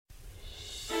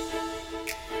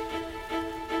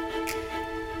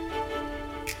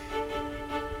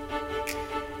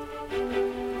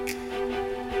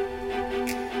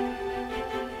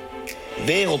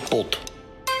Wereldpot.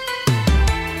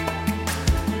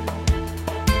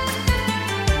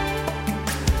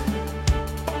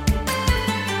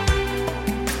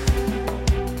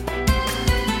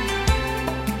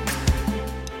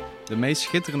 De meest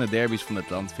schitterende derbies van het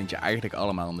land vind je eigenlijk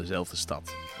allemaal in dezelfde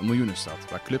stad. Een miljoenenstad,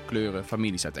 waar clubkleuren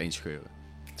families uiteenscheuren.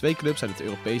 2 clubs uit het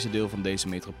Europese deel van deze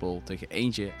metropool tegen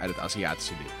eentje uit het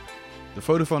Aziatische deel. De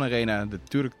Vodafone Arena, de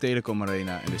Turk Telecom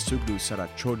Arena en de Suglu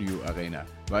Saracoğlu Arena,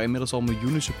 waar inmiddels al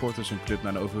miljoenen supporters hun club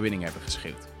naar de overwinning hebben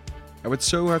geschreeuwd. Er wordt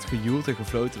zo hard gejoeld en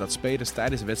gefloten dat spelers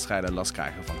tijdens wedstrijden last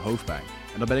krijgen van hoofdpijn.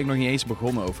 En dan ben ik nog niet eens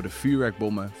begonnen over de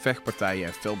vuurwerkbommen, vechtpartijen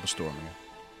en veldbestormingen.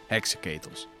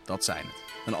 Heksenketels, dat zijn het.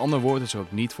 Een ander woord is er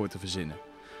ook niet voor te verzinnen.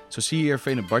 Zo zie je hier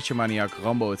Fenerbahce-maniak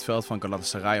Rambo het veld van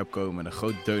Galatasaray opkomen met een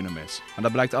groot deunermes. Maar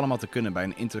dat blijkt allemaal te kunnen bij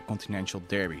een intercontinental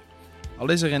derby. Al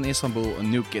is er in Istanbul een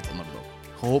nieuw kit onder de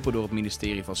loop, geholpen door het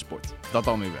ministerie van Sport. Dat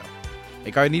dan weer wel.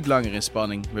 Ik hou je niet langer in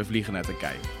spanning, we vliegen naar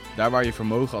Turkije. Daar waar je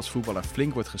vermogen als voetballer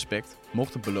flink wordt gespekt,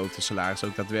 mocht het beloofde salaris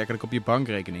ook daadwerkelijk op je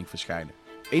bankrekening verschijnen.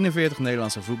 41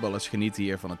 Nederlandse voetballers genieten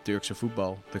hier van het Turkse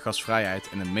voetbal, de gastvrijheid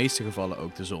en in de meeste gevallen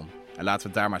ook de zon. En laten we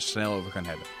het daar maar snel over gaan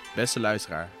hebben. Beste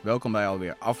luisteraar, welkom bij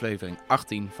alweer aflevering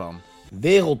 18 van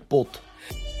Wereldpot.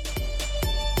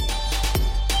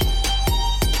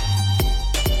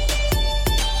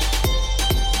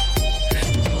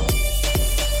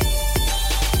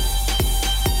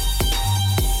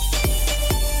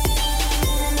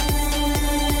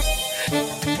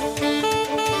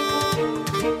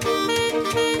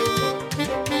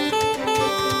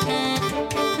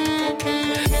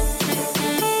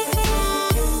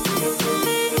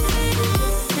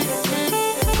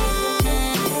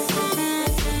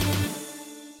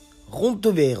 Rond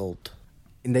de wereld.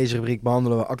 In deze rubriek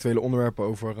behandelen we actuele onderwerpen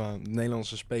over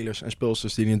Nederlandse spelers en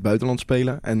speelsters die in het buitenland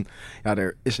spelen. En ja,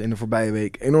 er is in de voorbije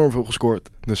week enorm veel gescoord.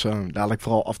 Dus dadelijk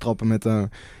vooral aftrappen met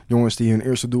jongens die hun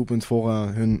eerste doelpunt voor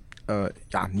hun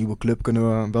nieuwe club,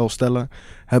 kunnen we wel stellen,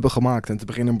 hebben gemaakt. En te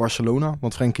beginnen in Barcelona,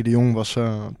 want Frenkie de Jong was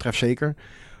trefzeker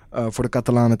voor de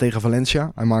Catalanen tegen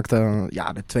Valencia. Hij maakte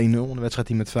de 2-0, een wedstrijd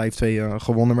die met 5-2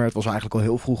 gewonnen werd. Het was eigenlijk al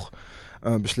heel vroeg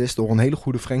beslist door een hele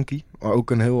goede Frenkie. Maar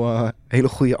ook een hele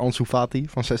goede Ansu Fati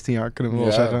van 16 jaar, kunnen we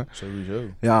wel zeggen. Sowieso.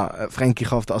 Ja, Frenkie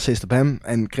gaf de assist op hem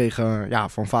en kreeg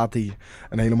van Fati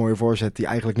een hele mooie voorzet die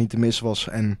eigenlijk niet te missen was.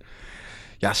 En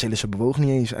ja, Sillissen bewoog niet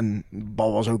eens. En de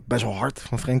bal was ook best wel hard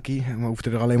van Frenkie. We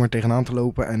hoefden er alleen maar tegenaan te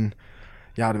lopen. En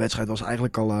ja, de wedstrijd was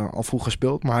eigenlijk al vroeg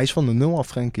gespeeld. Maar hij is van de 0 af,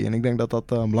 Frenkie. En ik denk dat dat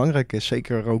belangrijk is.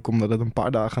 Zeker ook omdat het een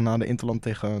paar dagen na de Interland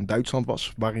tegen Duitsland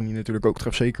was. Waarin hij natuurlijk ook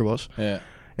trefzeker was.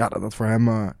 Ja, dat dat voor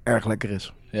hem erg lekker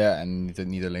is. Ja, en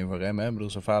niet alleen voor hem, hè. Ik bedoel,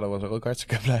 zijn vader was er ook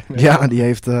hartstikke blij mee. Ja, die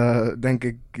heeft, denk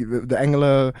ik, de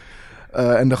engelen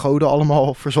en de goden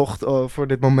allemaal verzocht voor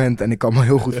dit moment. En ik kan me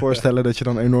heel goed voorstellen dat je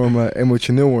dan enorm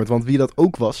emotioneel wordt. Want wie dat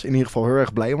ook was, in ieder geval heel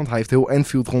erg blij, want hij heeft heel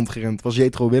Anfield rondgerend, was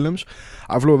Jetro Willems.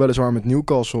 Hij verloor weliswaar met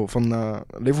Newcastle van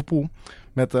Liverpool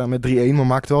met 3-1, maar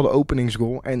maakte wel de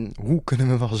openingsgoal. En hoe kunnen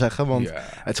we wel zeggen, want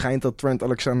het schijnt dat Trent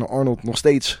Alexander-Arnold nog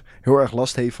steeds heel erg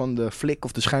last heeft van de flik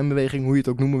of de schijnbeweging, hoe je het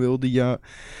ook noemen wil, die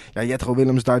Jetro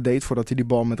Willems daar deed voordat hij die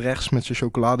bal met rechts met zijn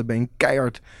chocoladebeen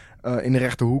keihard in de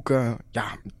rechterhoek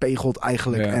pegelt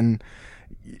eigenlijk. Ja. En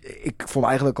ik vond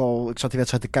eigenlijk ik zat die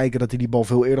wedstrijd te kijken dat hij die bal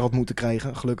veel eerder had moeten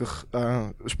krijgen. Gelukkig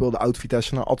speelde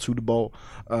Oud-Vitesse naar Atsu de bal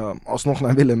alsnog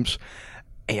naar Willems.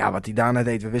 En ja, wat hij daarna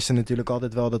deed, we wisten natuurlijk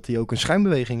altijd wel dat hij ook een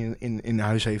schijnbeweging in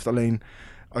huis heeft. Alleen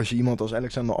als je iemand als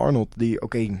Alexander-Arnold, die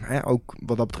ook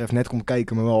wat dat betreft net komt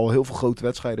kijken, maar wel heel veel grote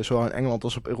wedstrijden, zowel in Engeland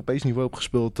als op Europees niveau heeft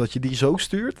gespeeld, dat je die zo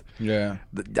stuurt,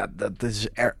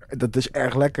 dat is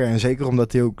erg lekker. En zeker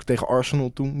omdat hij ook tegen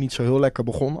Arsenal toen niet zo heel lekker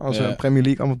begon als een Premier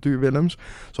League avontuur Willems,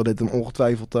 zal dit hem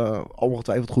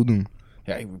ongetwijfeld goed doen.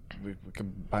 Ja, ik heb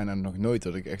bijna nog nooit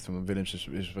dat ik echt... Willems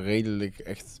is redelijk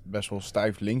echt best wel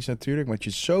stijf links natuurlijk. Maar dat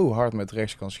je zo hard met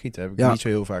rechts kan schieten, heb ik niet zo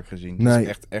heel vaak gezien. Nee.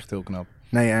 Dat is echt heel knap.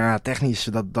 Nee, ja, technisch,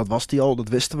 dat was hij al, dat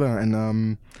wisten we.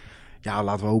 En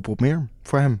laten we hopen op meer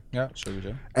voor hem. Ja, sowieso.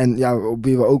 En ja, op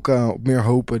wie we ook op meer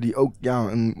hopen, die ook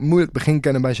een moeilijk begin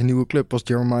kennen bij zijn nieuwe club, was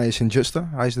Jeremiah Sint-Juste.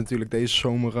 Hij is natuurlijk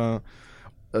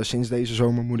sinds deze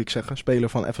zomer moet ik zeggen, speler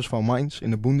van FSV Mainz in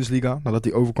de Bundesliga, nadat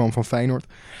hij overkwam van Feyenoord.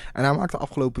 En hij maakte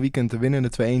afgelopen weekend de winnende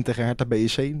 2-1 tegen Hertha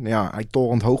BSC. Ja, hij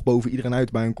torent hoog boven iedereen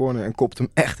uit bij een corner en kopt hem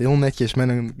echt heel netjes met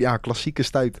een klassieke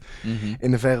stuit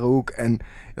in de verre hoek. En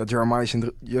Jeremiah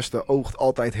Sint-Juste oogt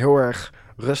altijd heel erg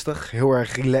rustig, heel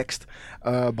erg relaxed.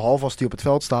 Behalve als hij op het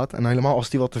veld staat en helemaal als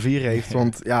hij wat te vieren heeft.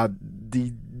 Want ja,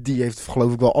 die heeft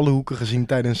geloof ik wel alle hoeken gezien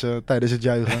tijdens het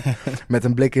juichen. Met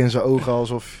een blik in zijn ogen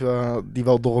alsof die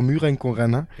wel door een muur heen kon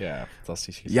rennen. Ja,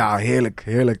 fantastisch. Ja,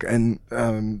 heerlijk. En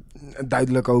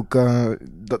duidelijk ook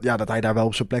dat hij daar wel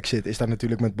op zijn plek zit. Is daar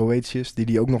natuurlijk met Boetius,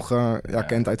 die ook nog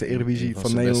kent uit de Eredivisie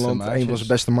van Nederland. Een van zijn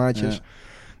beste maatjes. Ja.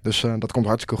 Dus dat komt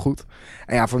hartstikke goed.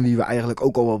 En ja, van wie we eigenlijk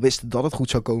ook al wel wisten dat het goed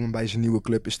zou komen bij zijn nieuwe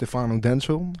club is Stefano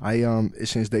Denzel. Hij is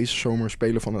sinds deze zomer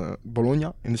speler van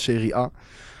Bologna in de Serie A.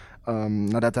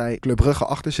 Nadat hij Club Brugge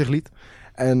achter zich liet.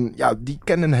 En ja, die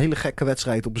kenden een hele gekke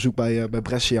wedstrijd op bezoek bij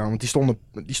Brescia. Want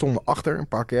die stonden achter een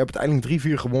paar keer. Hebben uiteindelijk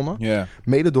 3-4 gewonnen. Yeah.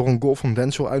 Mede door een goal van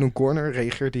Denzel uit een corner.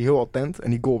 Reageert hij heel attent. En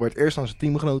die goal werd eerst aan zijn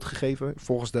teamgenoot gegeven.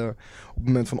 Volgens op het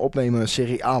moment van opnemen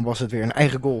Serie A was het weer een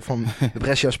eigen goal van de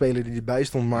Brescia-speler die erbij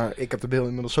stond. Maar ik heb de beelden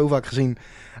inmiddels zo vaak gezien.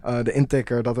 De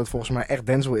intikker dat het volgens mij echt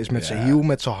Denzel is met zijn hiel,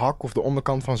 met zijn hak of de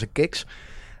onderkant van zijn kicks.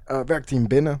 Werkt hij hem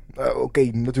binnen. Oké,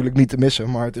 natuurlijk niet te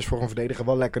missen. Maar het is voor een verdediger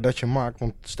wel lekker dat je hem maakt.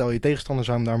 Want stel je tegenstander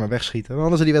zou hem daar maar wegschieten. Dan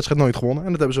hadden ze die wedstrijd nooit gewonnen. En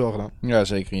dat hebben ze wel gedaan. Ja,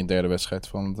 zeker in je derde wedstrijd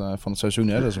van het seizoen.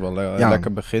 Hè? Dat is wel een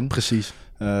lekker begin. Precies.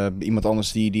 Iemand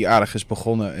anders die aardig is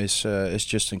begonnen is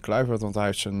Justin Kluivert. Want hij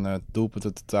heeft zijn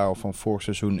doelpunten totaal van vorig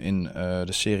seizoen in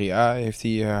de Serie A heeft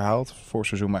hij herhaald. Vorig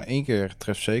seizoen maar 1 keer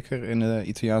trefzeker in de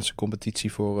Italiaanse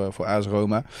competitie voor AS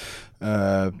Roma.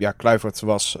 Kluivert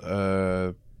was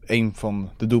een van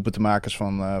de doelpuntenmakers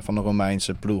van de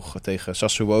Romeinse ploeg tegen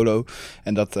Sassuolo.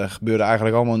 En dat gebeurde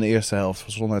eigenlijk allemaal in de eerste helft.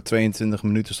 Zonder 22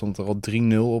 minuten stond er al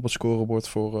 3-0 op het scorebord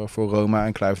voor Roma.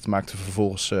 En Kluivert maakte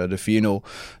vervolgens de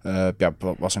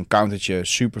 4-0. Was een countertje,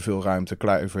 superveel ruimte.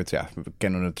 Kluivert, we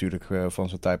kennen hem natuurlijk van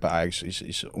zijn tijd bij Ajax.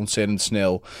 Is ontzettend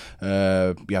snel.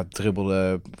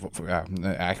 Dribbelde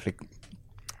eigenlijk...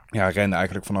 Ja, rende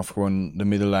eigenlijk vanaf gewoon de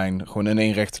middenlijn. Gewoon in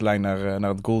één rechte lijn naar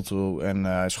het goal toe. En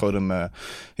hij schoot hem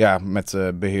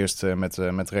beheerst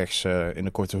met rechts in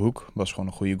de korte hoek. Was gewoon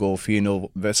een goede goal.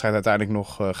 4-0. Wedstrijd uiteindelijk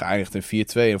nog geëindigd in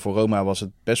 4-2. En voor Roma was het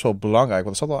best wel belangrijk.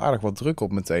 Want er zat al aardig wat druk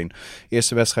op meteen. De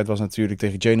eerste wedstrijd was natuurlijk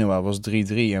tegen Genoa. Was 3-3.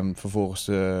 En vervolgens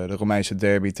de Romeinse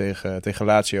derby tegen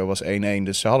Lazio was 1-1.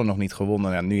 Dus ze hadden nog niet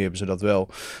gewonnen. Ja, nu hebben ze dat wel.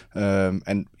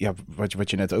 En ja, wat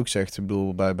je net ook zegt. Ik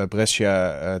bedoel, bij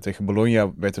Brescia tegen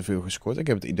Bologna werd veel gescoord. Ik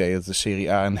heb het idee dat de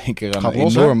Serie A in één keer aan een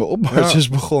enorme opmars is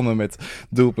begonnen met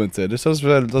doelpunten. Dus dat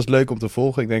is leuk om te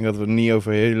volgen. Ik denk dat we er niet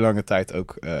over heel lange tijd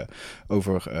ook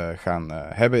over gaan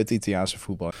hebben, het Italiaanse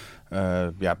voetbal.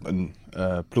 Een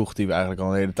ploeg die we eigenlijk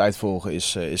al een hele tijd volgen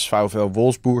is VfL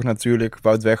Wolfsburg natuurlijk.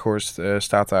 Wout Weghorst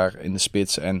staat daar in de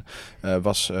spits en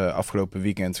was afgelopen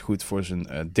weekend goed voor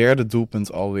zijn derde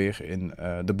doelpunt alweer in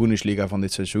de Bundesliga van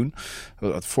dit seizoen.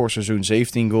 Het voorseizoen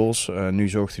 17 goals. Nu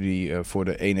zorgde hij voor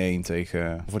de 1-1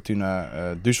 tegen Fortuna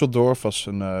Düsseldorf. Was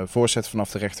een voorzet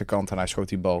vanaf de rechterkant en hij schoot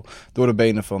die bal door de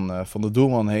benen van de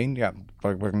doelman heen. Ja,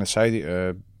 wat ik net zei,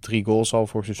 3 goals al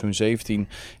voor seizoen 17.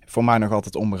 Voor mij nog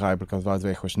altijd onbegrijpelijk dat Wout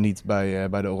Weghorst niet bij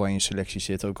de oranje selectie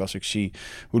zit. Ook als ik zie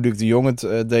hoe Luc de Jong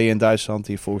het deed in Duitsland.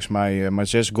 Die volgens mij maar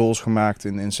 6 goals gemaakt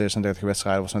in 36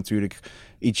 wedstrijden. Was natuurlijk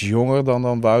iets jonger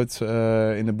dan Wout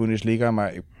in de Bundesliga.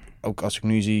 Maar ook als ik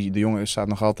nu zie, de jongen staat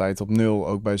nog altijd op 0,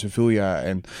 ook bij Sevilla.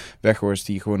 En Weghorst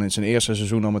die gewoon in zijn eerste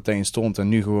seizoen al meteen stond. En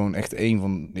nu gewoon echt een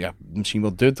van, misschien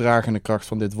wel de dragende kracht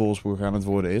van dit Wolfsburg aan het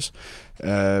worden is.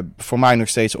 Voor mij nog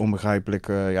steeds onbegrijpelijk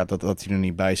dat hij er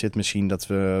niet bij zit. Misschien dat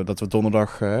we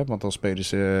donderdag, want dan spelen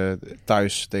ze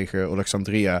thuis tegen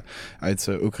Alexandria uit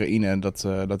Oekraïne. En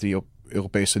dat hij op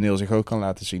Europees toneel zich ook kan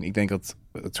laten zien. Ik denk dat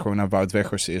het gewoon naar Wout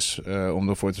Weghorst is om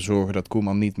ervoor te zorgen dat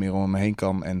Koeman niet meer om hem heen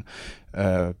kan. En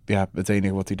het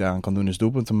enige wat hij daaraan kan doen is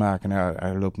doelpunten maken. Nou,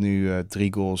 hij loopt nu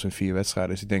 3 goals in 4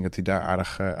 wedstrijden. Dus ik denk dat hij daar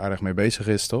aardig mee bezig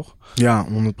is, toch? Ja,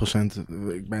 100%.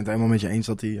 Ik ben het helemaal met je eens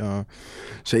dat hij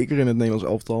zeker in het Nederlands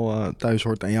elftal thuis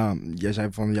hoort. En ja, jij zei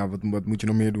van, wat moet je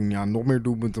nog meer doen? Ja, nog meer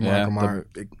doelpunten maken. Maar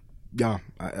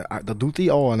dat doet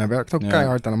hij al en hij werkt ook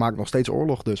keihard en hij maakt nog steeds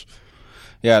oorlog, dus...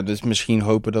 Ja, dus misschien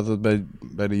hopen dat het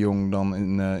bij de Jong dan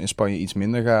in Spanje iets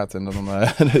minder gaat. En dan,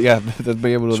 dat ben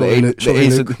je bedoel,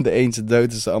 de ene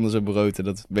dood is de andere brood. En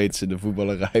dat weten ze in de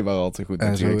voetballerij maar al te goed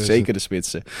natuurlijk. Zeker de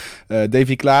spitsen.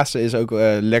 Davy Klaassen is ook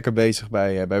lekker bezig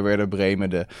bij Werder Bremen.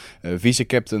 De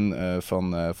vice-captain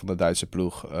van de Duitse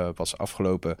ploeg was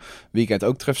afgelopen weekend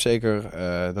ook trefzeker.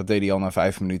 Dat deed hij al na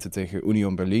 5 minuten tegen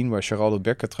Union Berlin. Waar Geraldo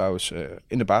Becker trouwens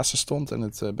in de basis stond. En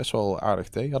het best wel aardig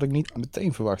deed. Had ik niet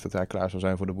meteen verwacht dat hij klaar zou zijn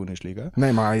voor de Bundesliga.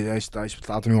 Nee, maar hij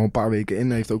staat er nu al een paar weken in.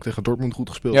 Hij heeft ook tegen Dortmund goed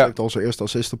gespeeld. Hij heeft al zijn eerste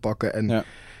assist te pakken. En hij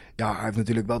heeft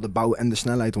natuurlijk wel de bouw en de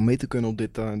snelheid om mee te kunnen op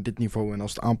dit niveau. En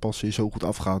als het aanpassen zo goed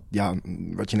afgaat,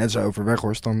 wat je net zei over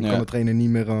Weghorst, dan kan de trainer niet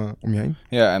meer om je heen.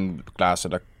 Ja, en Klaassen,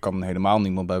 daar kan helemaal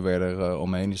niemand bij Werder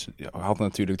omheen. Dus had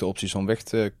natuurlijk de opties om weg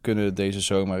te kunnen deze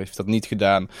zomer. Heeft dat niet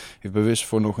gedaan. Heeft bewust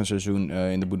voor nog een seizoen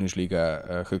in de Bundesliga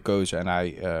gekozen. En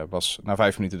hij was na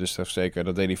 5 minuten dus zeker.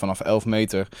 Dat deed hij vanaf 11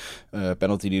 meter.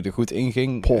 Penalty die er goed in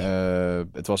ging.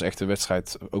 Het was echt een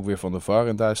wedstrijd ook weer van de VAR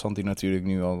in Duitsland. Die natuurlijk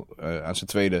nu al aan zijn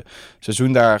tweede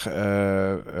seizoen daar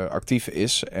actief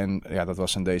is. En ja, dat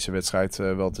was in deze wedstrijd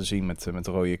wel te zien met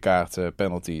rode kaart,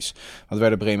 penalties. Want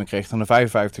Werder Bremen kreeg dan de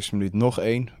 55e minuut nog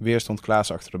 1. Weer stond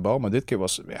Klaas achter de bal. Maar dit keer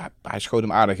was, hij schoot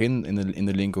hem aardig in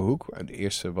de linkerhoek. De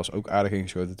eerste was ook aardig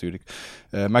ingeschoten natuurlijk.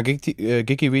 Maar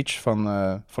Gikiewicz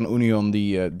van Union,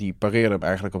 die pareerde hem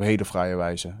eigenlijk op hele fraaie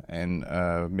wijze. En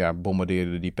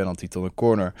bombardeerde die penalty tot een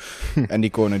corner. En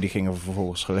die corner die ging er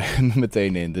vervolgens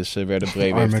meteen in. Dus Werder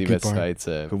Bremen heeft die wedstrijd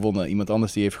gewonnen. Iemand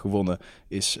anders die heeft gewonnen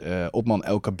is Otman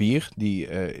El Kabir. Die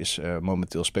is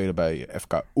momenteel speler bij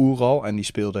FK Ural. En die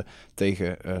speelde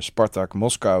tegen Spartak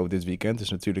Moskou dit weekend. Dus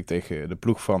natuurlijk tegen de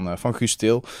ploeg van Guus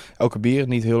Til. El Kabir,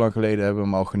 niet heel lang geleden hebben we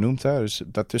hem al genoemd. Hè? Dus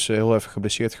daartussen heel even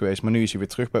geblesseerd geweest. Maar nu is hij weer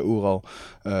terug bij Ural.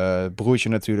 Broertje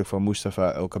natuurlijk van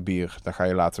Mustafa El Kabir. Daar ga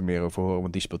je later meer over horen,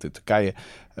 want die speelt in Turkije.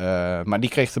 Maar die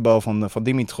kreeg de bal van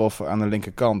Dimitrov aan de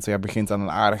linkerkant. Hij begint aan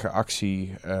een aardige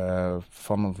actie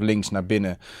van links naar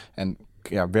binnen. En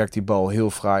werkt die bal heel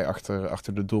fraai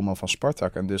achter de doelman van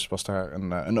Spartak. En dus was daar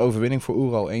een overwinning voor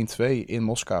Ural 1-2 in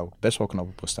Moskou. Best wel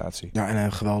knappe prestatie. Ja, en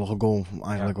een geweldige goal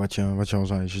eigenlijk, wat je al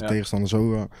zei. Als je tegenstander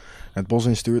zo het bos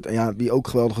instuurt. En ja, wie ook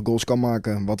geweldige goals kan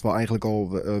maken. Wat we eigenlijk al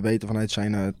weten vanuit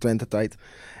zijn Twente-tijd.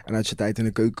 En uit zijn tijd in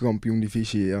de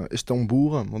keukenkampioen-divisie is Tom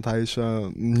Boeren. Want hij is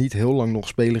niet heel lang nog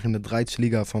speler in de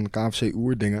Dreidsliga van KFC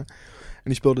Oerdingen. En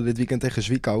die speelde dit weekend tegen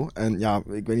Zwickau. En ja,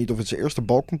 ik weet niet of het zijn eerste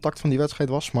balcontact van die wedstrijd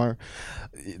was. Maar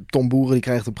Tom Boeren die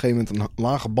krijgt op een gegeven moment een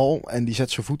lage bal. En die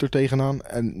zet zijn voet er tegenaan.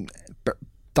 En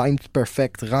timed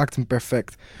perfect, raakt hem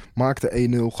perfect. Maakte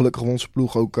 1-0. Gelukkig won zijn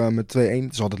ploeg ook met 2-1.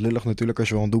 Het is altijd lullig natuurlijk als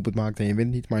je wel een doelpunt maakt en je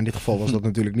wint niet. Maar in dit geval was dat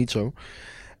natuurlijk niet zo.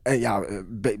 En ja,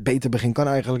 beter begin kan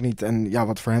eigenlijk niet. En ja,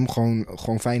 wat voor hem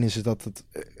gewoon fijn is dat het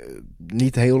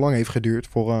niet heel lang heeft geduurd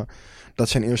voor dat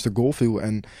zijn eerste goal viel.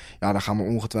 En ja, daar gaan we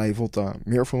ongetwijfeld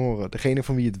meer van horen. Degene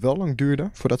van wie het wel lang duurde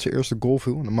voordat zijn eerste goal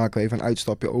viel, en dan maken we even een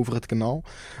uitstapje over het kanaal,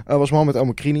 was Mohamed El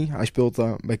Mekrini. Hij speelt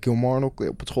bij Kilmarnock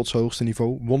op het Schotse hoogste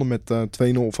niveau. Wonnen met 2-0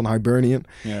 van Hibernian.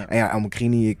 Yeah. En ja, El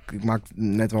Mekrini, ik maak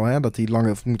net wel dat hij lang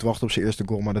heeft moeten wachten op zijn eerste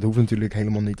goal. Maar dat hoeft natuurlijk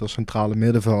helemaal niet als centrale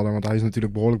middenvelder. Want hij is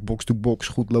natuurlijk behoorlijk box-to-box,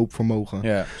 goed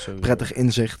loopvermogen, prettig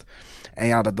inzicht. En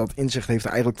ja, dat inzicht heeft er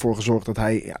eigenlijk voor gezorgd dat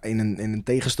hij in een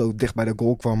tegenstoot dicht bij de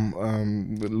goal kwam.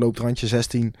 Loopt randje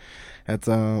 16, het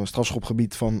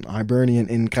strafschopgebied van Hibernian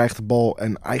in, krijgt de bal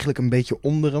en eigenlijk een beetje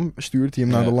onder hem stuurt hij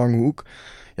hem naar de lange hoek.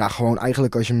 Ja, gewoon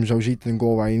eigenlijk als je hem zo ziet, een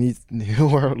goal waar je niet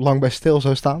heel erg lang bij stil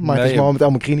zou staan. Maar het is Mohamed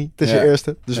El Mekrini, het is de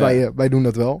eerste. Dus wij doen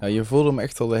dat wel. Ja, je voelde hem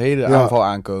echt al de hele aanval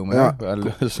aankomen. Ja.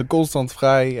 Dus constant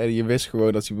vrij en je wist gewoon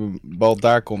dat als die bal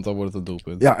daar komt, dan wordt het een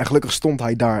doelpunt. Ja, en gelukkig stond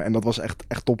hij daar en dat was echt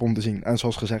top om te zien. En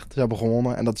zoals gezegd, ze hebben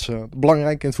gewonnen en dat is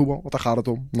belangrijk in het voetbal, want daar gaat het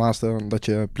om. Naast dat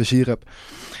je plezier hebt.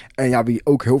 En ja, wie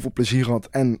ook heel veel plezier had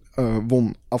en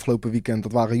won afgelopen weekend,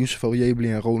 dat waren Youssef El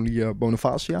Jebli en Roli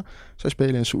Bonifacia. Zij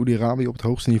spelen in Saoedi-Arabië op het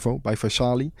hoogste niveau bij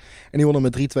Faisali. En die wonnen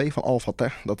met 3-2 van Al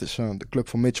Fateh. Dat is de club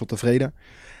van Mitchell Tevreden.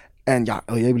 En ja,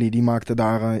 El Jebli die maakte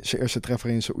daar zijn eerste treffer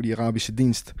in Saoedi-Arabische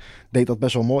dienst. Deed dat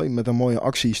best wel mooi. Met een mooie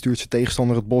actie stuurt zijn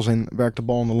tegenstander het bos in. Werkt de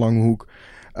bal in de lange hoek.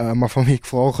 Maar van wie ik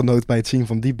vooral genoot bij het zien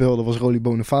van die beelden was Roli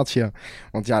Bonifacia.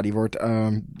 Want ja, die wordt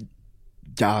 1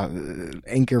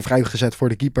 keer vrijgezet voor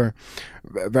de keeper.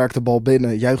 Werkt de bal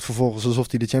binnen. Juicht vervolgens alsof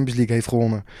hij de Champions League heeft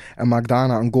gewonnen. En maakt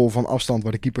daarna een goal van afstand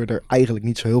waar de keeper er eigenlijk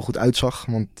niet zo heel goed uitzag.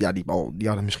 Want ja, die bal die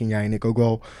hadden misschien jij en ik ook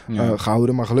wel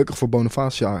gehouden. Maar gelukkig voor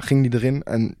Bonifacia ging die erin.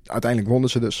 En uiteindelijk wonnen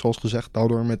ze dus, zoals gezegd,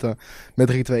 daardoor met 3-2.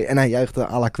 En hij juichte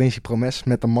à la Quincy Promes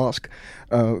met de mask.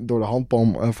 Door de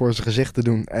handpalm voor zijn gezicht te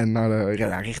doen. En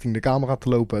naar richting de camera te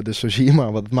lopen. Dus zo zie je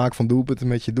maar wat het maken van doelpunten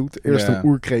met je doet. Eerst een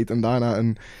oerkreet en daarna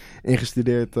een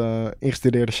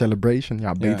ingestudeerde celebration.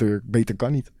 Ja, beter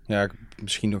kan niet. Ja,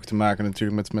 misschien nog te maken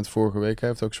natuurlijk met vorige week. Hij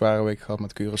heeft ook een zware week gehad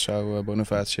met Curaçao,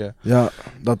 Bonifacia. Ja,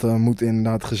 dat moet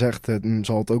inderdaad gezegd.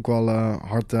 Zal het ook wel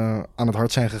aan het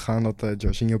hart zijn gegaan dat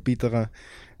Jorginho Pieter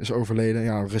is overleden.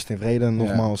 Ja, rust in vrede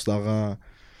nogmaals.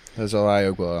 Daar zal hij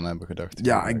ook wel aan hebben gedacht.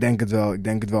 Ja, ik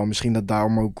denk het wel. Misschien dat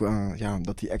daarom ook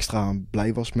dat hij extra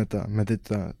blij was met dit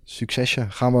succesje.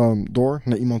 Gaan we door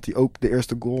naar iemand die ook de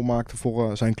eerste goal maakte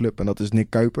voor zijn club. En dat is Nick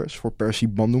Kuipers voor Percy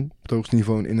Bandung. Het het hoogste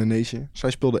niveau in Indonesië.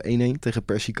 Zij speelden 1-1 tegen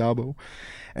Persikabo.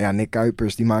 En ja, Nick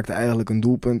Kuipers die maakte eigenlijk een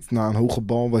doelpunt na een hoge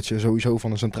bal, wat je sowieso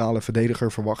van een centrale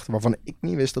verdediger verwacht. Waarvan ik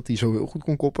niet wist dat hij zo heel goed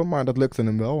kon koppen, maar dat lukte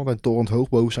hem wel. Want hij torent hoog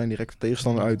boven zijn directe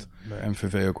tegenstander uit. Bij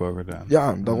MVV ook wel gedaan.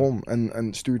 Ja, daarom. En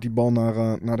stuurt die bal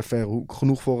naar de verre hoek.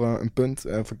 Genoeg voor een punt.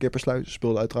 Voor Kippersluis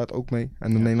speelde uiteraard ook mee.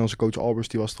 En de Nederlandse coach Albers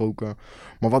die was er ook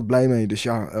maar wat blij mee. Dus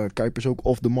ja, Kuipers ook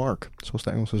off the mark, zoals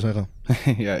de Engelsen zeggen.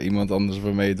 Ja, iemand anders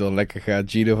waarmee het wel lekker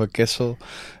gaat. Guido van Kessel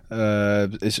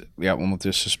is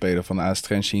ondertussen speler van AS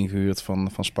Trenčín ingehuurd van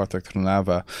Spartak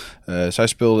Trnava. Zij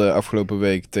speelde afgelopen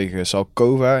week tegen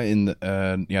Salkova in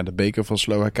de beker van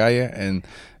Slowakije. En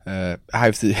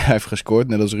hij heeft gescoord,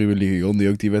 net als Ruben Lyon, die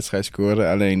ook die wedstrijd scoorde.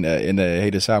 Alleen in de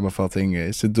hele samenvatting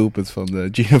is het doelpunt van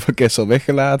Guido van Kessel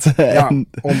weggelaten. Ja,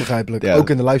 onbegrijpelijk. Ja, ook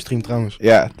in de livestream trouwens.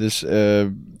 Ja, dus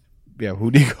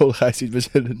hoe die goal eruit ziet, we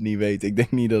zullen het niet weten. Ik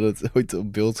denk niet dat het ooit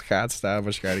op beeld gaat staan.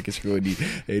 Waarschijnlijk is gewoon die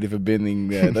hele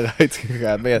verbinding eruit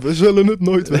gegaan. Maar ja, we zullen het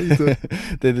nooit weten.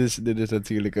 dit is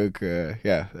natuurlijk ook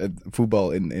het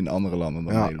voetbal in andere landen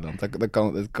dan Nederland.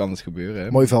 Dat kan het gebeuren.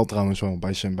 Hè? Mooi veld trouwens wel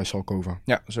bij Salkova.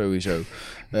 Ja, sowieso.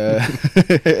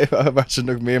 Waar ze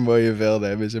nog meer mooie velden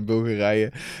hebben is in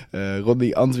Bulgarije.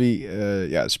 Rodney Antwi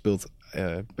speelt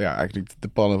eigenlijk de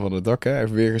pannen van het dak. Hè. Hij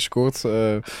heeft weer gescoord.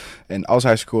 En als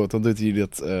hij scoort, dan doet hij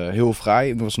dat heel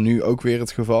fraai. Dat was nu ook weer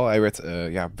het geval. Hij werd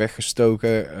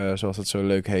weggestoken, zoals het zo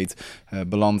leuk heet.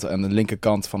 Belandt aan de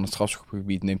linkerkant van het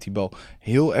strafschopgebied. Neemt die bal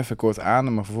heel even kort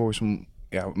aan. Maar vervolgens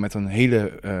met een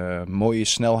hele mooie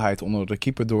snelheid onder de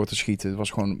keeper door te schieten. Het was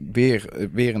gewoon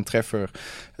weer een treffer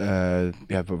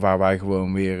waar wij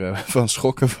gewoon weer van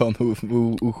schrokken van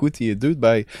hoe goed hij het doet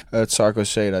bij het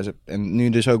Sarcosela. En nu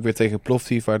dus ook weer tegen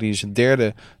Plovdiv, waar hij zijn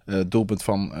derde doelpunt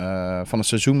van het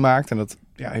seizoen maakt. En dat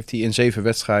heeft hij in 7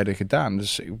 wedstrijden gedaan.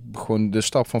 Dus gewoon de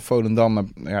stap van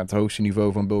Volendam naar het hoogste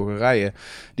niveau van Bulgarije,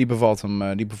 die bevalt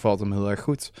hem heel erg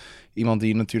goed. Iemand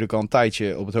die natuurlijk al een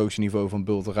tijdje op het hoogste niveau van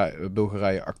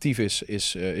Bulgarije actief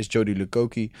is Jody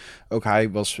Lukoki. Ook hij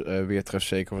was weer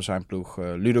trefzeker voor zijn ploeg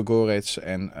Ludogorets.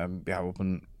 En op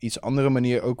een iets andere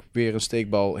manier ook weer een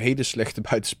steekbal. Hele slechte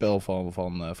buitenspel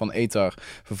van Etar.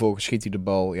 Vervolgens schiet hij de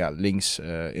bal links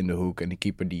in de hoek. En de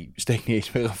keeper die steekt niet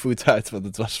eens meer een voet uit. Want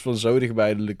het was van zo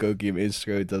dichtbij de Lukoki hem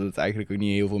inschoot dat het eigenlijk ook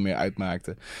niet heel veel meer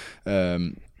uitmaakte.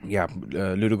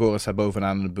 Ludogorets staat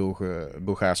bovenaan in de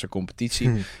Bulgaarse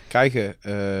competitie. Krijgen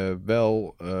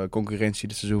wel concurrentie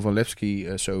dit seizoen van Levski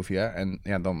Sofia.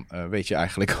 En dan weet je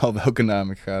eigenlijk al welke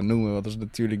naam ik ga noemen. Want dat is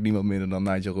natuurlijk niemand minder dan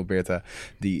Nigel Roberta.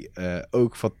 Die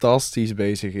ook fantastisch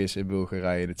bezig is in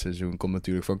Bulgarije dit seizoen. Komt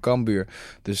natuurlijk van Cambuur.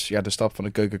 Dus de stap van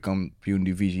de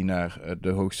keukenkampioen-divisie naar de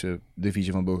hoogste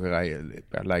divisie van Bulgarije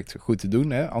lijkt goed te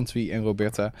doen. Hè? Antwi en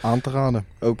Roberta. Aan te raden.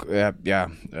 Ook,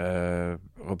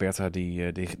 Roberta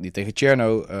die tegen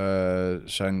Cherno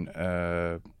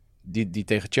die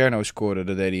tegen Cherno scoorde,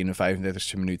 dat deed hij in de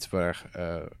 35e minuut, waar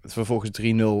het vervolgens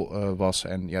 3-0 was.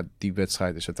 En die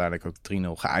wedstrijd is uiteindelijk ook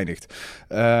 3-0 geëindigd.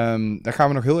 Dan gaan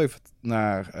we nog heel even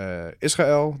naar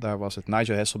Israël. Daar was het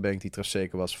Nigel Hasselbank die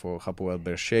trefzeker was voor Hapoel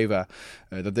Beersheva.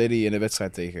 Dat deed hij in de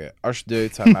wedstrijd tegen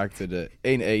Ashdod. Hij maakte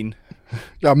de 1-1.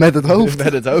 Ja, met het hoofd.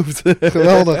 Met het hoofd.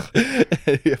 Geweldig.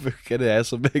 We kennen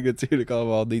Hasselbank natuurlijk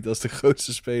allemaal niet als de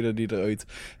grootste speler die er ooit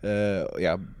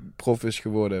prof is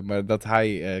geworden. Maar dat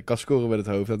hij kan scoren met het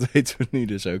hoofd, dat weten we nu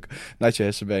dus ook. Nigel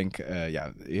Hasselbank,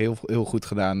 heel, heel goed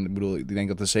gedaan. Ik bedoel, ik denk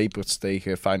dat de zeeperts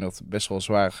tegen Feyenoord best wel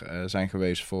zwaar zijn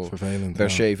geweest voor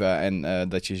Beersheva. Ja. En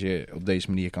dat je ze op deze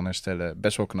manier kan herstellen,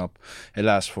 best wel knap.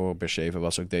 Helaas voor Beersheva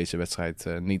was ook deze wedstrijd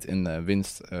niet in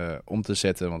winst om te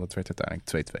zetten, want het werd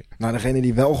uiteindelijk 2-2. Nou, degene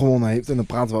die wel gewonnen heeft, en dan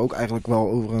praten we ook eigenlijk wel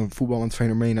over een voetballend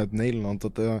fenomeen uit Nederland.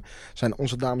 Dat zijn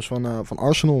onze dames van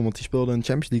Arsenal, want die speelden een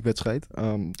Champions League wedstrijd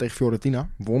tegen Fiorentina.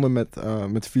 Wonnen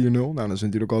met 4-0. Nou, dat is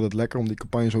natuurlijk altijd lekker om die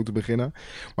campagne zo te beginnen.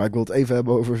 Maar ik wil het even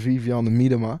hebben over Vivianne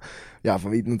Miedema. Ja, van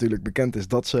wie het natuurlijk bekend is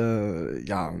dat ze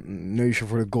een neusje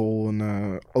voor de goal,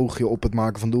 een oogje op het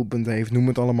maken van doelpunten heeft, noem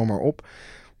het allemaal maar op.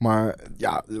 Maar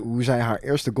hoe zij haar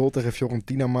eerste goal tegen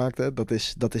Fiorentina maakte,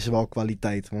 dat is wel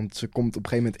kwaliteit. Want ze komt op een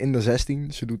gegeven moment in de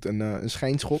 16. Ze doet een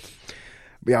schijnschot.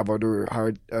 Waardoor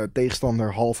haar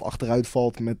tegenstander half achteruit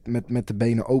valt met de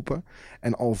benen open.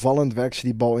 En al vallend werkt ze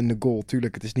die bal in de goal.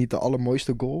 Tuurlijk, het is niet de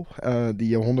allermooiste goal die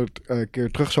je 100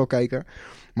 keer terug zou kijken.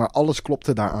 Maar alles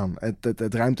klopte daaraan.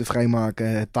 Het ruimte vrijmaken,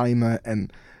 het timen en...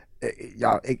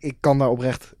 ik kan daar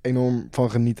oprecht enorm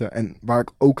van genieten. En waar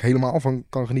ik ook helemaal van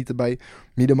kan genieten bij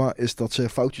Miedema is dat ze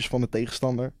foutjes van de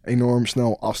tegenstander enorm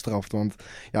snel afstraft. Want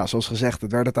zoals gezegd,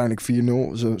 het werd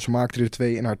uiteindelijk 4-0. Ze maakte er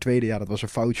 2 in haar tweede. Dat was een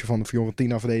foutje van de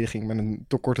Fiorentina-verdediging met een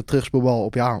te korte terugspeelbal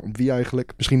op wie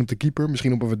eigenlijk? Misschien op de keeper,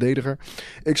 misschien op een verdediger.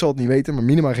 Ik zal het niet weten, maar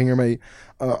Miedema ging ermee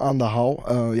aan de haal.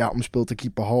 Omspeelt de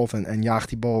keeper half en jaagt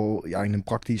die bal in een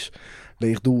praktisch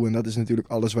leeg doel. En dat is natuurlijk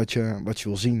alles wat je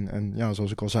wil zien. En ja,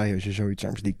 zoals ik al zei, als je zoiets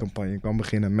Champions League campagne kan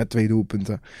beginnen met 2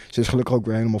 doelpunten. Ze is gelukkig ook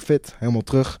weer helemaal fit, helemaal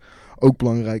terug. Ook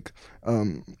belangrijk.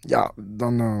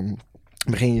 Dan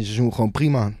begin je seizoen gewoon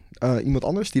prima. Iemand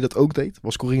anders die dat ook deed,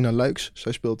 was Corina Luiks.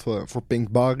 Zij speelt voor Pink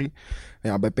Bari.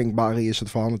 Ja, bij Pink Bari is het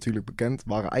verhaal natuurlijk bekend.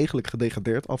 Waren eigenlijk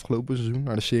gedegradeerd afgelopen seizoen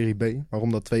naar de Serie B.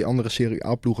 Waarom dat 2 andere Serie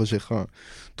A-ploegen zich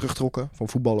terugtrokken van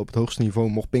voetbal op het hoogste niveau,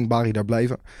 mocht Pink Bari daar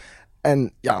blijven.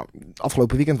 En ja,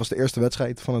 afgelopen weekend was de eerste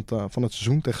wedstrijd van het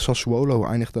seizoen tegen Sassuolo.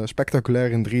 Eindigde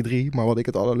spectaculair in 3-3. Maar wat ik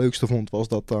het allerleukste vond was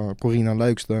dat Corina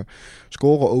Luiks de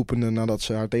score opende nadat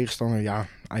ze haar tegenstander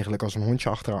eigenlijk als een hondje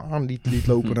achter haar aan liet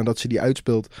lopen. Nadat ze die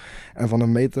uitspeelt. En van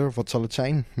een meter, wat zal het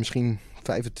zijn? Misschien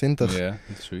 25. Ja,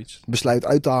 zoiets. Besluit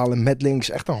uit te halen met links.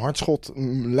 Echt een hard schot.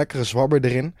 Een lekkere zwabber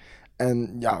erin.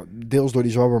 En ja, deels door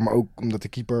die zwabber, maar ook omdat de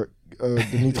keeper er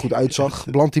niet goed uitzag,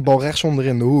 belandt die bal rechtsonder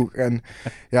in de hoek. En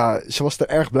ja, ze was er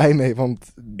erg blij mee,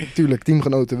 want natuurlijk,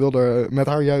 teamgenoten wilden met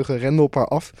haar juichen, renden op haar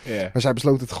af. Yeah. Maar zij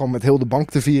besloot het gewoon met heel de bank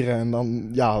te vieren. En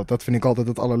dan, dat vind ik altijd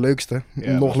het allerleukste.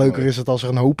 Nog leuker mooi is het als er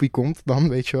een hoopie komt, dan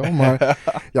weet je wel. Maar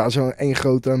ja, zo'n één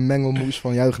grote mengelmoes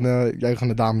van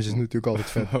juichende dames is natuurlijk altijd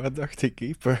vet. Wat dacht die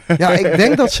keeper? Ja, ik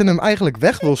denk dat ze hem eigenlijk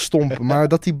weg wil stompen, maar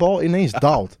dat die bal ineens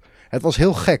daalt. Het was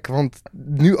heel gek, want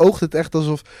nu oogt het echt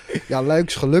alsof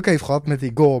Luiks geluk heeft gehad met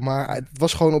die goal. Maar het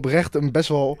was gewoon oprecht een best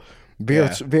wel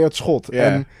weird schot.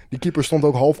 Yeah. En die keeper stond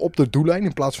ook half op de doellijn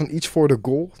in plaats van iets voor de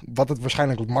goal. Wat het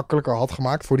waarschijnlijk makkelijker had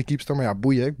gemaakt voor die keepster. Maar ja,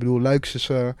 boeien. Ik bedoel, Luiks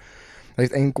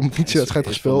heeft 1 competitiewedstrijd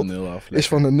gespeeld. Is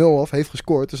van de 0 af, heeft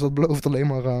gescoord. Dus dat belooft alleen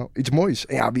maar iets moois.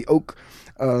 En ja, wie ook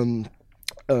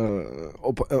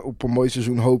op een mooi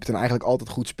seizoen hoopt en eigenlijk altijd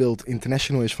goed speelt,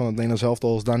 international is van het Nederlands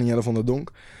elftal als Danielle van der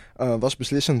Donk. Was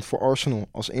beslissend voor Arsenal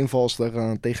als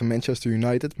invalster tegen Manchester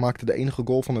United. Maakte de enige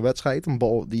goal van de wedstrijd. Een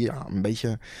bal die een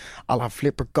beetje à la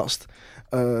flipperkast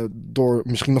door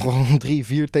misschien nog wel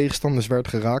 3-4 tegenstanders werd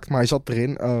geraakt. Maar hij zat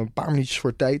erin. Een paar minuutjes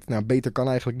voor tijd. Nou, beter kan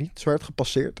eigenlijk niet. Ze werd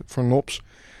gepasseerd voor Nops.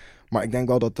 Maar ik denk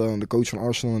wel dat de coach van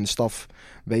Arsenal en de staf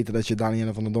weten dat je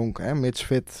Danielle van der Donk, mits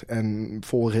fit en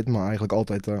vol ritme, eigenlijk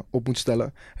altijd op moet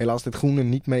stellen. Helaas dit groene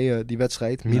niet mee die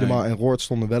wedstrijd. Miedema en Roord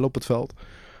stonden wel op het veld.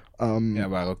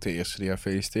 Waren ook de eerste die haar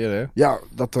feliciteerden, hè? Ja,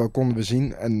 dat konden we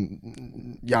zien. En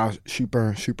ja,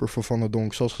 super voor Van der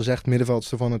Donk. Zoals gezegd,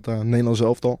 middenveldster van het Nederlands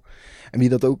elftal. En wie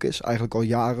dat ook is, eigenlijk al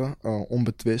jaren,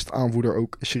 onbetwist. Aanvoerder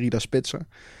ook, Sherida Spitsen.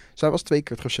 Zij was 2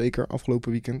 keer terugzeker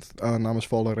afgelopen weekend namens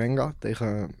Vålerenga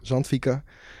tegen Zandviken.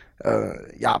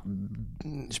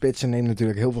 Spitsen neemt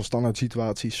natuurlijk heel veel standaard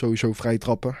situaties, sowieso vrij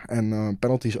trappen en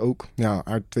penalties ook. Ja,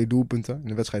 haar 2 doelpunten in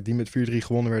de wedstrijd die met 4-3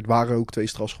 gewonnen werd, waren ook 2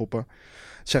 strafschoppen.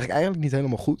 Dat zeg ik eigenlijk niet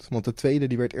helemaal goed, want de tweede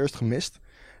die werd eerst gemist.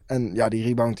 En ja, die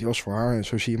rebound die was voor haar. En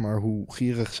zo zie je maar hoe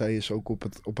gierig zij is ook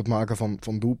op het maken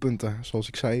van doelpunten. Zoals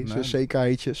ik zei, ze is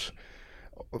zekerheidjes.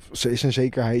 Ze is een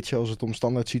zekerheidje als het om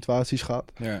standaard situaties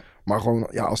gaat. Ja. Maar gewoon,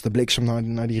 als de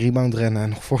bliksem naar die rebound rennen en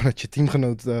nog voordat je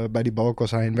teamgenoot bij die bal kan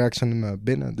zijn, werkt ze hem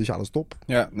binnen. Dus ja, dat is top.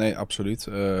 Ja, nee, absoluut.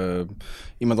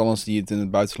 Iemand anders die het in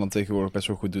het buitenland tegenwoordig best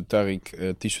wel goed doet,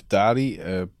 Tariq Tissoudali,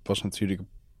 was natuurlijk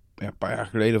een paar jaar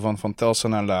geleden van Telstar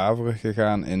naar Le Havre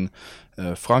gegaan in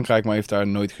Frankrijk, maar heeft daar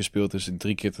nooit gespeeld. Dus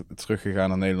 3 keer teruggegaan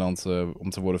naar Nederland om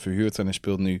te worden verhuurd. En hij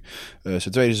speelt nu zijn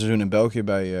tweede seizoen in België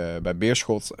bij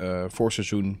Beerschot. Vorig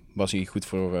seizoen was hij goed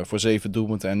voor 7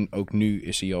 doelpunten en ook nu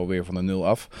is hij alweer van de 0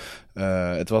 af.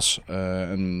 Het was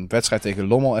een wedstrijd tegen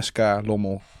Lommel SK.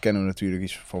 Lommel kennen we natuurlijk,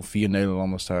 iets van 4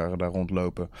 Nederlanders daar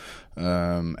rondlopen.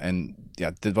 En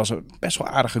ja, dit was een best wel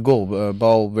aardige goal.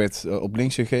 Bal werd op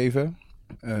links gegeven.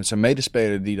 Zijn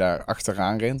medespeler die daar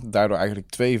achteraan rent. Daardoor eigenlijk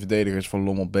 2 verdedigers van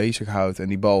Lommel bezighoudt. En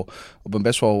die bal op een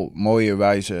best wel mooie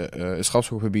wijze het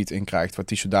strafschopgebied in krijgt. Waar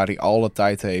Tissoudali alle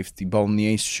tijd heeft. Die bal niet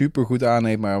eens super goed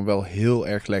aanneemt. Maar wel heel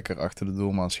erg lekker achter de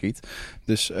doelman schiet.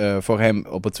 Dus voor hem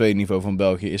op het tweede niveau van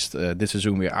België is het dit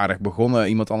seizoen weer aardig begonnen.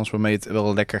 Iemand anders waarmee het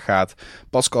wel lekker gaat.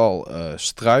 Pascal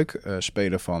Struik,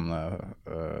 speler van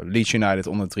Leeds United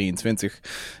onder 23.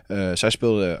 Zij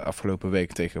speelde afgelopen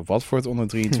week tegen Watford onder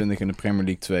 23 in de Premier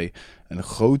League 2. Een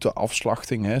grote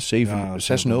afslachting, hè?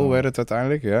 6-0 werd het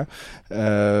uiteindelijk. Ja.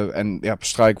 En ja,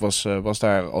 Struik was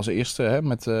daar als eerste hè?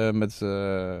 Met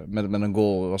een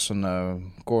goal. Was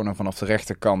een corner vanaf de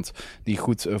rechterkant die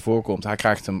goed voorkomt. Hij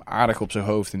krijgt hem aardig op zijn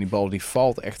hoofd en die bal die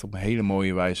valt echt op een hele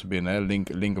mooie wijze binnen. Hè?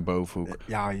 Linkerbovenhoek.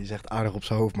 Ja, je zegt aardig op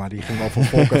zijn hoofd, maar die ging wel van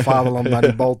volk en vaderland naar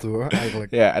die bal toe, hoor,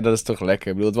 eigenlijk. Ja, en dat is toch lekker.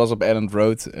 Ik bedoel, het was op Elland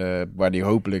Road, waar die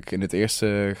hopelijk in het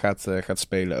eerste gaat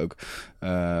spelen ook.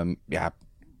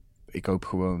 ik hoop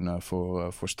gewoon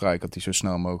voor Struijk dat hij zo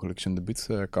snel mogelijk zijn debuut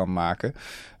kan maken.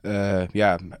 We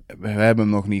hebben hem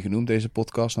nog niet genoemd, deze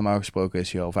podcast. Normaal gesproken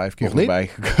is hij al 5 keer voorbij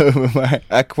gekomen. Maar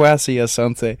Akwasi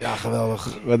Asante. Ja,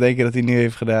 geweldig. Wat denk je dat hij nu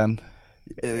heeft gedaan?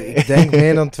 Ik denk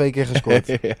meer dan 2 keer gescoord.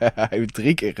 Ja, hij heeft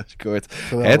 3 keer gescoord.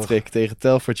 Geweldig. Hattrick tegen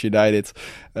Telford United.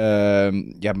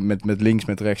 Met links,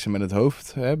 met rechts en met het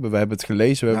hoofd. Hè? We hebben het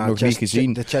gelezen, we hebben het nog niet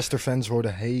gezien. De Chester-fans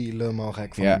worden helemaal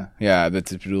gek van hem. Ja,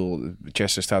 ik bedoel,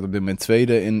 Chester staat op dit moment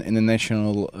tweede in de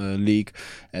National League.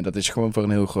 En dat is gewoon voor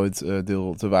een heel groot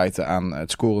deel te wijten aan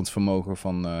het scorend vermogen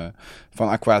van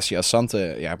Akwasi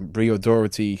Asante. Ja, Brio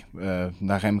Doherty,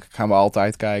 naar hem gaan we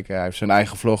altijd kijken. Hij heeft zijn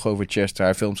eigen vlog over Chester.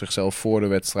 Hij filmt zichzelf voor de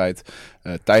wedstrijd,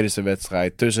 tijdens de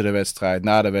wedstrijd, tussen de wedstrijd,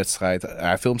 na de wedstrijd.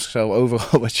 Hij filmt zichzelf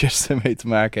overal wat Chester mee te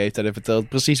maken heeft. Hij vertelt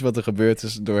precies wat er gebeurd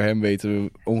is. Door hem weten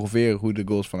we ongeveer hoe de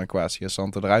goals van Akwasi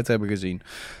Asante eruit hebben gezien.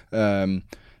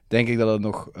 Denk ik dat het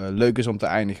nog leuk is om te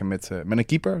eindigen met een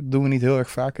keeper. Dat doen we niet heel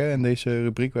erg vaak hè, in deze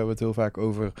rubriek. We hebben het heel vaak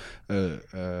over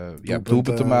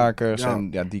doelpuntenmakers. Ja. En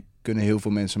ja, die kunnen heel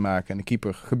veel mensen maken. En de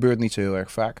keeper gebeurt niet zo heel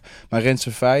erg vaak. Maar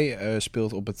Renze Vij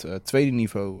speelt op het tweede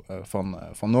niveau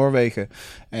van Noorwegen.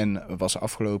 En was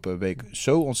afgelopen week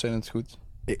zo ontzettend goed.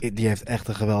 Die heeft echt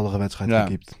een geweldige wedstrijd Ja.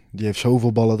 gekiept. Die heeft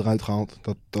zoveel ballen eruit gehaald.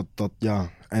 Ja.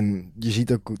 En je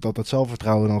ziet ook dat het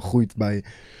zelfvertrouwen dan groeit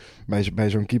bij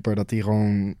zo'n keeper. Dat hij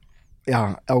gewoon,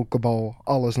 elke bal,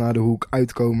 alles naar de hoek,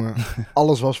 uitkomen.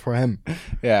 Alles was voor hem.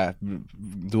 Ja,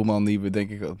 doelman die we denk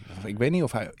ik weet niet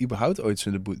of hij überhaupt ooit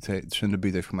zijn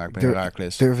debuut heeft gemaakt bij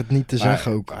Heracles. Durf het niet te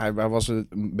zeggen ook. Hij was een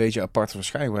beetje apart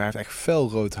waarschijnlijk. Hij heeft echt fel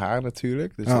rood haar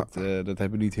natuurlijk. Dus dat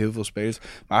hebben niet heel veel spelers.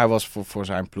 Maar hij was voor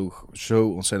zijn ploeg zo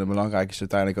ontzettend belangrijk. Is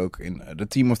uiteindelijk ook in de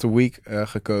Team of the Week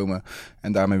gekomen.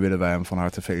 En daarmee willen wij hem van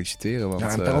harte feliciteren. Want,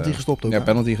 En penalty gestopt ook. Ja, hè?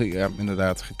 penalty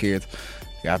inderdaad gekeerd.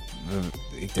 Ja,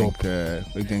 ik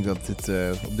denk dat dit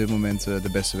op dit moment de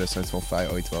beste wedstrijd van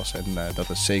Vij ooit was. En dat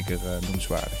is zeker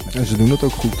noemenswaardig. En ze doen het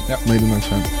ook goed. Ja. Mede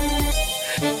dankzij hem.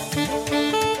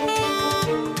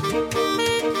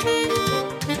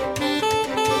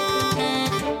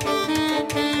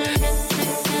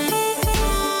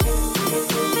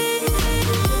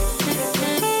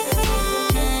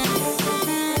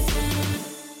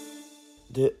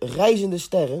 De reizende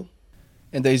sterren.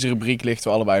 In deze rubriek lichten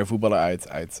we allebei een voetballer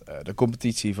uit de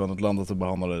competitie van het land dat we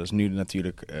behandelen. Dat is nu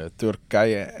natuurlijk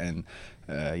Turkije. En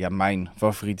mijn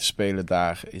favoriete speler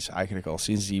daar is eigenlijk al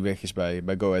sinds hij weg is bij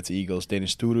Go Ahead Eagles,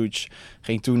 Deniz Turuc.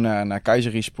 Ging toen naar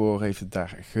Kayserispor, heeft het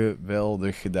daar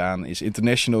geweldig gedaan, is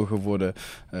international geworden.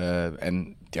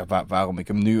 En waarom ik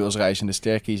hem nu als reizende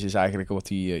ster kies is eigenlijk omdat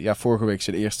hij vorige week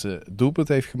zijn eerste doelpunt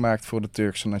heeft gemaakt voor de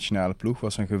Turkse nationale ploeg.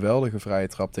 Was een geweldige vrije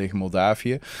trap tegen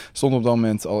Moldavië. Stond op dat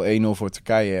moment al 1-0 voor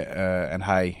Turkije. En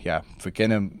hij, we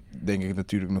kennen hem denk ik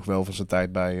natuurlijk nog wel van zijn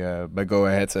tijd bij Go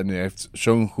Ahead. En hij heeft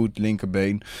zo'n goed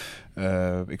linkerbeen.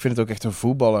 Ik vind het ook echt een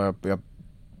voetballer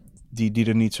die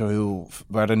er niet zo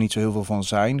waar er niet zo heel veel van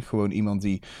zijn. Gewoon iemand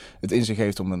die het in zich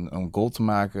heeft om een goal te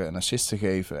maken, een assist te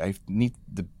geven. Hij heeft niet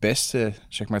de beste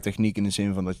techniek in de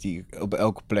zin van dat hij op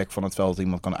elke plek van het veld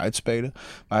iemand kan uitspelen.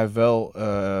 Maar hij heeft wel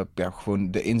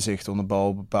gewoon de inzicht om de bal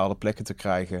op bepaalde plekken te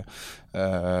krijgen.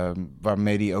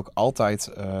 Waarmee hij ook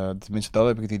altijd, tenminste dat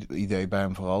heb ik het idee bij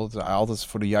hem vooral, dat hij altijd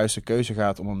voor de juiste keuze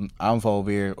gaat om een aanval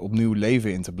weer opnieuw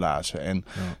leven in te blazen. En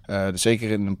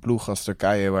zeker in een ploeg als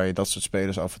Turkije, waar je dat soort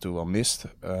spelers af en toe wel mist,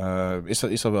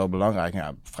 is dat wel belangrijk.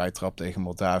 Ja, vrij trap tegen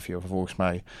Moldavië, volgens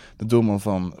mij de doelman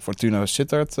van Fortuna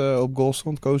Sittard op goal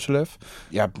stond, Kozelev.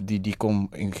 Ja, die kon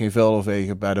in geen vel of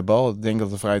wegen bij de bal. Ik denk dat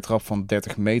de vrije trap van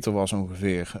 30 meter was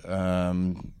ongeveer.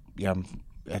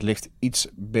 Het ligt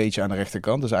beetje aan de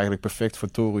rechterkant. Dus eigenlijk perfect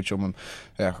voor Turuc om hem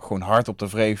gewoon hard op de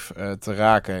wreef te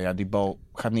raken. Ja, die bal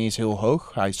gaat niet eens heel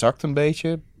hoog. Hij zakt een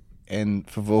beetje. En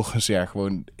vervolgens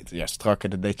gewoon strak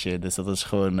in het netje. Dus dat is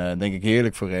gewoon denk ik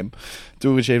heerlijk voor hem.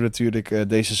 Turuc heeft natuurlijk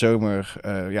deze zomer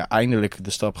eindelijk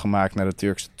de stap gemaakt naar de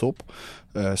Turkse top.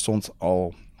 Stond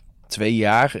al 2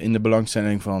 jaar in de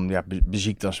belangstelling van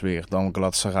Beşiktaş weer. Dan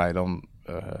Galatasaray, dan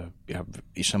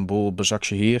Istanbul,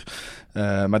 Başakşehir.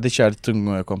 Maar dit jaar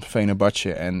toen kwam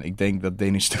Fenerbahçe. En ik denk dat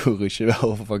Deniz Turuc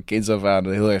wel van kinds af aan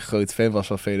een heel erg groot fan was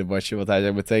van Fenerbahçe. Want hij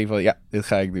zei meteen van dit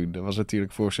ga ik doen. Dat was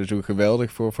natuurlijk vorig seizoen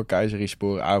geweldig voor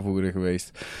Kayserispor, aanvoerder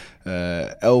geweest.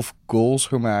 11 goals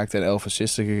gemaakt en 11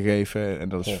 assisten gegeven. En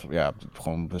dat is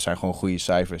dat zijn gewoon goede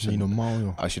cijfers. Niet normaal,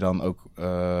 joh. Als je dan ook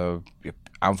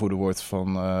aanvoerder wordt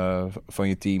van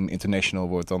je team, international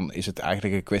wordt, dan is het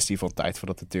eigenlijk een kwestie van tijd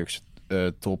voordat de Turkse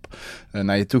top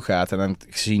naar je toe gaat. En dan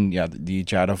gezien die het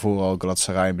jaar daarvoor al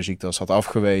Galatasaray en Beşiktaş had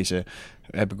afgewezen,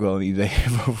 heb ik wel een idee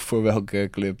voor welke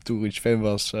club Turuc fan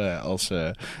was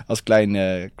als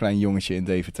klein jongetje in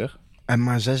Deventer. En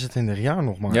maar 26 jaar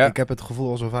nog maar. Ja. Ik heb het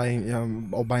gevoel alsof hij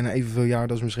al bijna evenveel jaar,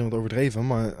 dat is misschien wat overdreven,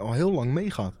 maar al heel lang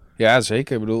meegaat. Ja,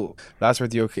 zeker. Ik bedoel, laatst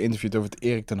werd hij ook geïnterviewd over het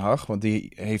Erik ten Hag. Want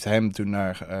die heeft hem toen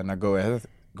naar Go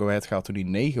Ahead gehaald toen hij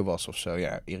 9 was of zo.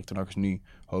 Ja, Erik ten Hag is nu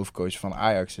hoofdcoach van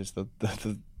Ajax. Dus dat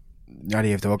Ja, die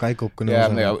heeft er wel kijk op kunnen ja,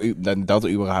 zeggen. nou ja, dat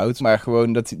überhaupt. Maar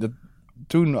gewoon dat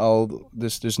toen al,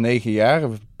 dus 9 jaar,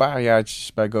 een paar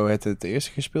jaartjes bij Go Ahead het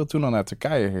eerste gespeeld. Toen al naar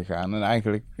Turkije gegaan. En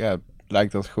eigenlijk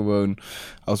lijkt dat gewoon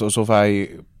alsof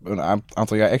hij een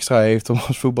aantal jaar extra heeft om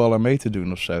als voetballer mee te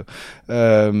doen of zo.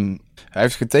 Hij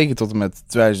heeft getekend tot en met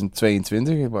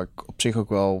 2022, wat ik op zich ook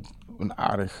wel een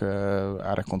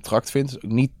aardig contract vind.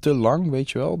 Niet te lang, weet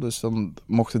je wel. Dus dan,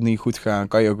 mocht het niet goed gaan,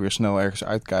 kan je ook weer snel ergens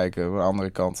uitkijken. Aan de andere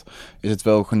kant is het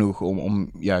wel genoeg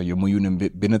om je miljoenen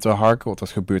binnen te harken. Want dat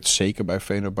gebeurt zeker bij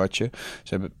Fenerbahce.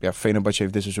 Fenerbahce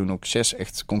heeft dit seizoen ook 6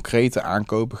 echt concrete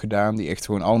aankopen gedaan. Die echt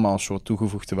gewoon allemaal een soort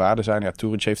toegevoegde waarde zijn. Ja,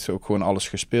 Turic heeft ook gewoon alles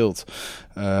gespeeld.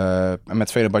 En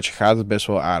met Fenerbahce gaat het best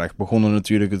wel aardig. Begonnen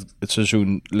natuurlijk het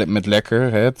seizoen met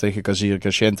lekker. Hè, tegen Kazir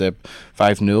Gaziantep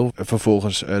 5-0.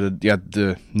 Vervolgens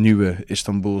de nieuwe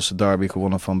Istanbulse derby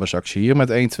gewonnen van Başakşehir met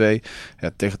 1-2. Ja,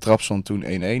 tegen Trabzon toen 1-1.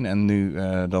 En nu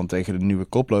dan tegen de nieuwe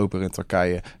koploper in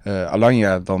Turkije.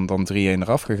 Alanya dan 3-1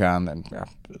 eraf gegaan. En ja,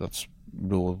 dat is, ik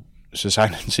bedoel, ze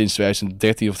zijn sinds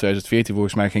 2013 of 2014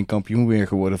 volgens mij geen kampioen meer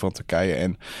geworden van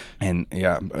Turkije.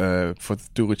 Voor de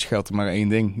Turic geldt er maar één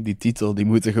ding. Die titel, die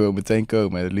moet er gewoon meteen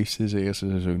komen. Het liefst in zijn eerste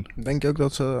seizoen. Denk je ook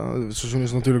dat het seizoen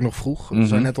is natuurlijk nog vroeg. We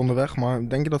zijn net onderweg. Maar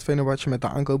denk je dat Fenerbahce met de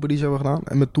aankopen die ze hebben gedaan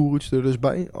en met Turic er dus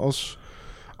bij als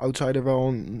outsider wel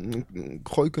een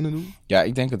gooi kunnen doen? Ja,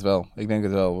 ik denk het wel. Ik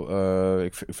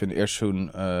vind het eerste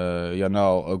seizoen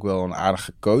Janal ook wel een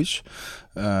aardige coach.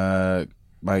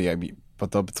 Maar ja,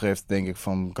 wat dat betreft denk ik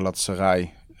van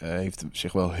Galatasaray heeft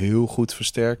zich wel heel goed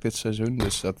versterkt dit seizoen.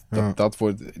 Dus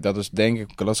dat is denk ik,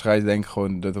 Galatasaray is denk ik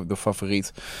gewoon de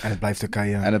favoriet. En het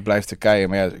blijft Turkije.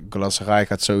 Maar ja, Galatasaray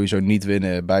gaat sowieso niet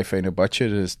winnen bij Fenerbahce.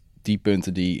 Dus die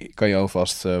punten die kan je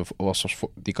alvast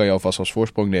als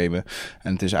voorsprong nemen.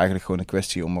 En het is eigenlijk gewoon een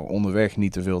kwestie om er onderweg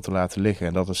niet te veel te laten liggen.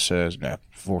 En dat is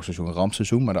vorig seizoen een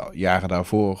rampseizoen. Maar de jaren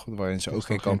daarvoor, waarin ze ook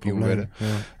geen kampioen werden,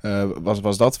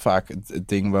 was dat vaak het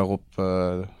ding waarop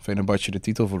Fenerbahce de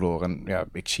titel verloor. En ja,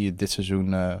 ik zie het dit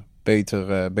seizoen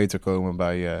beter komen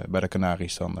bij de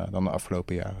Canaries dan de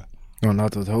afgelopen jaren. Nou,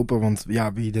 laten we het hopen, want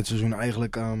wie dit seizoen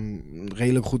eigenlijk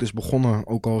redelijk goed is begonnen,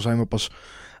 ook al zijn we pas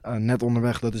net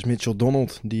onderweg, dat is Mitchell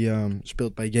Donald. Die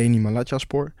speelt bij Yeni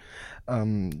Malatyaspor.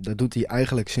 Dat doet hij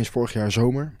eigenlijk sinds vorig jaar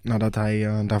zomer, nadat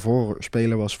hij daarvoor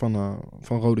speler was van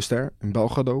Rode Ster in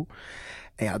Belgrado.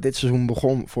 En ja, dit seizoen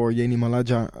begon voor Yeni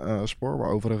Malatyaspor, waar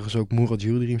overigens ook Murat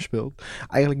Yildirim speelt,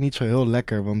 eigenlijk niet zo heel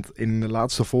lekker. Want in de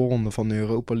laatste voorronde van de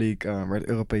Europa League werd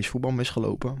Europees voetbal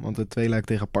misgelopen. Want de tweeluik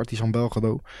tegen Partizan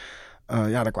Belgrado,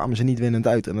 daar kwamen ze niet winnend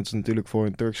uit. En dat is natuurlijk voor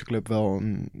een Turkse club wel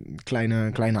een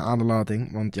kleine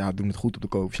aderlating. Want doen het goed op de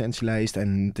coëfficiëntielijst.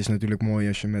 En het is natuurlijk mooi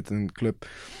als je met een club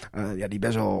die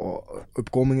best wel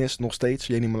upcoming is nog steeds.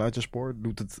 Yeni Malatyaspor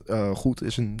doet het goed,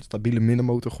 is een stabiele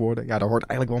middenmotor geworden. Ja, daar hoort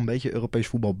eigenlijk wel een beetje Europees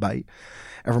voetbal bij.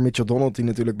 En voor Mitchell Donald, die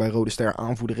natuurlijk bij Rode Ster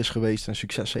aanvoerder is geweest en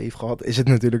succes heeft gehad, is het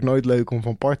natuurlijk nooit leuk om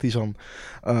van Partizan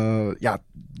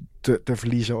te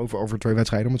verliezen over 2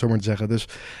 wedstrijden, om het zo maar te zeggen. Dus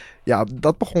ja,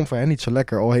 dat begon voor hen niet zo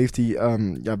lekker. Al heeft hij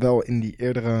wel in die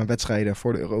eerdere wedstrijden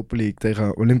voor de Europa League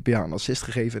tegen Olympia een assist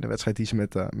gegeven in de wedstrijd die ze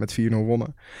met 4-0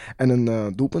 wonnen. En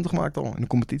een doelpunt gemaakt al in de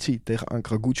competitie. Tegen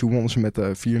Ankara Gucci wonnen ze met 4-0.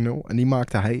 En die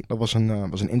maakte hij. Dat was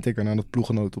een intikker nadat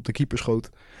ploeggenoot op de keeper schoot.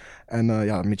 En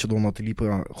Mitchell Donald die liep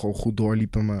gewoon goed door,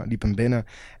 liep hem binnen.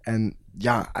 En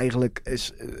ja, eigenlijk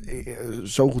is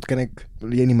zo goed ken ik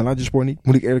Yeni Malatyaspor niet,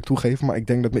 moet ik eerlijk toegeven. Maar ik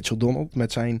denk dat Mitchell Donald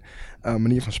met zijn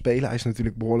manier van spelen, hij is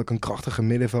natuurlijk behoorlijk een krachtige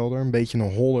middenvelder. Een beetje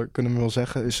een holder, kunnen we wel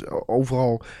zeggen. Dus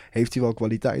overal heeft hij wel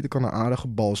kwaliteiten. Kan een aardige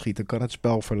bal schieten, kan het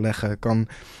spel verleggen, kan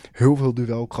heel veel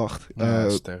duelkracht.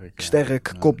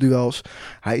 Sterk, kopduels.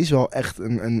 Hij is wel echt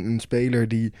een speler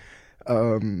die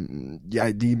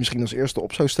die misschien als eerste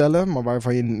op zou stellen, maar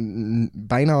waarvan je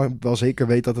bijna wel zeker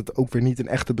weet dat het ook weer niet een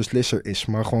echte beslisser is,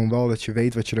 maar gewoon wel dat je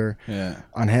weet wat je er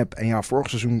aan hebt. En ja, vorig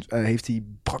seizoen heeft hij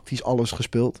praktisch alles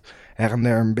gespeeld. Her en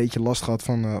der een beetje last gehad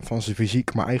van zijn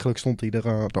fysiek, maar eigenlijk stond hij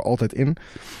er altijd in.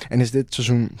 En is dit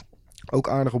seizoen ook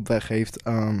aardig op weg, heeft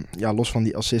los van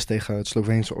die assist tegen het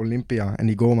Sloveense Olympia en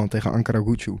die goal dan tegen Ankara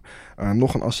Gucci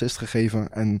nog een assist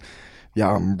gegeven en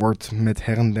wordt met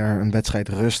her en der een wedstrijd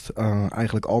rust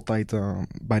eigenlijk altijd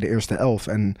bij de eerste 11.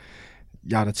 En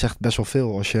ja, dat zegt best wel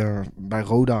veel als je bij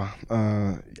Roda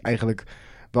eigenlijk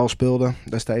wel speelde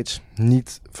destijds,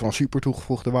 niet van super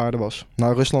toegevoegde waarde was,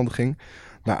 naar Rusland ging.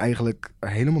 daar eigenlijk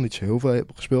helemaal niet zo heel veel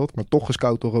heb gespeeld, maar toch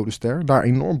gescout door Rode Ster. Daar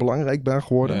enorm belangrijk ben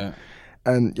geworden. Ja.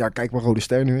 En ja, kijk waar Rode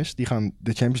Ster nu is. Die gaan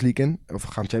de Champions League in. Of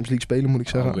gaan Champions League spelen, moet ik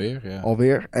zeggen.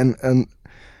 Alweer. En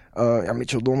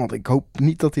Mitchell Donald, ik hoop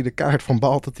niet dat hij de kaart van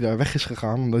baalt dat hij daar weg is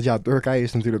gegaan. Omdat ja, Turkije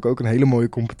is natuurlijk ook een hele mooie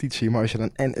competitie. Maar als je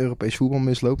dan en Europees voetbal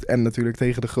misloopt en natuurlijk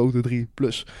tegen de grote 3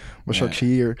 plus. Maar straks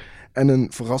hier en een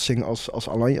verrassing als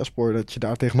Alanyaspor dat je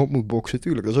daar tegenop moet boksen.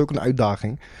 Tuurlijk, dat is ook een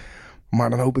uitdaging. Maar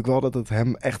dan hoop ik wel dat het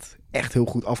hem echt heel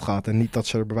goed afgaat. En niet dat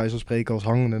ze er bij wijze van spreken als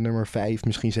hangende nummer 5,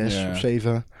 misschien 6 of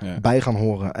 7 bij gaan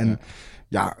horen. En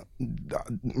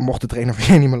mocht de trainer van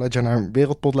Jenny Maladja naar een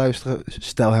wereldpot luisteren,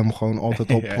 stel hem gewoon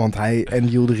altijd op. Want hij en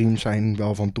Yildirim zijn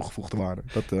wel van toegevoegde waarde.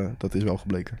 Dat is wel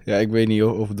gebleken. Ja, ik weet niet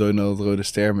of Donald Rode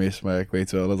Ster mist, maar ik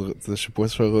weet wel dat de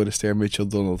supporters van Rode Ster Mitchell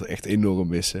Donald echt enorm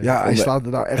missen. Ja, hij staat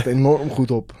er daar echt enorm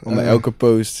goed op. Onder elke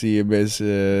post zie je mensen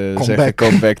zeggen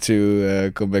come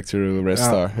back to Red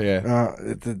Star. Ja,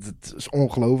 het is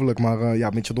ongelooflijk, maar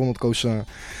Mitchell Donald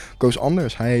koos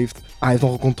anders. Hij heeft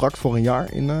nog een contract voor een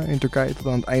jaar in Turkije tot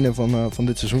aan het einde van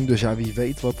dit seizoen. Dus ja, wie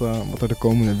weet wat er de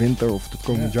komende winter of het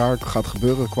komend jaar gaat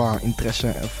gebeuren qua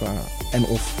interesse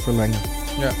of verlengen.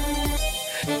 Ja.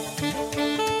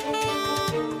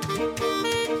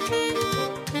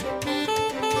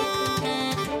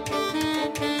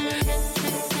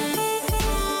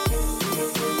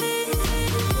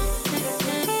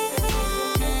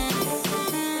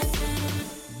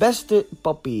 Beste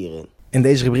papieren. In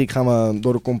deze rubriek gaan we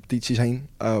door de competities heen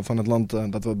van het land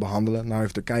dat we behandelen. Nou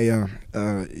heeft Turkije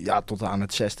tot aan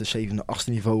het 6e, 7e, 8e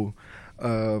niveau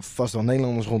vast wel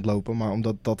Nederlanders rondlopen. Maar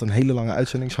omdat dat een hele lange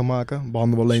uitzending zou maken,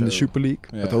 behandelen we alleen de Super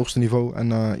League, het hoogste niveau. En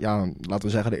laten we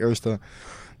zeggen de eerste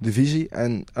divisie.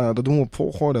 En dat doen we op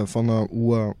volgorde van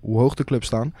hoe hoog de clubs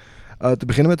staan. Te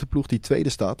beginnen met de ploeg die tweede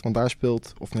staat, want daar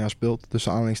speelt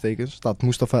tussen aanhalingstekens, staat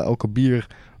Mustafa El Kabir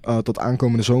tot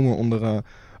aankomende zomer onder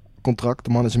contract.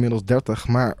 De man is inmiddels 30,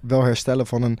 maar wel herstellen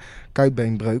van een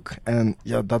kuitbeenbreuk. En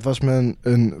ja, dat was me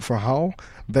een verhaal.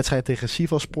 Wedstrijd tegen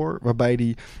Sivasspor, waarbij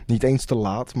hij niet eens te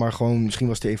laat, maar gewoon misschien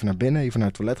was hij even naar binnen, even naar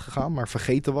het toilet gegaan, maar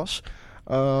vergeten was.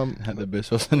 De bus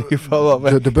was in ieder geval wel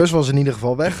weg. De bus was in ieder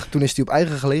geval weg. Toen is hij op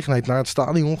eigen gelegenheid naar het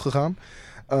stadion gegaan.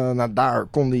 Daar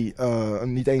kon hij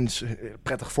niet eens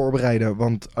prettig voorbereiden,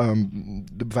 want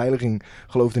de beveiliging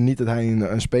geloofde niet dat hij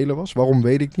een speler was. Waarom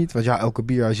weet ik niet, want ja, El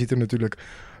Kabir, hij ziet er natuurlijk,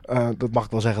 dat mag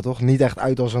ik wel zeggen toch, niet echt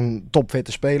uit als een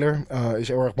topfitte speler. Is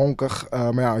heel erg bonkig,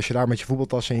 maar ja, als je daar met je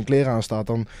voetbaltas en je kleren aan staat,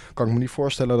 dan kan ik me niet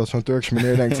voorstellen dat zo'n Turkse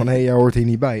meneer denkt van hé, jij hoort hier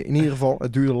niet bij. In ieder geval,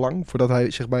 het duurde lang voordat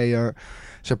hij zich bij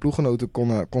zijn ploeggenoten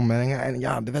kon mengen. En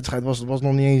ja, de wedstrijd was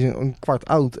nog niet eens een kwart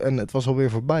oud en het was alweer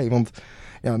voorbij, want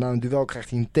ja, na een duel krijgt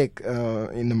hij een tik,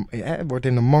 wordt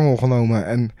in de mangel genomen.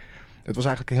 En het was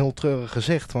eigenlijk een heel treurig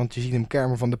gezicht, want je ziet hem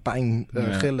kermen van de pijn,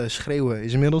 gillen, schreeuwen.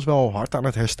 Is inmiddels wel hard aan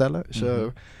het herstellen. Is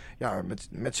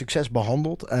met succes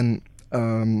behandeld en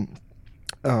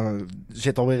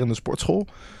zit alweer in de sportschool.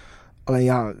 Alleen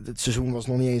ja, het seizoen was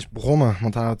nog niet eens begonnen,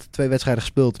 want hij had 2 wedstrijden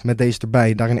gespeeld met deze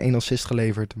erbij. Daarin 1 assist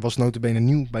geleverd. Was nota bene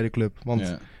nieuw bij de club,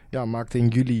 want maakte in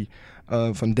juli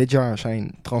van dit jaar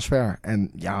zijn transfer. En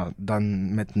ja,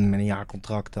 dan met een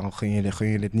jaarcontract, dan gun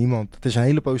je dit niemand. Het is een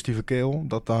hele positieve kerel.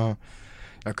 Dat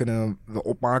kunnen we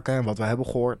opmaken. En wat we hebben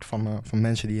gehoord van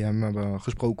mensen die hem hebben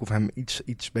gesproken of hem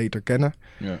iets beter kennen.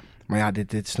 Ja. Maar ja,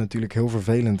 dit is natuurlijk heel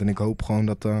vervelend. En ik hoop gewoon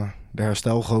dat de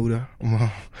herstelgoden,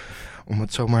 om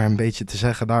het zomaar een beetje te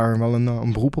zeggen, daar wel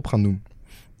een beroep op gaan doen.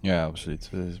 Ja, absoluut.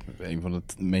 Dat is een van de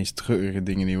meest treurige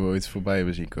dingen die we ooit voorbij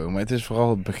hebben zien komen. Maar het is vooral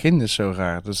het begin is zo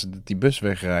raar. Dus dat die bus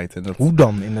wegrijdt. En dat... Hoe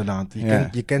dan, inderdaad?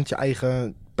 Je kent je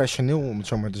eigen personeel, om het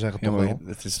zo maar te zeggen. Ja, toch maar wel.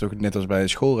 Het is toch net als bij een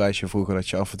schoolreisje vroeger, dat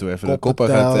je af en toe even Koppen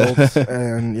de kop uit gaat.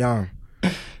 En ja.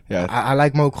 Hij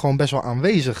lijkt me ook gewoon best wel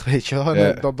aanwezig, weet je wel.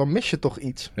 Ja. Dan mis je toch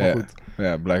iets. Maar goed.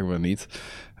 Ja, blijkbaar niet.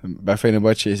 Bij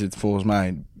Fenerbahce is het volgens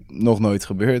mij nog nooit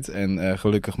gebeurd. En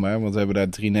gelukkig maar, want we hebben daar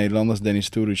 3 Nederlanders. Dennis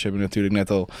Turuc hebben we natuurlijk net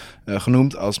al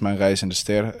genoemd als mijn reizende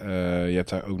ster. Je hebt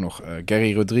daar ook nog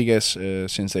Gary Rodriguez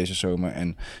sinds deze zomer.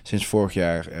 En sinds vorig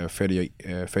jaar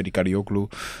Ferdi Kadioglu.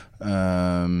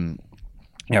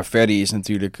 Ferdi is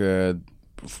natuurlijk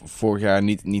vorig jaar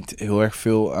niet heel erg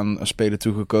veel aan spelen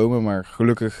toegekomen. Maar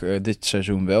gelukkig dit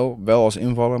seizoen wel. Wel als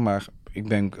invaller, maar ik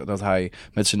denk dat hij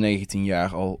met zijn 19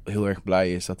 jaar al heel erg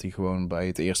blij is dat hij gewoon bij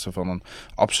het eerste van een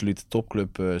absolute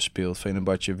topclub speelt.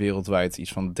 Fenerbahce wereldwijd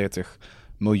iets van 30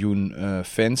 miljoen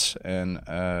fans. En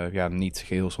niet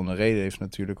geheel zonder reden heeft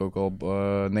natuurlijk ook al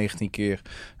 19 keer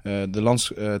de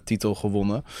landstitel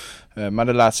gewonnen. Maar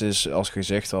de laatste is, als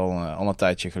gezegd, al een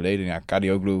tijdje geleden. Ja,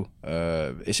 Kadioglu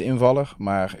is invaller,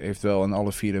 maar heeft wel in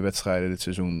alle 4 wedstrijden dit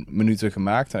seizoen minuten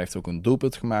gemaakt. Hij heeft ook een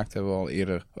doelpunt gemaakt, hebben we al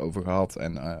eerder over gehad,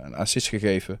 en een assist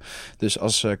gegeven. Dus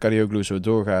als Kadioglu zo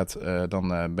doorgaat,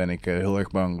 dan ben ik heel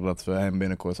erg bang dat we hem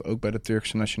binnenkort ook bij de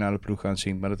Turkse nationale ploeg gaan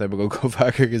zien. Maar dat heb ik ook al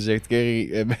vaker gezegd.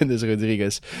 Kerry Mendes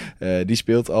Rodriguez, die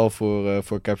speelt al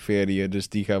voor Kaapverdië, dus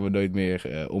die gaan we nooit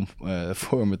meer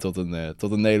omvormen tot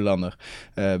een Nederlander.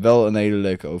 Wel een hele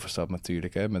leuke overstap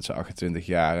natuurlijk, hè, met zijn 28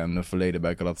 jaar en een verleden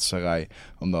bij Galatasaray.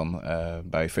 Om dan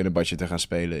bij Fenerbahce te gaan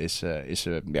spelen is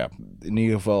in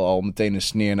ieder geval al meteen een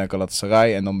sneer naar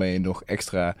Galatasaray. En dan ben je nog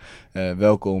extra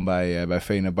welkom bij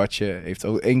Fenerbahce. Heeft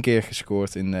ook 1 keer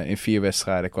gescoord in 4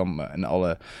 wedstrijden. Kwam in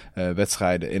alle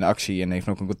wedstrijden in actie en heeft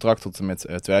nog een contract tot en met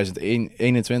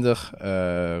 2021.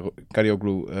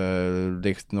 Kadioglu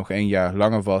ligt nog 1 jaar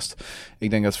langer vast. Ik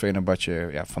denk dat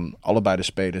Fenerbahce van allebei de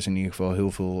spelers in ieder geval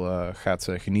heel veel gaat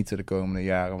genieten de komende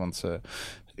jaren. Want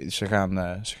ze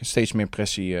gaan steeds meer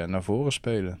pressie naar voren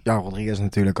spelen. Ja, Rodriguez is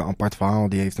natuurlijk een apart verhaal.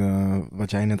 Die heeft,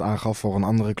 wat jij net aangaf, voor een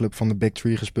andere club van de Big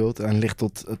Three gespeeld. En ligt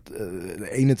tot het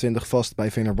 21 vast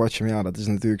bij Fenerbahce. Maar ja, dat is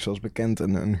natuurlijk zoals bekend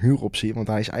een huuroptie. Want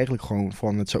hij is eigenlijk gewoon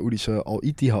van het Saoedische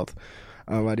Al-Ittihad.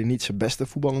 Waar hij niet zijn beste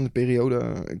voetballende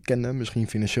periode kende. Misschien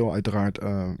financieel uiteraard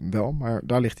wel. Maar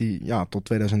daar ligt hij tot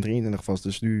 2023 vast.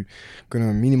 Dus nu kunnen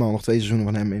we minimaal nog 2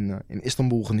 seizoenen van hem in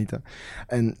Istanbul genieten.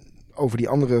 En over die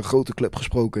andere grote club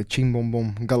gesproken,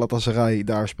 Cimbom Galatasaray,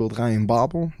 daar speelt Ryan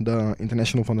Babel, de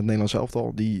international van het Nederlands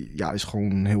elftal. Die is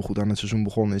gewoon heel goed aan het seizoen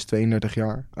begonnen, is 32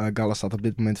 jaar. Gala staat op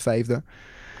dit moment 5e.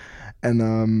 En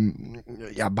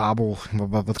Babel,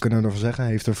 wat kunnen we ervan zeggen?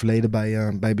 Hij heeft een verleden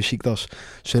bij Besiktas.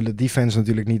 Zullen die fans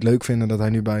natuurlijk niet leuk vinden dat hij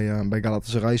nu bij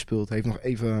Galatasaray speelt. Hij heeft nog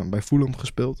even bij Fulham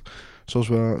gespeeld.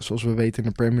 Zoals we weten in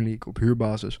de Premier League op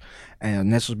huurbasis. En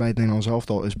net zoals bij het Nederlands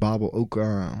elftal is Babel ook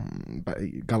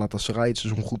bij Galatasaray het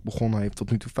seizoen goed begonnen. Hij heeft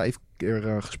tot nu toe 5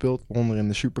 keer gespeeld, waaronder in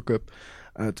de Supercup.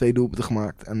 2 doelpunten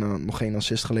gemaakt en nog geen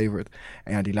assist geleverd.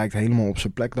 En die lijkt helemaal op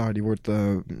zijn plek daar. Die wordt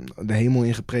de hemel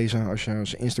ingeprezen. Als je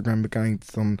zijn Instagram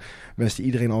bekijkt, dan wenst hij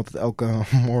iedereen altijd elke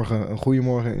morgen een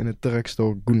goeiemorgen in het Turks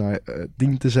door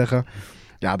Günaydin te zeggen.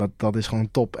 Ja, dat is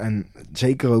gewoon top. En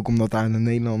zeker ook omdat daar de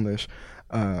Nederlanders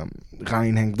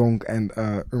Ryan Henk Donk en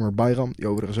Ömer Bayram, die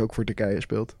overigens ook voor Turkije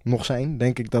speelt, nog zijn,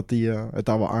 denk ik dat hij het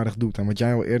daar wel aardig doet. En wat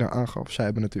jij al eerder aangaf, zij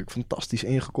hebben natuurlijk fantastisch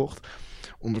ingekocht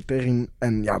onder Terim.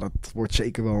 En dat wordt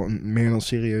zeker wel een meer dan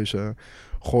serieuze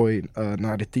gooi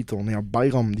naar de titel.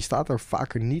 Bayram, die staat er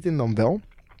vaker niet in dan wel.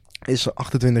 Is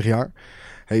 28 jaar.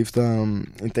 Heeft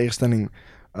in tegenstelling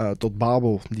tot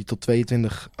Babel, die tot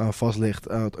 22 vast ligt,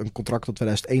 een contract tot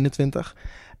 2021.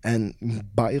 En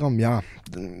Bayram,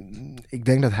 ik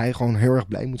denk dat hij gewoon heel erg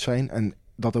blij moet zijn. En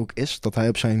dat ook is, dat hij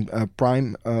op zijn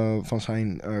prime van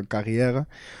zijn carrière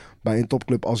bij een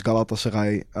topclub als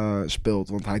Galatasaray speelt.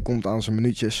 Want hij komt aan zijn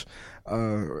minuutjes.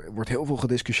 Wordt heel veel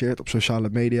gediscussieerd op sociale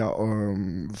media.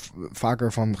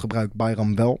 Vaker van gebruikt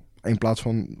Bayram wel. In plaats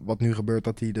van wat nu gebeurt,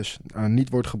 dat hij dus niet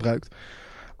wordt gebruikt.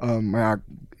 Maar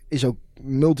is ook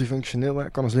multifunctioneel. Hij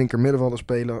kan als linker middenvelder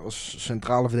spelen. Als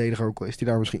centrale verdediger ook. Is hij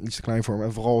daar misschien iets te klein voor.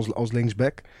 En vooral als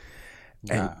linksback.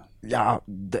 Ja.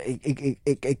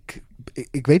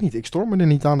 Ik weet niet. Ik storm me er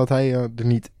niet aan dat hij er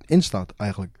niet in staat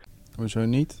eigenlijk. Hoezo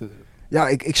niet? Ja,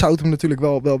 ik zou het hem natuurlijk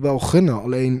wel gunnen.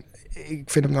 Alleen, ik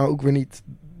vind hem nou ook weer niet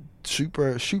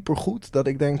super goed. Dat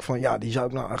ik denk van, die zou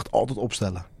ik nou echt altijd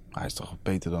opstellen. Hij is toch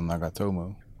beter dan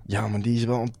Nagatomo? Ja, maar die is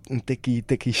wel een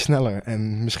tikkie sneller.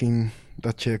 En misschien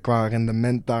dat je qua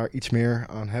rendement daar iets meer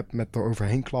aan hebt met er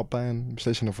overheen klappen en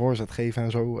beslissende voorzet geven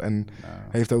en zo. En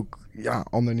heeft ook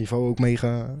ander niveau ook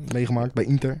meegemaakt bij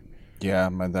Inter. Ja,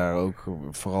 maar daar ook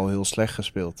vooral heel slecht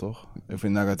gespeeld, toch? Ik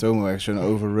vind Nagatomo echt zo'n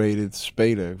overrated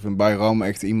speler. Ik vind Bayram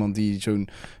echt iemand die zo'n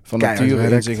van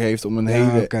nature in zich heeft om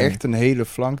echt een hele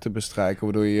flank te bestrijken,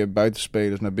 waardoor je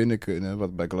buitenspelers naar binnen kunnen,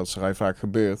 wat bij Galatasaray vaak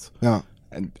gebeurt. Ja.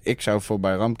 En ik zou voor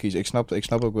Bayram kiezen. Ik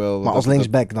snap ook wel... Maar als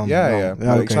linksback dan? Ja,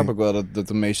 maar ik snap ook wel dat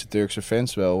de meeste Turkse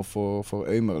fans wel voor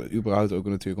Ömer, überhaupt ook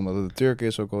natuurlijk omdat het een Turk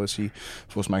is, ook al is hij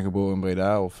volgens mij geboren in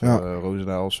Breda of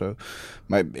Roosendaal of zo.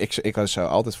 Maar ik zou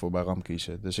altijd voor Bayram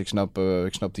kiezen. Dus ik snap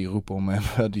die roep om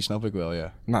hem, die snap ik wel,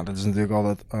 ja. Nou, dat is natuurlijk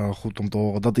altijd goed om te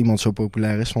horen dat iemand zo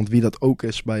populair is. Want wie dat ook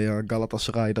is bij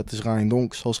Galatasaray, dat is Ryan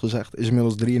Donk, zoals gezegd, is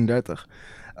inmiddels 33.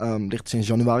 Ligt sinds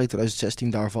januari 2016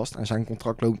 daar vast. En zijn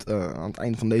contract loopt aan het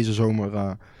eind van deze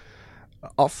zomer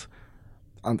af.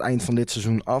 aan het eind van dit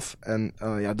seizoen af. En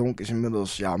Donk is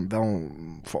inmiddels wel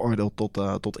veroordeeld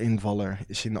tot invaller.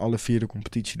 Is in alle 4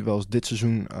 competitieduels dit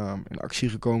seizoen in actie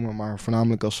gekomen, maar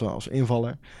voornamelijk als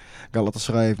invaller.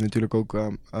 Galatasaray heeft natuurlijk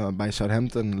ook bij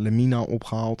Southampton Lemina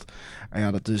opgehaald.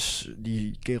 En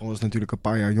die kerel is natuurlijk een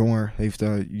paar jaar jonger. Heeft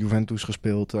Juventus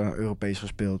gespeeld, Europees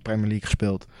gespeeld, Premier League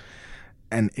gespeeld.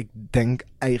 En ik denk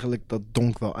eigenlijk dat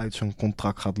Donk wel uit zo'n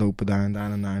contract gaat lopen daar en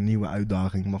daarna naar een nieuwe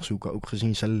uitdaging mag zoeken. Ook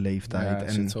gezien zijn leeftijd. Ja,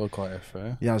 zit er ook al even,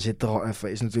 hè? Ja, zit er al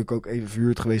even. Is natuurlijk ook even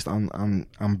verhuurd geweest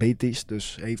aan Betis.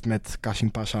 Dus heeft met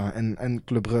Kassim Passa en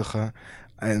Club Brugge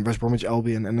en West Bromwich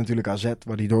Albion en natuurlijk AZ,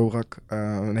 waar hij doorbrak,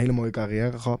 een hele mooie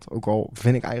carrière gehad. Ook al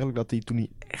vind ik eigenlijk dat hij toen hij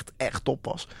echt top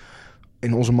was,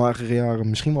 in onze magere jaren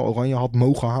misschien wel Oranje had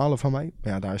mogen halen van mij.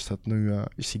 Maar ja, daar is dat nu,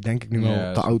 is hij denk ik nu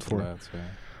wel te oud voor. Laat, ja.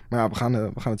 Maar ja, we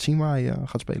gaan het zien waar hij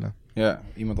gaat spelen. Ja,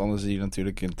 iemand anders die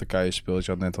natuurlijk in Turkije speelt.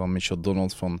 Je had net al Mitchell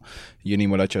Donald van Yeni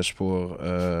Malatyaspor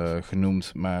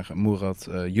genoemd. Maar Murat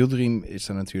Yildirim is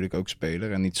er natuurlijk ook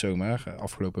speler. En niet zomaar.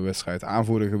 Afgelopen wedstrijd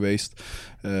aanvoerder geweest.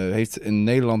 Heeft in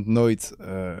Nederland nooit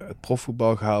het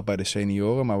profvoetbal gehaald bij de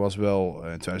senioren. Maar was wel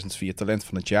in 2004 talent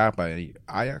van het jaar bij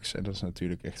Ajax. En dat is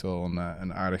natuurlijk echt wel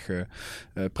een aardige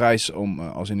prijs om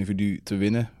als individu te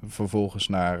winnen. Vervolgens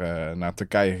naar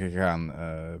Turkije gegaan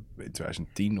in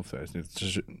 2010 of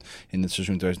in het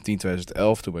seizoen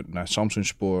 2010-2011, toen we naar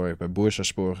Samsunspor, bij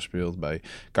Bursaspor gespeeld, bij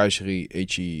Kayseri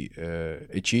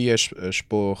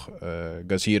Eciyespor,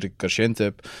 Gazir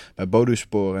Gaziantep, bij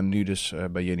Bodøspor en nu dus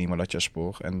bij Yeni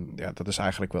Malatyaspor. En ja, dat is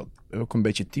eigenlijk wel ook een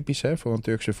beetje typisch voor een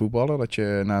Turkse voetballer, dat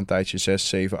je na een tijdje 6,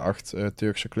 7, 8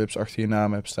 Turkse clubs achter je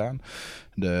naam hebt staan.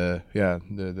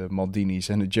 De Maldinis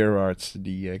en de Gerrards,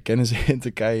 die kennen ze in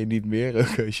Turkije niet meer.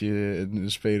 Ook als je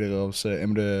een speler als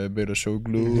Emre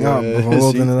Belözoğlu bijvoorbeeld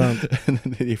ziet. Inderdaad.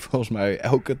 Die volgens mij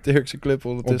elke Turkse club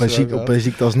ondertussen op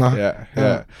Beşiktaş na.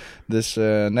 Ja. Dus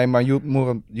maar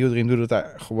Yildirim doet het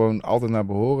daar gewoon altijd naar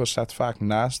behoren. Staat vaak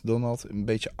naast Donald, een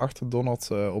beetje achter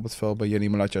Donald op het veld bij Yeni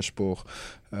Malatyaspor.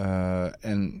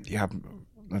 En ja,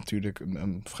 natuurlijk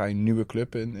een vrij nieuwe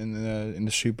club in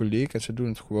de Super League. En ze doen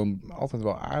het gewoon altijd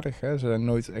wel aardig. Hè? Ze zijn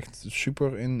nooit echt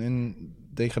super in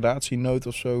degradatienood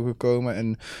of zo gekomen.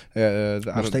 En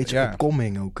nog steeds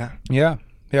opkoming ook, hè? Ja.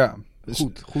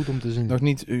 Goed om te zien. Nog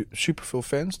niet super veel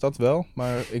fans, dat wel.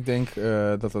 Maar ik denk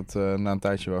dat het na een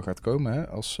tijdje wel gaat komen. Hè?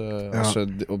 Als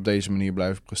ze op deze manier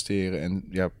blijven presteren. En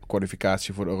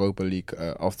kwalificatie voor de Europa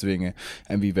League afdwingen.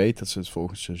 En wie weet dat ze het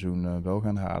volgend seizoen wel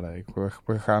gaan halen.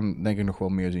 We gaan denk ik nog wel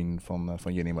meer zien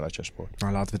van Yeni Malatyaspor.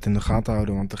 Nou, laten we het in de gaten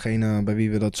houden. Want degene bij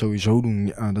wie we dat sowieso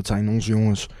doen, dat zijn onze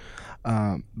jongens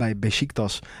bij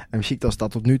Beşiktaş. En Beşiktaş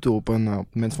staat tot nu toe op het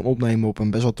moment van opnemen op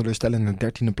een best wel teleurstellende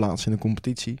 13e plaats in de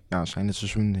competitie. Ja, zijn het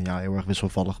seizoen heel erg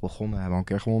wisselvallig begonnen. Hebben al een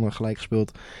keer gewonnen, gelijk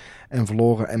gespeeld en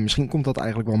verloren. En misschien komt dat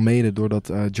eigenlijk wel mede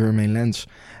doordat Jermaine Lens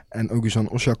en Oguzhan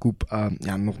Osakub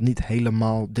nog niet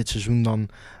helemaal dit seizoen dan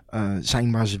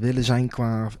zijn waar ze willen zijn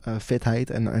qua fitheid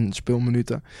en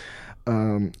speelminuten.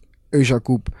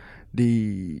 Osakub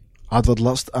die had wat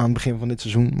last aan het begin van dit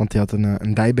seizoen, want hij had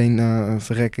een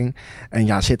dijbeenverrekking.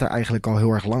 En zit daar eigenlijk al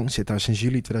heel erg lang. Zit daar sinds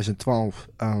juli 2012.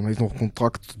 Heeft nog een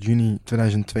contract tot juni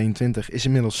 2022. Is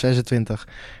inmiddels 26.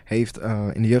 Heeft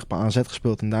in de jeugd bij AZ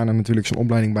gespeeld. En daarna natuurlijk zijn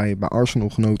opleiding bij Arsenal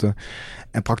genoten.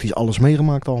 En praktisch alles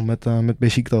meegemaakt al met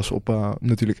Beşiktaş op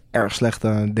natuurlijk erg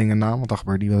slechte dingen na. Want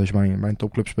Dagber die wel eens bij een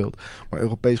topclub speelt. Maar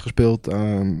Europees gespeeld.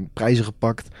 Prijzen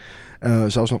gepakt.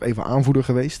 Zelfs nog even aanvoerder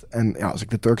geweest. En als ik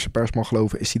de Turkse pers mag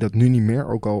geloven, is hij dat nu niet meer.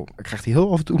 Ook al krijgt hij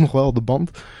heel af en toe nog wel de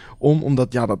band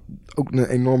omdat dat ook een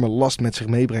enorme last met zich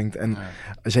meebrengt. En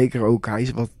zeker ook, hij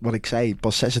is wat ik zei,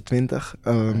 pas 26.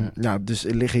 Dus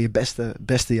er liggen je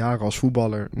beste jaren als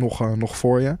voetballer nog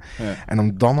voor je. Ja. En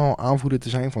om dan al aanvoerder te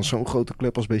zijn van zo'n grote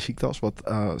club als Beşiktaş, wat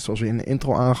zoals we in de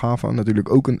intro aangaven,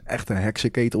 natuurlijk ook een echte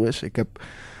heksenketel is. Ik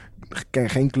ken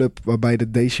geen club waarbij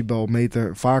de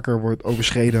decibelmeter vaker wordt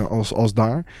overschreden als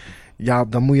daar. Ja,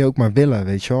 dan moet je ook maar willen,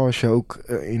 weet je wel. Als je ook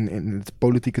in het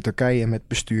politieke Turkije met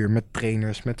bestuur, met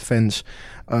trainers, met fans,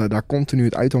 daar continu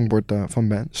het uithangbord van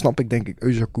bent, snap ik denk ik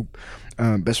Özakub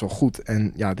best wel goed.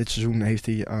 En dit seizoen heeft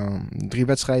hij 3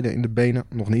 wedstrijden in de benen,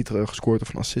 nog niet gescoord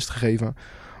of een assist gegeven.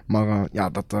 Maar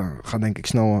dat gaat denk ik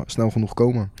snel genoeg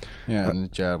komen. Ja, en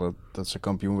het jaar dat ze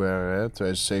kampioen waren, hè?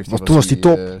 2017 was hij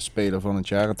top. Speler van het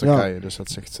jaar in Turkije, dus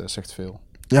dat zegt veel.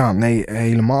 Ja, nee,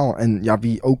 helemaal. En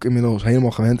wie ook inmiddels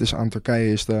helemaal gewend is aan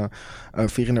Turkije is de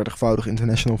 34-voudig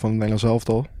international van het Nederlands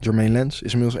elftal. Jermaine Lens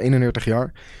is inmiddels 31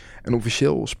 jaar. En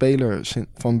officieel speler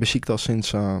van Beşiktaş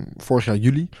sinds vorig jaar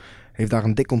juli. Heeft daar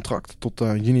een dik contract tot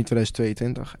juni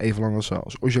 2022. Even lang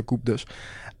als Ojakoub dus.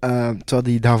 Terwijl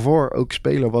hij daarvoor ook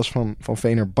speler was van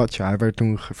Fenerbahce. Hij werd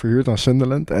toen verhuurd aan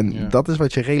Sunderland. En dat is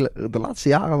wat je de laatste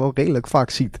jaren wel redelijk vaak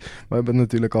ziet. We hebben het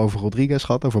natuurlijk over Rodriguez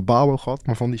gehad, over Babo gehad.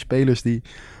 Maar van die spelers die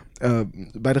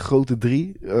bij de grote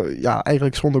drie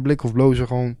eigenlijk zonder blik of blozen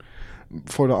gewoon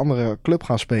voor de andere club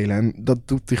gaan spelen. En dat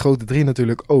doet die grote drie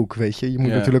natuurlijk ook, weet je. Je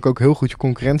moet natuurlijk ook heel goed je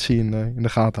concurrentie in de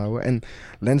gaten houden. En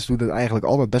Lens doet het eigenlijk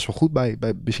altijd best wel goed bij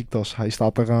Besiktas. Hij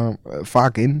staat er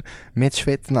vaak in.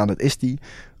 Matchfit, nou dat is die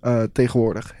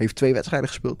tegenwoordig. Heeft 2 wedstrijden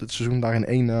gespeeld dit seizoen. Daarin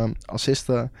 1 assist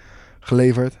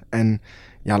geleverd. En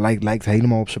ja, lijkt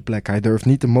helemaal op zijn plek. Hij durft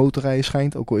niet te motorrijden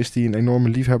schijnt. Ook al is hij een enorme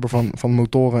liefhebber van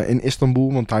motoren in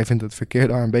Istanbul. Want hij vindt het verkeer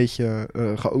daar een beetje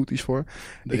chaotisch voor.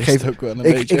 Ik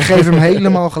geef hem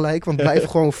helemaal gelijk. Want blijf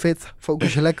gewoon fit.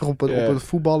 Focus je lekker op het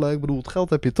voetballen. Ik bedoel, het geld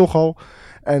heb je toch al.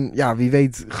 En ja, wie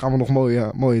weet gaan we nog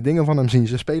mooie dingen van hem zien.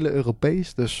 Ze spelen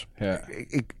Europees. Dus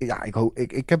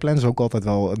ik heb Lens ook altijd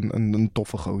wel een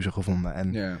toffe gozer gevonden.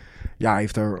 En hij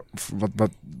heeft er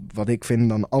wat ik vind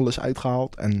dan alles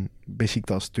uitgehaald. En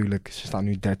Besiktas natuurlijk, ze staan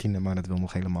nu 13e, maar dat wil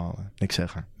nog helemaal niks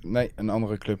zeggen. Nee, een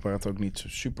andere club waar het ook niet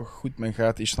super goed mee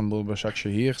gaat. Istanbul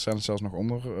Başakşehir staan er zelfs nog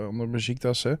onder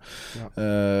Besiktas. Hè?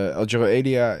 Ja. Algero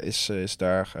Elia is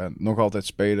daar nog altijd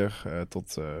speler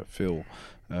tot veel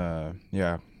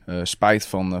spijt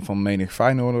van menig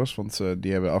Feyenoorders. Want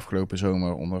die hebben afgelopen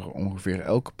zomer onder ongeveer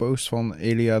elke post van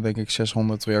Elia, denk ik,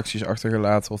 600 reacties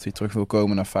achtergelaten of hij terug wil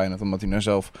komen naar Feyenoord. Omdat hij nou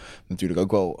zelf natuurlijk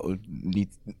ook wel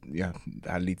niet,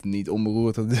 hij liet niet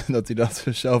onberoerd dat hij dat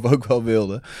zelf ook wel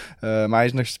wilde. Maar hij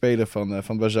is nog speler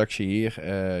van Başakşehir.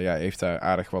 Heeft daar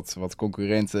aardig wat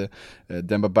concurrenten.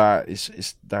 Dembaba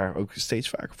is daar ook steeds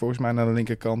vaker volgens mij naar de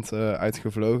linkerkant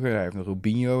uitgevlogen. Hij heeft een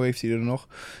Rubinho heeft hij er nog.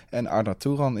 En Arda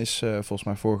Turan is volgens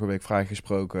mij vorige week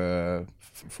vrijgesproken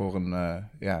voor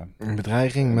een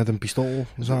bedreiging met een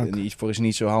pistoolzaak. Iets voor is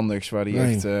niet zo handigs waar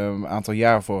hij echt een aantal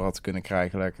jaar voor had kunnen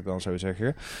krijgen, laat ik het dan zo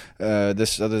zeggen.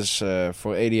 Dus dat is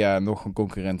voor Elia nog een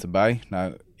concurrent erbij.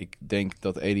 Nou, ik denk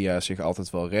dat Elia zich altijd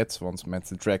wel redt, want met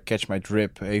de track Catch My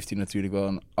Drip heeft hij natuurlijk wel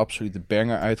een absolute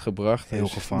banger uitgebracht. Heel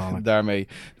gevaarlijk. Daarmee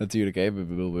natuurlijk,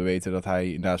 we weten dat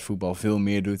hij naast voetbal veel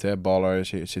meer doet. Hè. Baller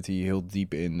zit hij heel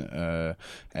diep in.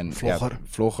 En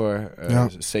vlogger.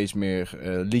 Steeds meer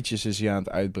liedjes is hij aan het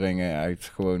uitbrengen. Hij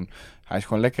is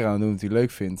gewoon lekker aan het doen wat hij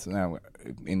leuk vindt. Nou,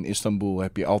 in Istanbul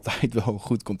heb je altijd wel een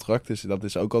goed contract, dus dat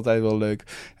is ook altijd wel leuk.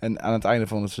 En aan het einde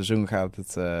van het seizoen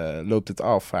loopt het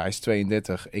af. Hij is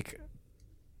 32. Ik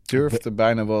durf er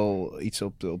bijna wel iets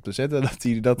op te zetten dat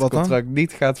hij dat contract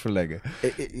niet gaat verlengen.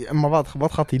 Maar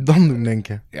wat gaat hij dan doen, denk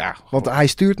je? Ja, want hij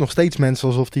stuurt nog steeds mensen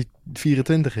alsof hij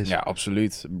 24 is. Ja,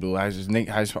 absoluut. Ik bedoel,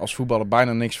 hij is als voetballer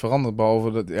bijna niks veranderd,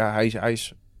 behalve dat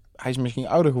hij is misschien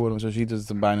ouder geworden, maar zo ziet het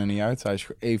er bijna niet uit. Hij is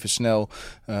even snel.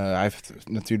 Hij heeft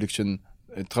natuurlijk zijn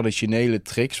traditionele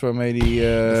tricks waarmee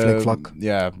hij... flikvlak.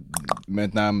 Ja,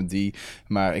 met name die.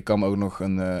 Maar ik kan me ook nog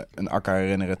een akka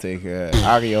herinneren tegen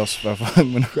Arias, waarvan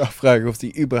ik me nog afvraag of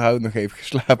hij überhaupt nog heeft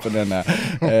geslapen daarna.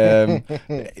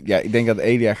 Ik denk dat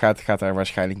Elia gaat daar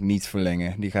waarschijnlijk niet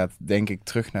verlengen. Die gaat denk ik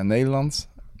terug naar Nederland.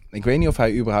 Ik weet niet of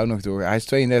hij überhaupt nog door... Hij is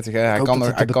 32, hè. Hij kan dat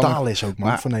het te betalen is ook,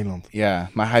 man, voor Nederland. Ja,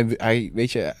 maar hij,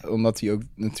 weet je, omdat hij ook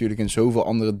natuurlijk in zoveel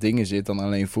andere dingen zit dan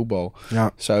alleen voetbal,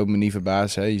 zou me niet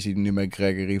verbazen. Hè. Je ziet nu met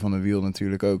Gregory van der Wiel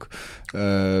natuurlijk ook.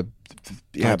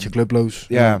 Je clubloos.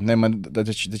 Ja, nee, maar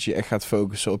dat je echt gaat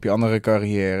focussen op je andere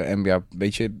carrière. En ja,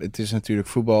 weet je, het is natuurlijk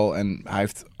voetbal en hij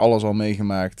heeft alles al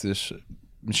meegemaakt. Dus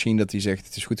misschien dat hij zegt,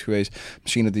 het is goed geweest.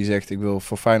 Misschien dat hij zegt, ik wil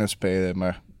voor Feyenoord spelen,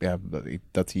 maar... Ja,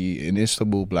 dat hij in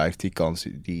Istanbul blijft, die kans,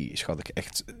 die schat ik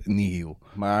echt niet heel.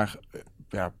 Maar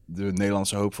de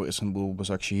Nederlandse hoop voor Istanbul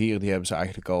Başakşehir, die hebben ze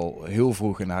eigenlijk al heel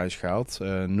vroeg in huis gehaald.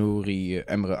 Nouri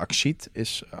Emre Akşit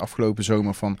is afgelopen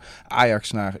zomer van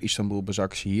Ajax naar Istanbul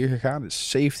Başakşehir gegaan. Dus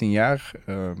 17 jaar.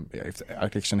 Heeft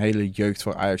eigenlijk zijn hele jeugd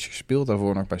voor Ajax gespeeld.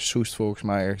 Daarvoor nog bij Soest volgens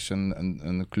mij ergens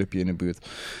een clubje in de buurt.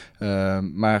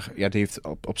 Maar die heeft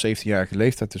op 17-jarige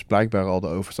leeftijd dus blijkbaar al de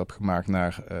overstap gemaakt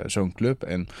naar zo'n club.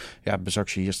 En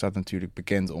Başakşehir staat natuurlijk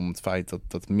bekend om het feit dat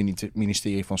het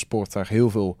ministerie van Sport daar heel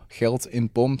veel geld in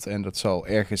pompt. En dat zal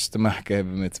ergens te maken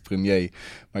hebben met de premier.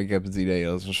 Maar ik heb het idee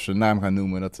dat als we zijn naam gaan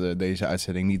noemen, dat deze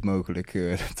uitzending niet mogelijk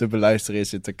te beluisteren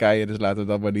is in Turkije. Dus laten we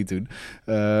dat maar niet doen.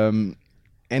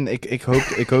 En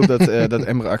ik hoop dat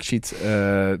Emre Akşit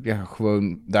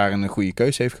gewoon daarin een goede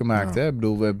keuze heeft gemaakt. Ja. Hè? Ik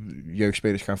bedoel,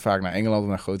 jeugdspelers gaan vaak naar Engeland of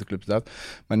naar grote clubs.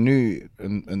 Maar nu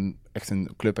echt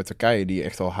een club uit Turkije die je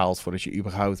echt al haalt voordat je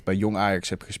überhaupt bij Jong Ajax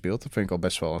hebt gespeeld. Dat vind ik al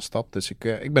best wel een stap. Dus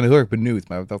ik ben heel erg benieuwd,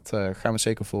 maar dat gaan we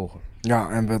zeker volgen. Ja,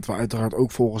 en wat we uiteraard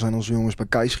ook volgen zijn onze jongens bij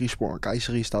Kayserispor.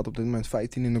 Kayseri staat op dit moment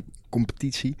 15 in de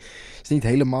competitie. Het is niet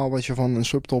helemaal wat je van een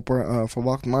subtopper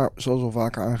verwacht, maar zoals al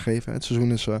vaker aangegeven, het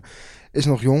seizoen is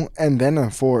nog jong en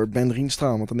wennen voor Ben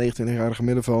Rienstra. Want de 29-jarige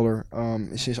middenvelder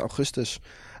is sinds augustus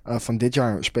van dit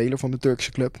jaar speler van de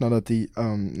Turkse club. Nadat hij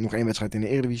nog 1 wedstrijd in de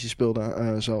Eredivisie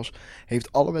speelde zelfs.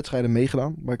 Heeft alle wedstrijden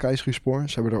meegedaan bij Kayserispor.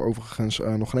 Ze hebben er overigens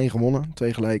nog geen 1 gewonnen.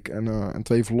 2 gelijk en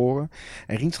 2 verloren.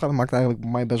 En Rienstra maakt eigenlijk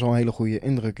bij mij best wel een hele goede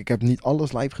indruk. Ik heb niet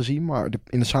alles live gezien, maar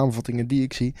in de samenvattingen die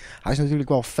ik zie, hij is natuurlijk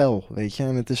wel fel, weet je.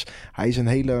 En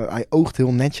hij oogt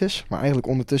heel netjes, maar eigenlijk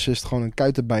ondertussen is het gewoon een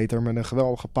kuitenbijter met een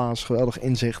geweldige paas, geweldig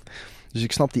inzicht. Dus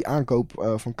ik snap die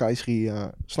aankoop van Kayseri,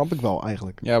 snap ik wel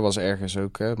eigenlijk. Ja, was ergens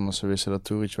ook, hè, omdat ze wisten dat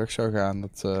Turic weg zou gaan,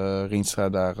 dat Rienstra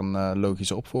daar een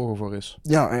logische opvolger voor is.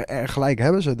 Ja, gelijk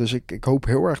hebben ze. Dus ik hoop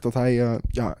heel erg dat hij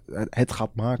het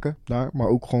gaat maken daar, maar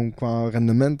ook gewoon qua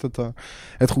rendement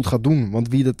het goed gaat doen. Want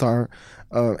wie dat daar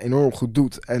enorm goed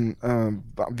doet en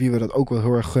wie we dat ook wel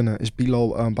heel erg gunnen is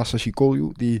Bilal Basasikoglu.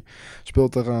 Die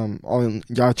speelt er al een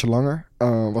jaartje langer.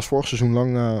 Was vorig seizoen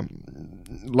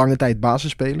lange tijd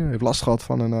basisspeler. Heeft last gehad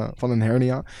van een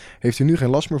hernia. Heeft hij nu geen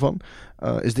last meer van.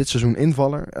 Is dit seizoen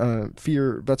invaller.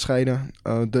 4 wedstrijden.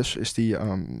 Dus is hij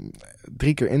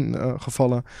 3 keer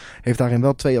ingevallen. Heeft daarin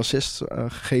wel 2 assists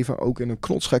gegeven. Ook in een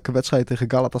knotsgekke wedstrijd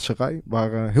tegen Galatasaray.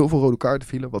 Waar heel veel rode kaarten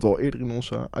vielen. Wat we al eerder in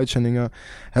onze uitzendingen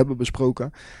hebben besproken.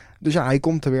 Dus ja, hij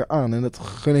komt er weer aan en dat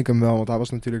gun ik hem wel. Want hij was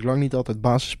natuurlijk lang niet altijd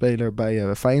basisspeler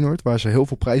bij Feyenoord, waar ze heel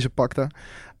veel prijzen pakten.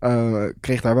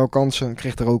 Kreeg daar wel kansen,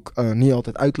 kreeg er ook niet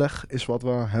altijd uitleg, is wat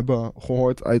we hebben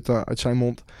gehoord uit zijn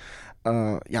mond.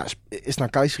 Is naar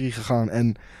Kayseri gegaan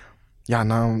en ja,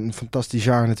 na een fantastisch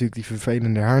jaar natuurlijk die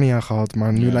vervelende hernia gehad.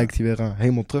 Maar nu lijkt hij weer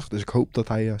helemaal terug. Dus ik hoop dat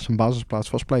hij zijn basisplaats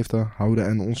vast blijft houden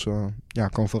en ons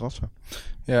kan verrassen.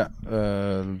 Ja,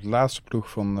 de laatste ploeg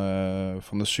van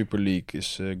de Super League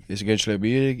is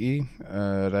Gençlerbirliği.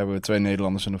 Daar hebben we 2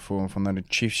 Nederlanders in de vorm van Nadir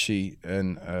Çiftçi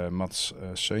en Mats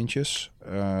Seuntjes.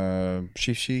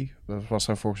 Çiftçi was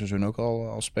daar vorig seizoen ook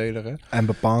al speler. Hè? En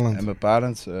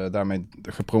bepalend. Daarmee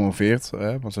gepromoveerd,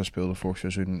 want zij speelde vorig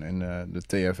seizoen in de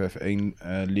TFF 1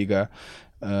 Liga.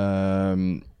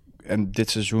 En dit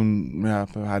seizoen,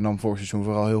 hij nam vorig seizoen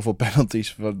vooral heel veel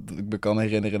penalties. Wat ik me kan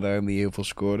herinneren dat hij heel veel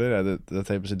scoorde. Ja, dat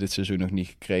hebben ze dit seizoen nog niet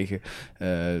gekregen.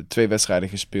 2 wedstrijden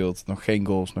gespeeld, nog geen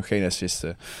goals, nog geen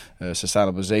assisten. Ze staan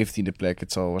op een 17e plek.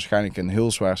 Het zal waarschijnlijk een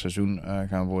heel zwaar seizoen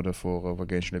gaan worden voor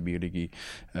Gençlerbirliği.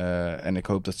 En ik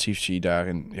hoop dat Çiftçi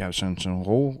daarin zijn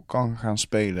rol kan gaan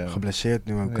spelen. Geblesseerd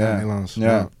nu ook, helaas.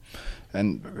 Ja.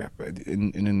 En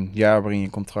in een jaar waarin je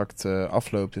contract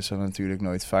afloopt is dat natuurlijk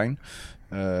nooit fijn.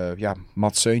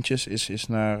 Mats Seuntjes is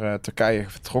naar Turkije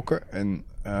vertrokken en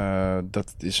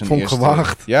dat is een Vond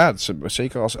gewaagd. Ja,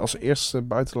 zeker als eerste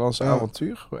buitenlandse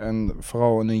avontuur. En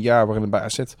vooral in een jaar waarin het bij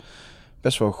AZ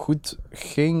best wel goed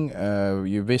ging.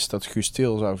 Je wist dat Guus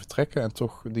Til zou vertrekken en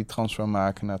toch die transfer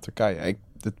maken naar Turkije.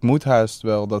 Het moet haast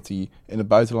wel dat hij in het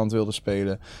buitenland wilde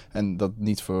spelen en dat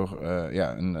niet voor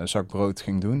een zak brood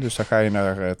ging doen. Dus dan ga je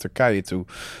naar Turkije toe.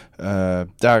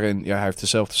 Daarin, hij heeft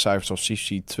dezelfde cijfers als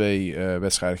Çiftçi. 2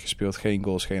 wedstrijden gespeeld, geen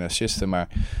goals, geen assisten. Maar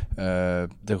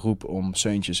de roep om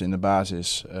Seuntjes in de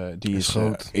basis, die is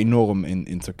enorm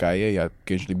in Turkije. Ja,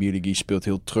 Gençlerbirliği speelt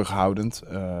heel terughoudend.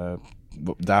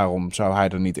 Daarom zou hij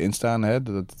er niet in staan. Hè?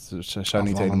 Dat zou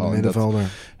niet helemaal in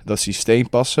dat systeem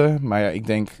passen. Maar ja, ik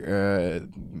denk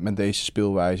met deze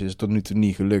speelwijze is het tot nu toe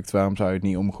niet gelukt. Waarom zou je het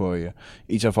niet omgooien?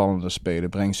 Iets aanvallender spelen.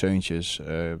 Breng Seuntjes.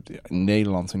 In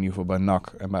Nederland in ieder geval bij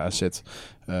NAC en bij AZ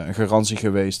een garantie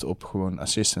geweest op gewoon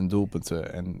assist en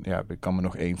doelpunten. En ja, ik kan me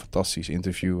nog 1 fantastisch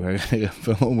interview herinneren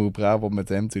van Omroep Brabant met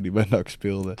hem toen hij bij NAC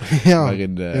speelde. Ja,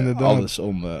 waarin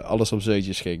alles om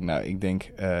Seuntjes ging. Nou, ik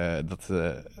denk dat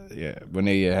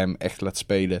wanneer je hem echt laat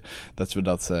spelen, dat we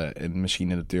dat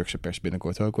misschien in de Turkse pers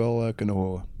binnenkort ook wel kunnen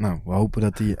horen. Nou, we hopen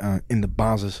dat hij in de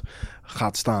basis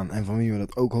gaat staan. En van wie we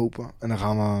dat ook hopen. En dan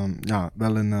gaan we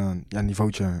wel een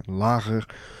niveautje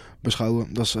lager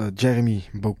beschouwen. Dat is Jeremy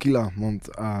Bokila. Want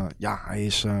hij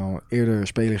is eerder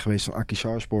speler geweest van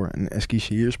Akhisarspor en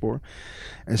Eskişehirspor.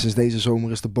 En sinds deze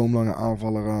zomer is de boomlange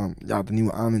aanvaller de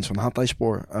nieuwe aanwinst van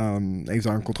Hatayspor. Heeft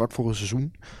daar een contract voor een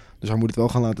seizoen. Dus hij moet het wel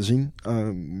gaan laten zien.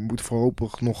 Moet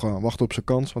voorlopig nog wachten op zijn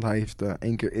kans. Want hij heeft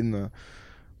 1 keer in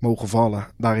mogen vallen.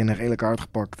 Daarin een gele kaart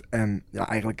gepakt. En ja,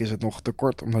 eigenlijk is het nog te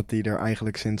kort, omdat hij er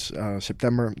eigenlijk sinds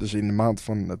september, dus in de maand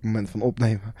van het moment van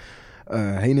opnemen,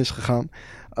 heen is gegaan.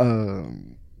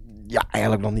 Ja,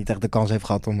 eigenlijk nog niet echt de kans heeft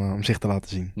gehad om zich te laten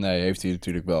zien. Nee, heeft hij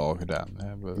natuurlijk wel al gedaan.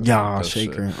 Ja, dat is,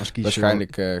 zeker. Als kiezer,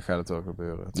 waarschijnlijk gaat het wel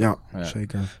gebeuren. Ja,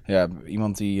 zeker. Ja,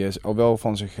 iemand die al wel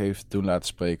van zich heeft doen laten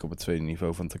spreken op het tweede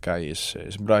niveau van Turkije is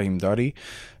Brahim Dari.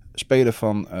 Speler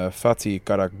van Fatih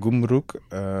Karagümrük.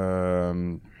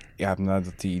 Ja,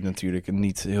 nadat hij natuurlijk een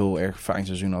niet heel erg fijn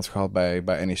seizoen had gehad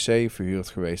bij NEC. Verhuurd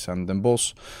geweest aan Den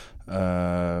Bosch.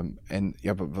 En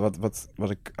ja, wat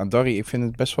ik aan Dari, ik vind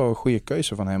het best wel een goede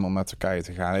keuze van hem om naar Turkije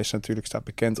te gaan. Hij is natuurlijk, staat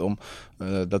bekend om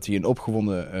dat hij een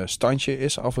opgewonden standje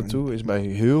is af en toe. Is bij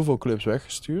heel veel clubs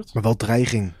weggestuurd. Maar wel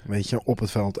dreiging, weet je, op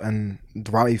het veld. En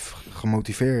drive,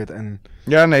 gemotiveerd. En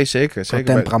ja, nee, zeker.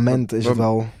 temperament is het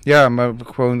wel. Ja, maar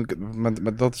gewoon,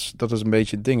 maar dat is een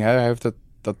beetje het ding. Hè? Hij heeft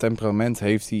dat temperament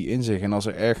heeft hij in zich. En als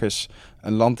er ergens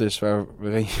een land is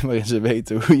waarin ze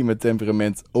weten hoe je met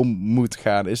temperament om moet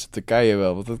gaan, is het Turkije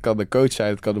wel. Want het kan de coach zijn,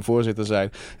 het kan de voorzitter zijn,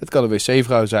 het kan de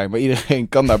wc-vrouw zijn, maar iedereen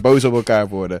kan daar boos op elkaar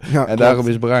worden. Ja, en klopt. Daarom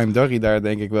is Brahim Dari daar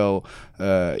denk ik wel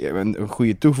een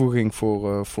goede toevoeging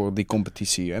voor die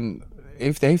competitie. En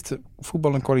heeft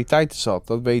voetbal een kwaliteit zat,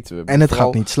 dat weten we. En het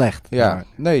gaat niet slecht. Ja, maar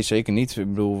nee, zeker niet. Ik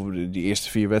bedoel, die eerste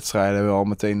 4 wedstrijden hebben we al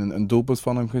meteen een doelpunt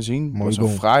van hem gezien. Mooi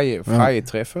een fraaie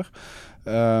treffer.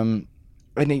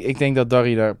 En ik denk dat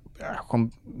Dari daar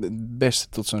gewoon het beste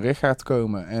tot zijn recht gaat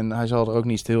komen. En hij zal er ook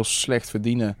niet heel slecht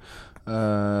verdienen.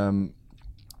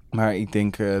 Maar ik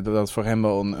denk dat het voor hem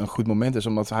wel een goed moment is,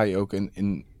 omdat hij ook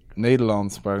in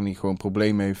Nederland, waar hij gewoon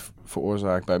problemen heeft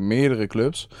veroorzaakt bij meerdere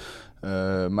clubs,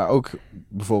 maar ook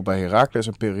bijvoorbeeld bij Heracles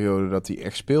een periode dat hij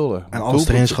echt speelde. En alles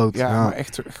erin schoot. Ja, maar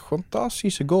echt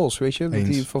fantastische goals, weet je. Dat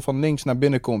hij van links naar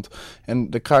binnen komt. En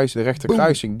de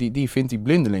rechterkruising, die vindt hij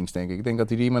blindelings, denk ik. Ik denk dat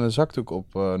hij die met een zakdoek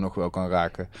op nog wel kan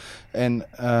raken. En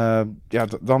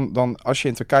dan als je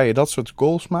in Turkije dat soort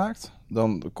goals maakt,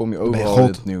 dan kom je overal in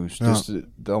het nieuws. Ja. Dus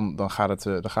dan gaat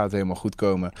het helemaal goed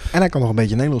komen. En hij kan nog een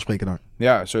beetje Nederlands spreken daar.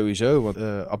 Ja, sowieso. Want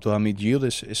Abdelhamid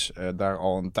Yildiz is daar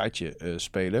al een tijdje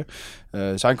speler.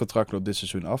 Zijn contract loopt dit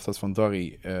seizoen af. Dat van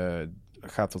Dari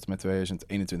gaat tot met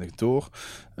 2021 door.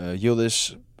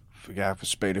 Yildiz,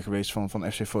 speler geweest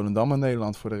van FC Volendam in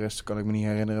Nederland. Voor de rest kan ik me niet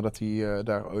herinneren dat hij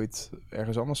daar ooit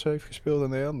ergens anders heeft gespeeld in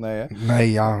Nederland. Nee, hè?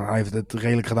 Nee, ja, hij heeft het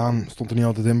redelijk gedaan. Stond er niet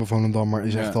altijd in bij Volendam, maar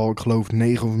is echt al, ik geloof,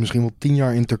 9 of misschien wel 10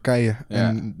 jaar in Turkije. Ja.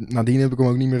 En nadien heb ik hem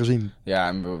ook niet meer gezien. Ja,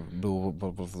 en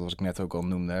wat ik net ook al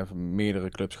noemde, hè, meerdere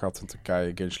clubs gehad in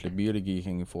Turkije. Gençler Birliği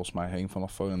ging volgens mij heen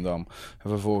vanaf Volendam. En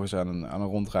vervolgens aan een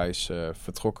rondreis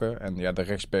vertrokken. En ja, de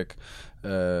rechtsback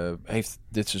heeft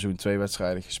dit seizoen 2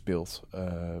 wedstrijden gespeeld.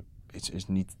 Is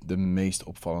niet de meest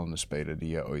opvallende speler die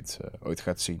je ooit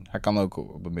gaat zien. Hij kan ook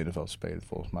op het middenveld spelen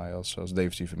volgens mij als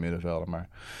defensieve middenvelder. Maar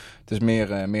het is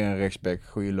meer een rechtsback,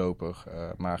 goede loper.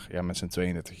 Maar ja, met zijn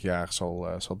 32 jaar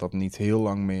zal dat niet heel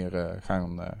lang meer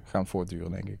gaan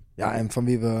voortduren, denk ik. Ja, en van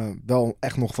wie we wel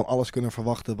echt nog van alles kunnen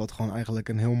verwachten, wat gewoon eigenlijk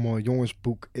een heel mooi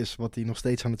jongensboek is, wat hij nog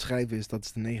steeds aan het schrijven is, dat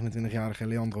is de 29-jarige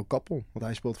Leandro Kappel. Want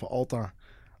hij speelt voor Alta.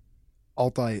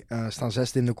 Altay staan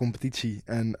 6e in de competitie.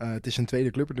 En het is zijn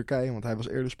tweede club in Turkije, want hij was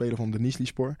eerder speler van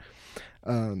Denizlispor.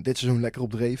 Dit seizoen lekker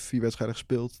op dreef, 4 wedstrijden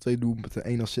gespeeld, 2 doelpunten,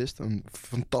 1 assist. Een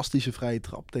fantastische vrije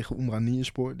trap tegen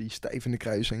Umraniyespor, die stijf in de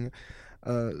kruisingen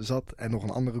zat. En nog een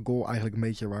andere goal, eigenlijk een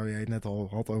beetje waar jij het net al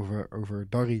had over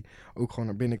Dari. Ook gewoon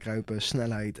naar binnen kruipen,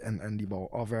 snelheid en die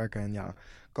bal afwerken. En ja,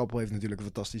 Kappel heeft natuurlijk een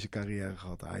fantastische carrière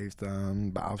gehad. Hij heeft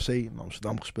bij AFC in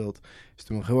Amsterdam gespeeld. Is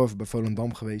toen nog heel even bij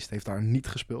Volendam geweest. Heeft daar niet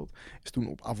gespeeld. Is toen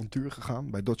op avontuur gegaan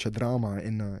bij Doccia Drama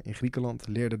in Griekenland.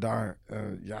 Leerde daar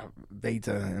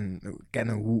weten en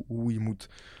kennen hoe je moet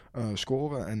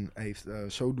scoren. En heeft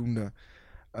zodoende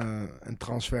een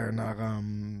transfer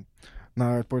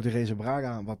naar het Portugese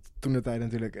Braga. Wat toen de tijd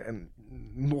natuurlijk een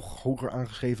nog hoger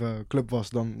aangeschreven club was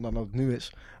dan dat het nu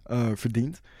is.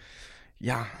 Verdiend.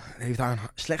 Ja, heeft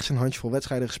daar slechts een handjevol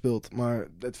wedstrijden gespeeld. Maar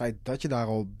het feit dat je daar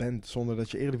al bent zonder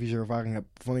dat je Eredivisie ervaring hebt,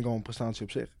 vond ik al een prestatie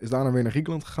op zich. Is daarna weer naar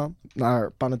Griekenland gegaan,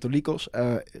 naar Panathinaikos.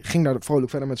 Ging daar vrolijk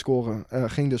verder met scoren.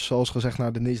 Ging dus zoals gezegd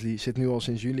naar Denizli. Zit nu al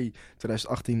sinds juli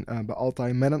 2018 bij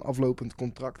Altay met een aflopend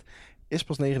contract. Is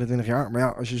pas 29 jaar. Maar ja,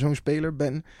 als je zo'n speler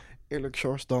bent, eerlijk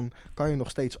Sjors, dan kan je nog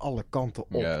steeds alle kanten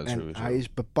op. Ja, en hij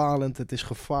is bepalend, het is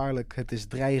gevaarlijk, het is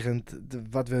dreigend.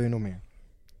 Wat wil je nog meer?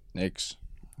 Niks.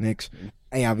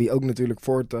 En ja, wie ook natuurlijk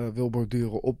voort wil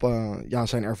borduren op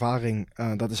zijn ervaring,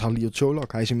 dat is Halil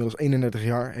Çolak. Hij is inmiddels 31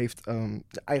 jaar, heeft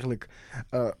eigenlijk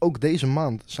ook deze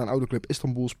maand zijn oude club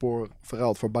Istanbulspor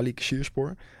verruild voor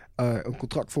Balıkesirspor. Een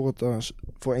contract voor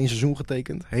 1 seizoen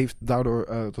getekend. Heeft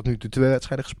daardoor tot nu toe 2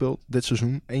 wedstrijden gespeeld dit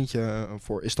seizoen. Eentje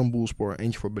voor Istanbulspor,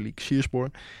 eentje voor Balikşehirspor.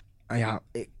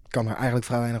 Ik kan er eigenlijk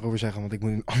vrij weinig over zeggen. Want ik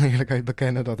moet in alle eerlijkheid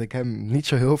bekennen dat ik hem niet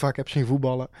zo heel vaak heb zien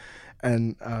voetballen.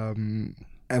 En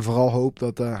vooral hoop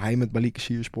dat hij met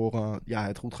Balikşehirspor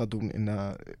het goed gaat doen in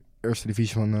de eerste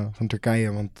divisie van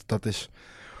Turkije. Want dat is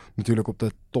natuurlijk op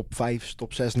de top 5,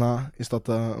 top 6 na. Is dat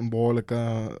een behoorlijk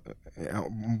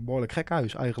gek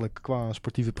huis eigenlijk qua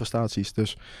sportieve prestaties.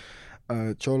 Dus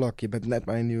Çolak, je bent net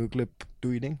bij een nieuwe club.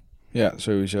 Doe je ding. Ja,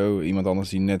 sowieso. Iemand anders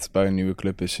die net bij een nieuwe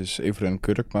club is Evren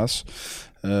Kırkmaz.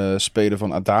 Speler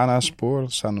van Adanaspor.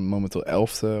 Dat staan momenteel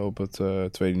 11e op het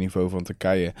tweede niveau van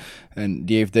Turkije. En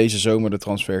die heeft deze zomer de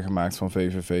transfer gemaakt van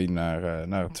VVV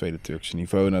naar het tweede Turkse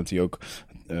niveau. Nadat hij ook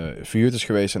verhuurd is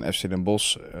geweest aan FC Den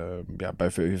Bosch.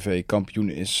 Bij VVV kampioen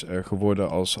is geworden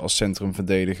als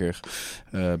centrumverdediger.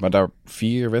 Maar daar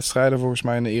 4 wedstrijden volgens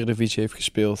mij in de Eredivisie heeft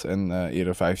gespeeld. En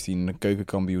eerder 15 in de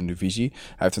keukenkampioen divisie.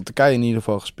 Hij heeft in Turkije in ieder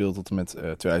geval gespeeld tot en met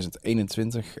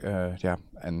 2021.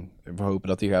 En we hopen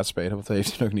dat hij gaat spelen, want dat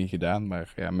heeft hij nog niet gedaan.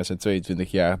 Maar ja, met zijn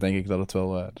 22 jaar denk ik dat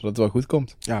het wel goed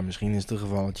komt. Ja, misschien is het een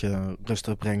gevalletje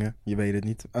rustig brengen. Je weet het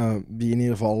niet. Wie in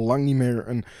ieder geval lang niet meer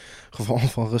een geval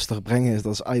van rustig brengen is,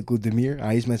 dat is Aykut Demir.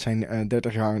 Hij is met zijn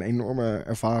 30 jaar een enorme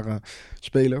ervaren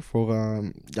speler voor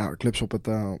clubs op het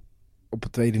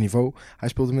tweede niveau. Hij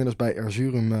speelt inmiddels bij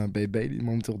Erzurum BB, die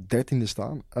momenteel 13e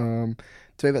staan.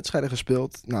 2 wedstrijden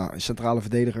gespeeld. Nou, een centrale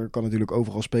verdediger kan natuurlijk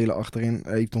overal spelen achterin.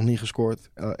 Heeft nog niet gescoord.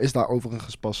 Is daar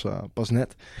overigens pas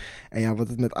net. En ja, wat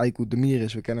het met Aykut Demir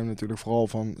is, we kennen hem natuurlijk vooral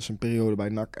van zijn periode bij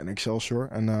NAC en Excelsior.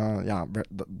 En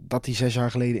dat hij 6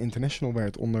 jaar geleden international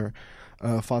werd onder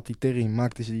Fatih Terim,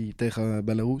 maakte hij tegen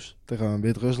Belarus, tegen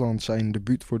Wit-Rusland, zijn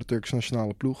debuut voor de Turkse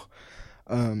nationale ploeg.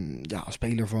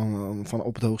 Speler van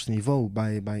op het hoogste niveau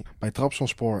bij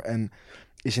Trabzonspor. En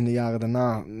is in de jaren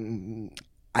daarna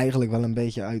eigenlijk wel een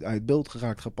beetje uit beeld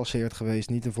geraakt, gepasseerd geweest,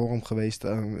 niet in vorm geweest,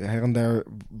 her en der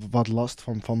wat last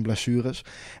van blessures.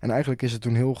 En eigenlijk is het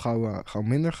toen heel gauw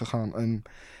minder gegaan. En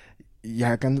je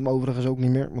herkent hem overigens ook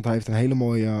niet meer, want hij heeft een hele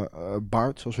mooie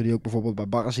baard, zoals we die ook bijvoorbeeld bij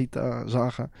Barazit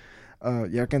zagen.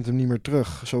 Je herkent hem niet meer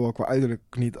terug, zowel qua uiterlijk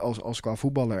niet als qua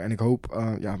voetballer. En ik hoop,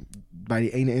 bij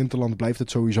die ene interland blijft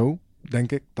het sowieso,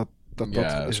 denk ik. Dat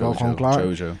is wel gewoon klaar.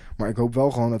 Sowieso. Maar ik hoop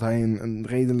wel gewoon dat hij een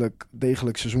redelijk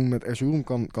degelijk seizoen met Erzurum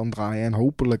kan draaien. En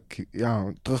hopelijk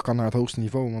terug kan naar het hoogste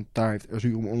niveau. Want daar heeft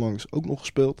Erzurum onlangs ook nog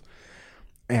gespeeld.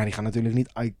 En die gaan natuurlijk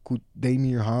niet Aykut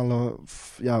Demir halen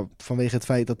vanwege het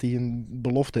feit dat hij een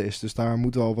belofte is. Dus daar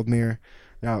moet wel wat meer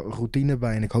routine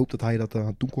bij. En ik hoop dat hij dat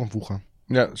toe kan voegen.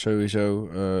 Ja, sowieso.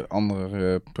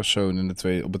 Andere persoon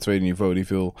op het tweede niveau die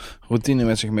veel routine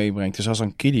met zich meebrengt. Dus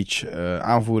Hasan Kilic,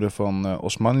 aanvoerder van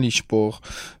Osmanlispor,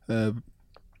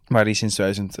 waar hij sinds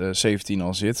 2017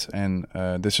 al zit. En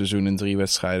dit seizoen in 3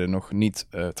 wedstrijden nog niet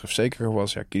trefzeker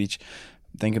was. Ja, Kilic,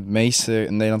 denk het meeste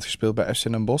in Nederland gespeeld bij FC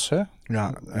Den Bosch, hè?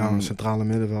 Ja, een centrale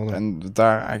middenvelder. En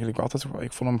daar eigenlijk altijd,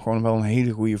 ik vond hem gewoon wel een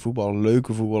hele goede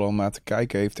leuke voetballer om naar te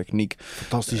kijken. Heeft techniek.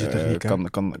 Fantastische techniek,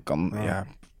 kan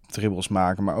dribbles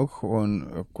maken, maar ook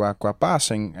gewoon qua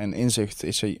passing en inzicht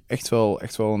is hij echt wel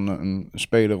een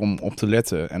speler om op te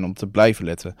letten en om te blijven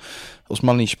letten.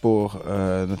 Osmanlispor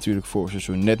natuurlijk vorig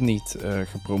seizoen net niet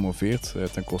gepromoveerd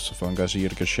ten koste van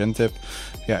Gaziantep.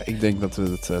 Ja, ik denk dat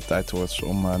het tijd wordt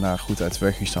om naar goed uit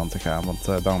Uzbekistan te gaan,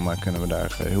 want dan kunnen we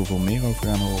daar heel veel meer over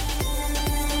gaan horen.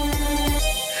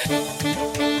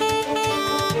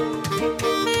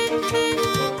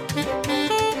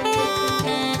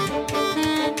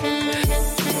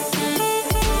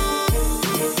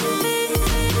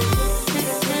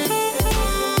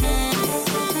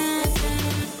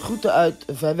 Uit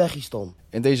Uzbekistan.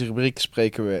 In deze rubriek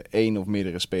spreken we 1 of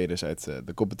meerdere spelers uit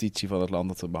de competitie van het land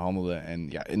dat we behandelden. En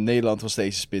ja, in Nederland was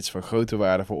deze spits van grote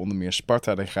waarde voor onder meer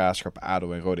Sparta, de Graafschap,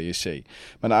 ADO en Rode JC.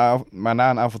 Maar na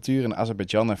een avontuur in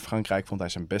Azerbeidzjan en Frankrijk vond hij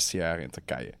zijn beste jaren in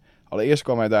Turkije. Allereerst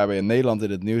kwam hij daarbij in Nederland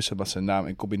in het nieuws omdat zijn naam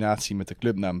in combinatie met de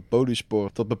clubnaam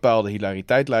Boluspor tot bepaalde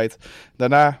hilariteit leidt.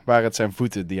 Daarna waren het zijn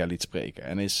voeten die hij liet spreken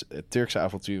en is het Turkse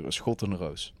avontuur een schot in de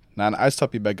roos. Na een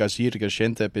uitstapje bij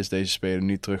Gaziantep is deze speler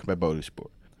nu terug bij Boluspor.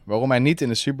 Waarom hij niet in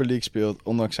de Super League speelt,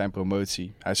 ondanks zijn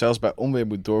promotie, hij zelfs bij onweer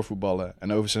moet doorvoetballen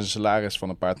en over zijn salaris van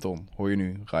een paar ton, hoor je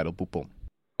nu Raidel Poupon.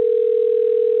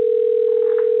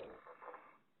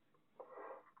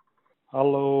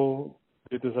 Hallo,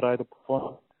 dit is Raidel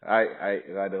Poupon. Hi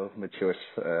Raidel, met Jos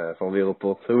van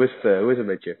Wereldpot. Hoe is het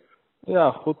met je?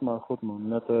 Ja, goed man.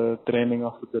 Net training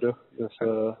achter de rug. Dus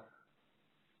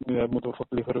nu moeten we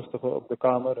vliegen rustig op de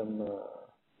kamer. En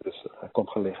dus hij komt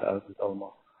gelegen uit het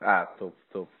allemaal. Top,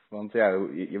 top. Want ja,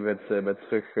 je bent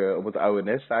terug op het oude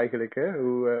nest eigenlijk, hè?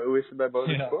 Hoe is het bij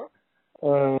Bonussport?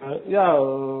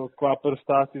 Qua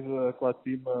prestaties, qua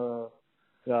team,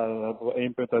 hebben we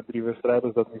 1 punt uit 3 wedstrijden,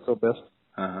 dus dat is niet zo best.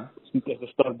 Het is niet echt de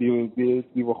start die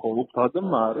we gehoopt hadden,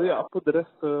 maar ja, voor de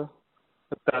rest,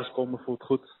 het thuiskomen voelt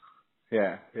goed.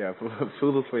 Ja,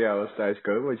 voelt het voor jou als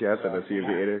thuiskomen? Want je hebt daar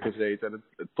natuurlijk eerder gezeten en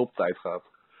het toptijd gehad.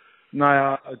 Nou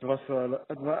ja,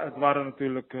 het waren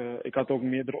natuurlijk, ik had ook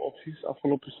meerdere opties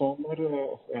afgelopen zomer,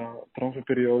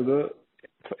 transferperiode.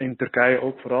 In Turkije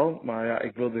ook vooral, maar ja,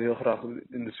 ik wilde heel graag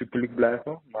in de Super League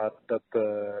blijven, maar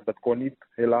dat kon niet,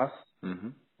 helaas.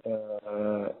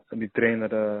 Die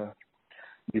trainer,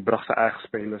 die bracht zijn eigen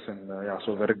spelers en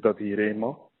zo werkt dat hier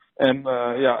eenmaal. En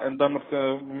dan op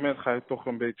het moment ga je toch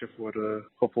een beetje voor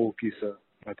gevoel kiezen,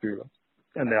 natuurlijk.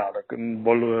 En ja, in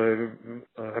Bolle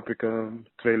heb ik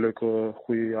 2 leuke,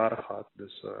 goede jaren gehad.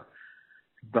 Dus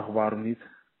ik dacht, waarom niet?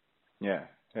 Ja,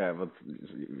 want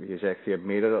je zegt je hebt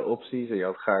meerdere opties en je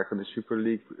had graag in de Super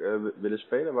League willen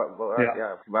spelen.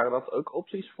 Waren dat ook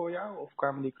opties voor jou of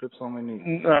kwamen die clubs dan weer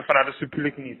niet? Vanuit de Super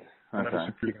League niet. Vanuit de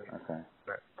Super League niet. Okay.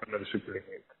 Nee, vanuit de Super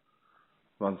League niet.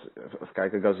 Want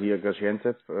kijk,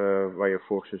 Gaziantep, waar je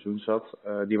vorig seizoen zat,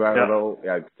 die waren wel,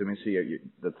 tenminste,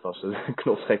 dat was een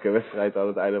knotsgekke wedstrijd aan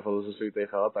het einde van het seizoen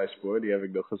tegen Hatayspor, die heb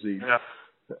ik nog gezien.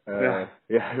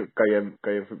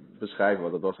 Kan je beschrijven,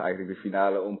 want dat was eigenlijk de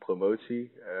finale om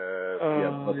promotie,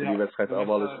 wat in die wedstrijd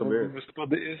allemaal is gebeurd. We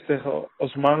speelden eerst tegen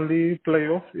Osmanli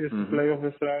play-off, eerste play-off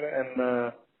wedstrijden,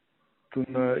 en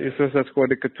toen eerste wedstrijd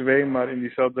scoorde ik er 2, maar in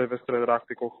diezelfde wedstrijd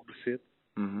raakte ik ook geblesseerd.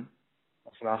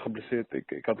 Geblesseerd.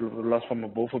 Ik had last van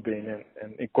mijn bovenbeen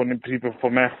en ik kon in principe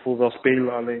voor mijn gevoel wel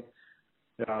spelen, alleen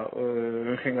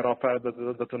hun gingen eraf uit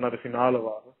dat we naar de finale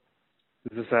waren.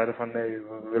 Dus we zeiden van nee,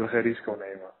 we willen geen risico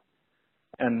nemen.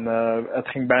 En het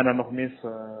ging bijna nog mis,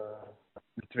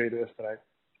 de tweede wedstrijd.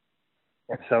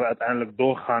 En zijn we uiteindelijk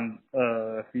doorgaan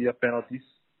via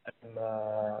penalties. En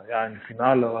in de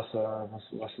finale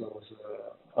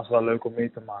was wel leuk om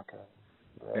mee te maken.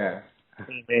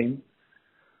 1-1.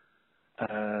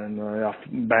 En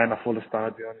bijna volle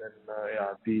stadion en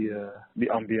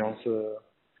die ambiance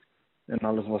en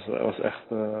alles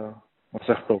was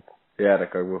echt top. Ja, dat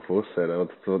kan ik me voorstellen.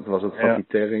 Want het was het Fatih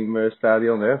Terim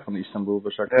stadion, hè, van Istanbul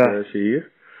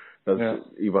Başakşehir. Dat is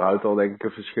überhaupt al denk ik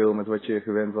een verschil met wat je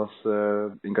gewend was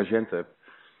in Gaziantep.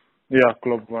 Ja,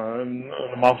 klopt. Maar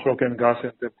normaal gesproken in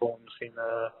Gaziantep komen misschien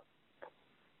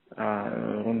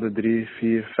rond de 3,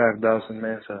 4, 5.000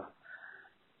 mensen.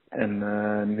 En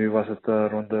nu was het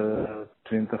rond de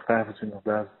 20, 25.000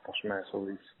 volgens mij,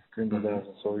 zoiets.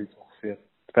 20.000, zoiets ongeveer.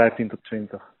 15 tot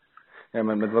 20. Ja,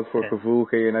 maar met wat voor gevoel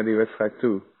ging je naar die wedstrijd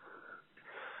toe?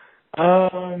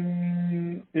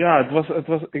 Het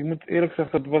was, ik moet eerlijk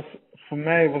zeggen, voor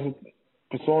mij was het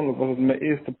persoonlijk mijn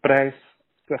eerste prijs,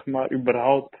 zeg maar,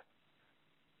 überhaupt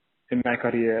in mijn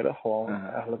carrière, gewoon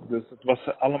eigenlijk. Dus het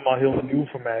was allemaal heel nieuw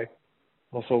voor mij. Het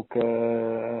was ook,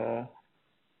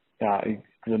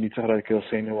 ik wil niet zeggen dat ik heel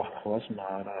zenuwachtig was,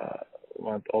 maar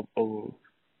want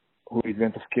hoe je het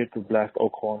went of keert, het blijft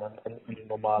ook gewoon een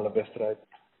normale wedstrijd.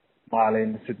 Maar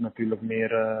alleen er zit natuurlijk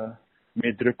meer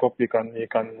druk op. Je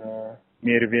kan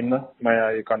meer winnen, maar ja,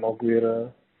 je kan ook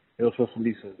weer heel veel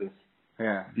verliezen. Dus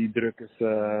die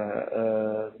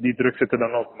druk zit er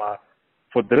dan op. Maar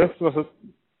voor de rest was het,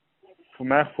 voor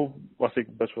mijn gevoel was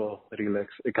ik best wel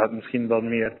relaxed. Ik had misschien wel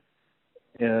meer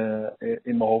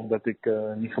in mijn hoofd dat ik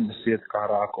niet geblesseerd kan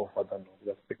raken of wat dan ook.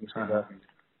 Dat heb ik misschien wel niet.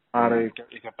 Maar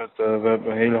we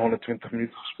hebben een hele 120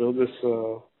 minuten gespeeld, dus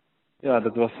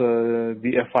dat was,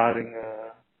 die ervaring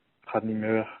gaat niet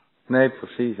meer weg. Nee,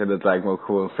 precies. En dat lijkt me ook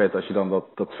gewoon vet als je dan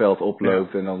dat veld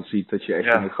oploopt en dan ziet dat je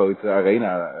echt in een grote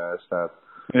arena staat.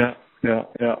 Ja.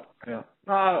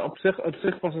 Nou, op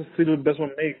zich was het best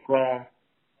wel mee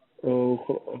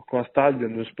qua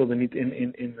stadion. We speelden niet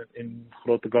in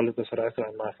grote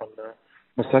Galatasaray, maar van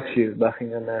Başakşehir. Daar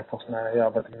gingen wij volgens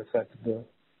mij, wat ik net zei, de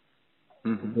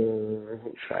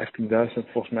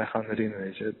 15.000 volgens mij gaan erin,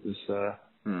 weet je. Dus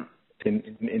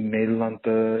in Nederland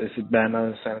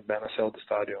zijn het bijna dezelfde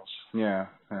stadions. Ja,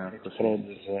 niet groot,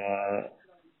 dus,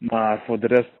 maar voor de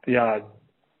rest,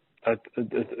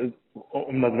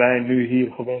 omdat wij nu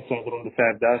hier gewend zijn rond de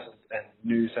 5.000 en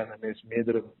nu zijn er ineens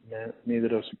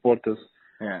meerdere supporters,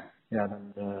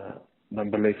 dan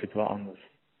beleef je het wel anders.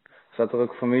 Zat er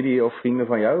ook familie of vrienden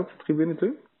van jou op de tribune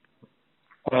toe?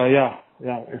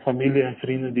 Familie en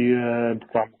vrienden die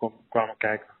kwamen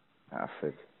kijken. Ja,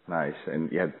 vet. Nice.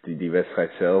 En die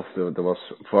wedstrijd zelf, er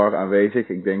was VAR aanwezig.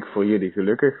 Ik denk voor jullie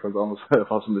gelukkig, want anders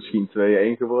was het misschien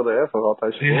 2-1 geworden, hè, voor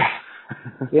Hatayspor.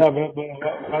 Ja,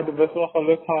 we hadden best wel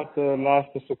geluk gehad de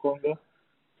laatste seconde.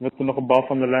 werd er nog een bal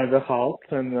van de lijn weggehaald.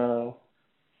 En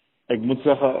ik moet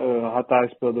zeggen, Hatay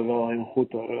speelde wel heel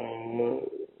goed hoor.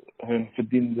 Hun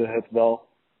verdienden het wel.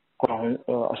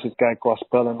 Als je kijkt qua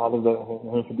spel en alles,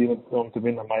 hun verdienen het om te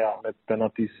winnen. Maar ja, met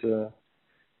penalties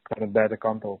kan het beide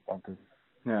kanten op.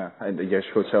 Ja, en jij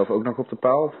schoot zelf ook nog op de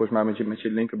paal, volgens mij met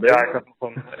je linkerbeen. Ja,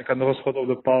 ik had nog een schot op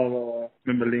de paal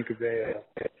met mijn linkerbeen.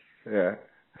 Ja.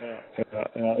 Ja.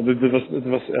 Het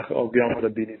was echt ook jammer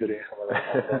dat die niet erin ging.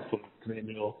 Maar dat stond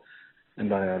 2-0. En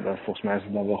dan volgens mij is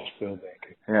het dan wel gespeeld, denk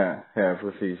ik. Ja,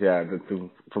 precies. Ja,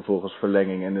 toen vervolgens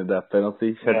verlenging inderdaad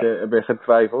penalties. Ja. Heb je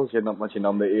getwijfeld? Want je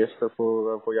nam de eerste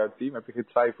voor jouw team. Heb je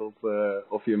getwijfeld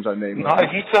of je hem zou nemen? Nou,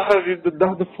 ik moet zeggen, de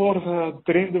dag ervoor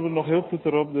trainden we nog heel goed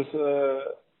erop. Dus,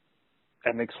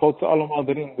 en ik schoot ze allemaal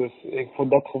erin. Dus voor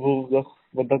dat gevoel,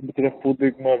 wat dat betreft, voelde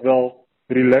ik me wel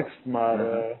relaxed.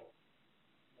 Maar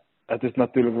het is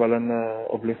natuurlijk wel een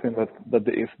oplichting dat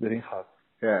de eerste erin gaat.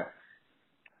 Ja.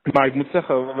 Maar ik moet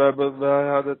zeggen, we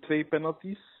hadden 2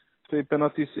 penalties. 2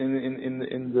 penalties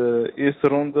in de eerste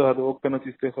ronde. Hadden we ook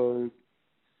penalties tegen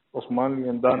Osmani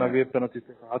en daarna weer penalties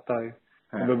tegen Hatay. Ja.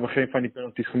 En we hebben geen van die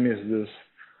penalties gemist,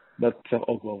 dus dat zegt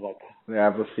ook wel wat.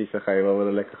 Ja, precies. Dan ga je wel met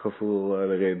een lekker gevoel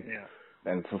erin. Ja.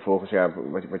 En vervolgens, ja,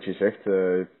 wat je zegt,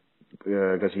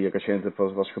 Gazia Gaziantep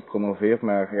was gepromoveerd,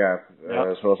 maar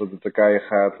zoals het in Turkije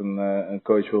gaat, een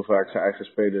coach wil vaak zijn eigen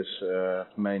spelers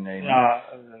meenemen. Ja,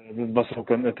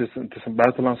 het is een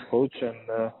buitenlandse coach en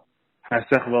hij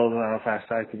zegt wel, of hij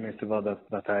zei tenminste wel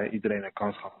dat hij iedereen een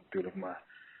kans gaf natuurlijk, maar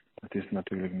het is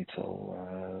natuurlijk niet zo.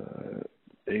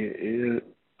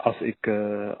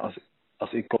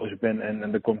 Als ik coach ben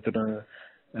en dan komt er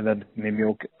en dan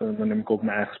neem ik ook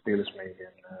mijn eigen spelers mee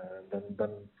en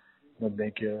dan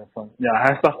denk je van, ja,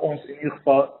 hij zag ons in ieder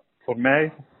geval, voor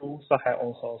mij zag hij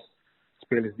ons als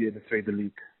spelers die in de tweede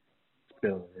league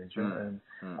speelden, weet je. En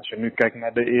als je nu kijkt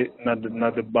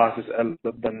naar de basis,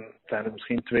 dan zijn er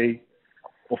misschien 2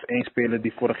 of 1 speler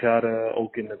die vorig jaar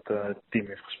ook in het team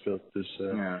heeft gespeeld. Dus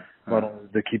waarom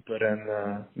de keeper en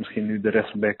misschien nu de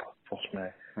rechtsback, volgens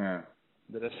mij. Ja.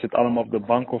 De rest zit allemaal op de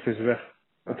bank of is weg,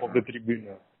 of op de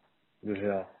tribune. Dus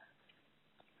ja.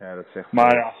 Ja, dat zegt.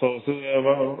 Maar ja,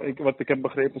 wat ik heb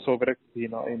begrepen, zo werkt het hier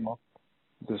nou eenmaal.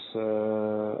 Dus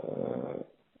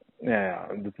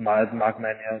maar het maakt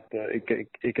mij niet uit.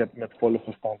 Ik heb met volle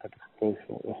verstand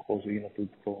gekozen hier naartoe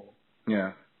te komen.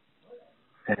 Ja.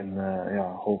 En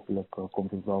hopelijk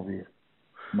komt het wel weer.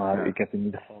 Maar ik heb in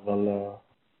ieder geval wel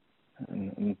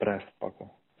een prijs te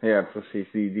pakken. Ja,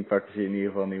 precies. Die pakken ze in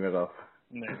ieder geval niet meer af.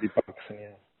 Nee, die pakken ze niet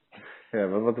af. Ja,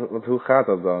 hoe gaat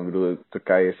dat dan? Ik bedoel,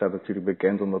 Turkije staat natuurlijk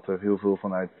bekend omdat er heel veel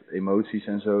vanuit emoties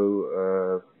en zo,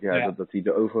 dat die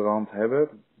de overhand hebben.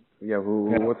 Ja,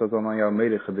 hoe wordt dat dan aan jou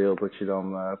medegedeeld dat je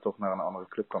dan toch naar een andere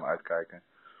club kan uitkijken?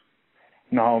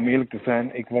 Nou, om eerlijk te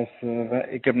zijn,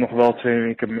 ik heb nog wel 2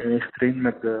 weken mee getraind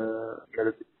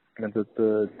met het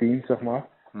team, zeg maar.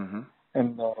 Mm-hmm.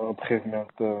 En op een gegeven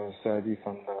moment zei hij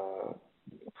van,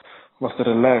 was er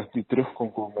een lijst die terug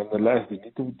kon komen en een lijst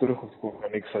die niet terug hoefde te komen.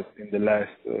 En ik zat in de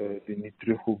lijst die niet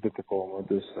terug hoefde te komen.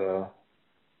 Dus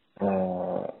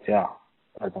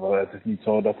het is niet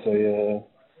zo dat ze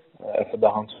even de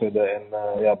hand schudden en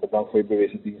bedankt voor je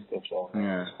bewezen dienst of zo.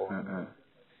 Ja,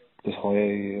 het is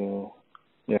gewoon,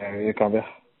 je kan weg.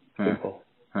 Simpel.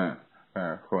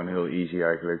 Ja, gewoon heel easy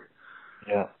eigenlijk.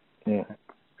 Ja.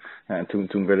 Ja, en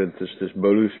toen werd het dus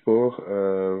Boluspor,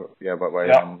 waar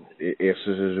je dan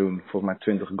eerste seizoen volgens mij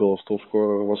 20 goals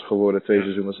topscorer was geworden. Tweede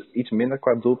seizoen was iets minder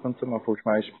qua doelpunten, maar volgens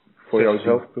mij is voor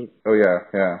jouzelf... Oh ja.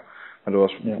 Maar dat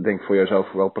was denk ik voor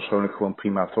jouzelf wel persoonlijk gewoon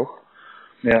prima, toch?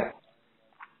 Ja.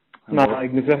 Nou,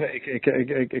 ik moet zeggen,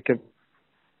 ik heb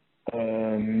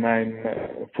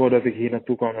voordat ik hier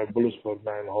naartoe kwam met Boluspor,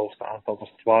 mijn hoogste aantal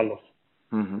was 12.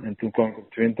 Mm-hmm. En toen kwam ik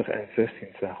op 20 en 16.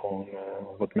 Zijn gewoon,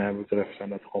 wat mij betreft, zijn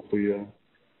dat gewoon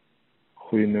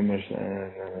goede nummers.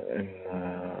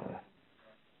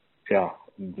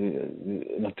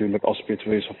 Natuurlijk als spits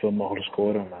wil je zoveel mogelijk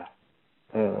scoren, maar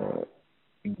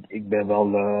ik ben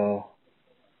wel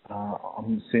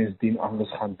sindsdien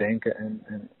anders gaan denken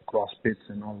en qua spits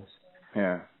en alles.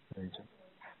 Ja. Weet je.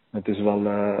 Het is wel,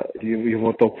 je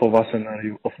wordt ook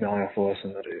volwassener,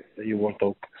 volwassener. Je wordt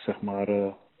ook, zeg maar,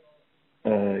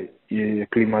 je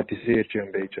klimatiseert je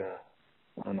een beetje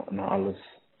aan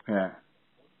alles. Ja.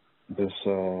 Dus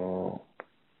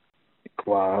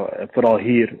vooral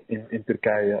hier in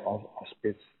Turkije als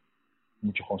spits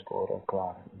moet je gewoon scoren,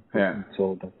 klaar. Ja. Niet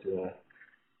zo dat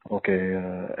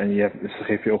en ze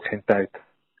geven je ook geen tijd.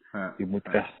 Ja. Je moet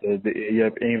echt, je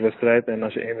hebt 1 wedstrijd en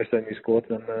als je 1 wedstrijd niet scoort,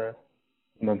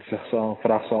 dan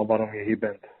vraagt ze al waarom je hier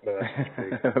bent.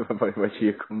 Wat je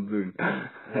hier komt doen.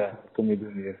 Ja, wat kom je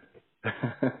doen hier?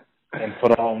 En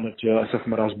vooral omdat je zeg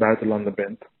maar als buitenlander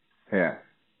bent, Ja.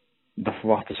 dan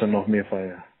verwachten ze nog meer van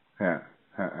je. Ja,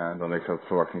 dan ligt dat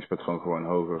verwachtingspatroon gewoon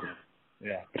hoger.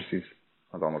 Ja, precies.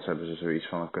 Want anders hebben ze zoiets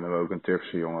van, dan kunnen we ook een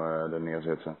Turkse jongen er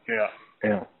neerzetten. Ja.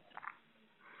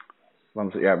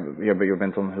 Want ja, je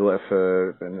bent dan heel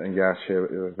even een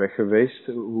jaartje weg geweest.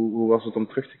 Hoe was het om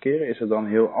terug te keren? Is het dan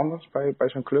heel anders bij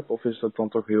zo'n club? Of is dat dan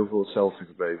toch heel veel hetzelfde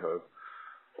gebleven ook?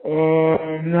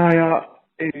 Nou ja,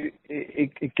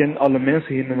 ik ken alle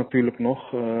mensen hier natuurlijk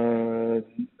nog.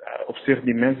 Op zich,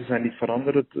 die mensen zijn niet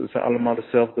veranderd. Het zijn allemaal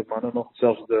dezelfde mannen nog.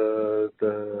 Zelfs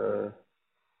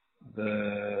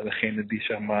degene die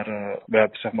zeg maar, we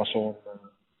hebben zeg maar zo'n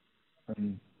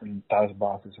een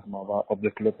thuisbasis zeg maar, waar op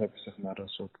de club heb je zeg maar een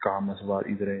soort kamers waar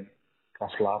iedereen kan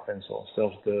slapen en zo.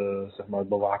 Zelfs zeg maar, het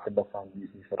bewaken daarvan die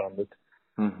is niet veranderd.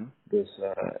 Mm-hmm. Dus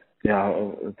ja,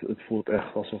 het voelt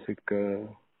echt alsof ik,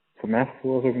 voor mijn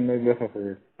gevoel alsof ik nooit weg heb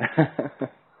geweest.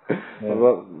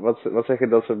 Ja. Wat zeggen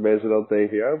dat soort mensen dan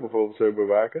tegen jou, bijvoorbeeld zo'n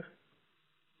bewaker?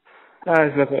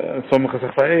 Ja, sommigen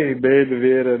zeggen van, hey, ben je er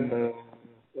weer en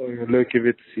leuk je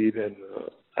weer te zien. En,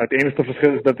 het enige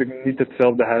verschil is dat ik niet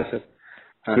hetzelfde huis heb.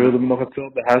 Ze wilden me nog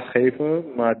hetzelfde huis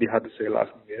geven, maar die hadden ze helaas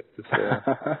niet meer. Dus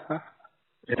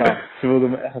ja, ze wilden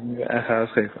me echt een eigen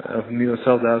huis geven. Of niet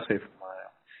hetzelfde huis geven, maar ja.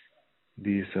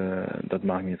 Die is, dat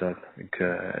maakt niet uit.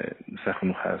 Er zijn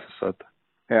genoeg huizen zat.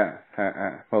 Ja.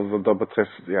 Want wat dat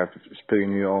betreft, ja, speel je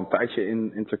nu al een tijdje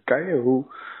in Turkije. Hoe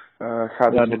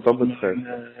gaat het wat dat betreft?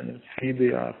 Het 4e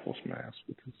jaar volgens mij, als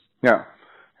het goed is. Ja.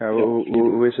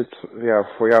 Hoe is het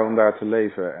voor jou om daar te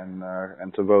leven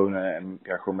en te wonen en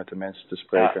gewoon met de mensen te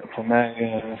spreken?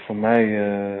 Ja, voor mij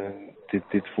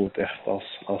dit voelt echt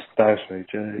als thuis,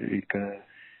 weet je.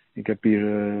 Ik heb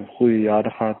hier goede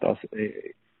jaren gehad.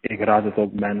 Ik raad het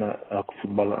ook bijna elke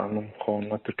voetballer aan om gewoon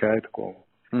naar Turkije te komen.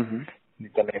 Mm-hmm.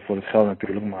 Niet alleen voor het geld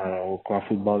natuurlijk, maar ook qua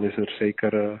voetbal is er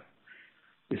zeker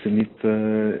is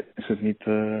het niet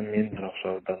minder of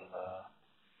zo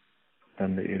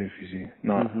dan de Eredivisie.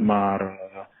 Nou, Mm-hmm. Maar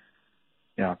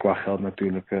ja, qua geld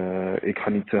natuurlijk. Ik ga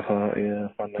niet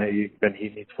zeggen van nee, ik ben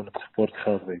hier niet voor het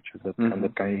sportgeld, weet je.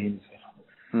 Dat kan je hier niet zeggen.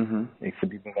 Mm-hmm. Ik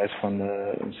verdien bij wijze van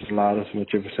een salaris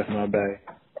wat je zeg maar bij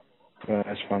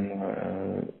wijze van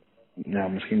ja,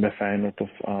 misschien bij Feyenoord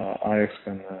of Ajax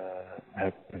kan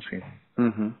hebben misschien.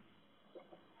 Mm-hmm.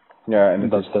 Ja, en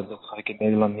dat ga ik in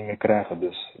Nederland niet meer krijgen,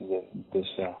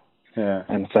 dus ja. Ja.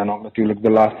 En het zijn ook natuurlijk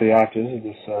de laatste jaartjes,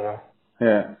 dus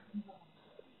ja.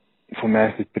 Voor mij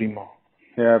is dit prima.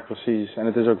 Ja, precies. En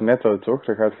het is ook netto, toch?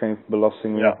 Er gaat geen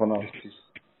belasting meer vanaf.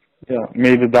 Precies. Ja,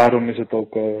 mede daarom is het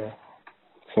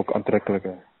ook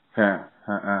aantrekkelijker. Ja,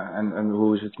 en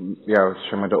hoe is het,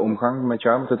 zeg maar, de omgang met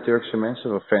jou, met de Turkse mensen?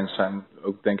 Want fans zijn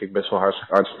ook, denk ik, best wel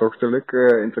hartstochtelijk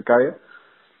in Turkije.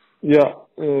 Ja,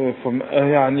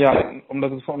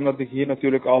 omdat ik hier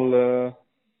natuurlijk al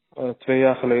 2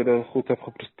 jaar geleden goed heb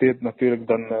gepresteerd, natuurlijk,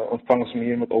 dan ontvangen ze me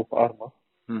hier met open armen.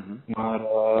 Mm-hmm. Maar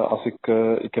als ik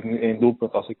heb nu 1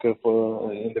 doelpunt, als ik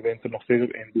in de winter nog steeds op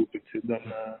 1 doelpunt zit, dan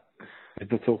is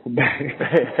dat zo voorbij.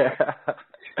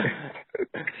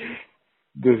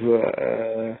 Dus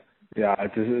ja,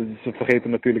 ze vergeten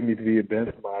natuurlijk niet wie je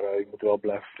bent, maar je moet wel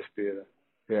blijven presteren.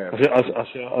 Yeah.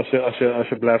 Als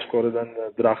je blijft scoren, dan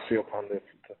draagt ze je op handen en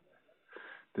voeten.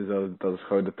 Dus dat is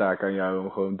gewoon de taak aan jou om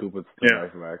gewoon doelpunten te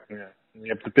blijven maken. Ja. Je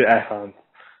hebt het in eigen hand.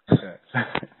 Ja.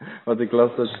 Want ik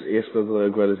las dat eerst dat er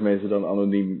ook wel eens mensen dan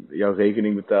anoniem jouw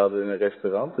rekening betaalden in een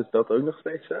restaurant. Is dat ook nog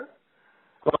steeds zo?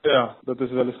 Oh ja, dat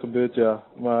is wel eens gebeurd, ja.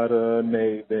 Maar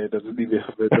nee, dat is niet meer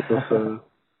gebeurd.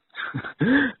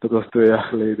 Dat was 2 jaar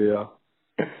geleden, ja.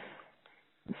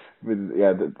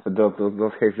 Ja,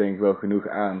 dat geeft denk ik wel genoeg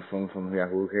aan van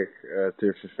hoe gek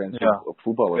Turkse fans op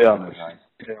voetballers kunnen zijn.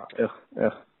 Ja, echt.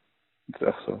 Het is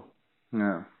echt zo.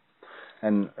 Ja.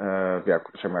 En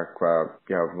zeg maar,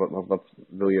 wat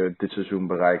wil je dit seizoen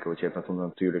bereiken? Want je hebt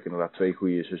natuurlijk inderdaad 2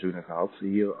 goede seizoenen gehad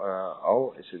hier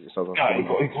al. Is dat ja,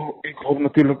 ik hoop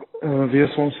natuurlijk weer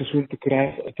zo'n seizoen te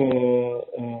krijgen,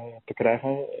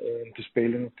 te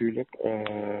spelen natuurlijk.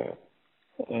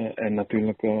 En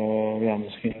natuurlijk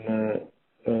misschien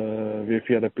weer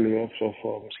via de play-offs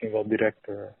of misschien wel direct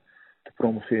te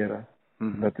promoveren.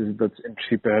 Mm-hmm. Dat is in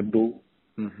principe het doel.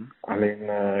 Mm-hmm. Alleen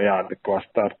qua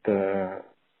start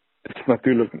is het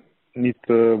natuurlijk niet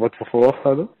wat we verwacht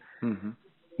hadden. Mm-hmm.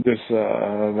 Dus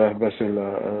wij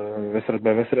zullen wedstrijd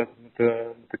bij wedstrijd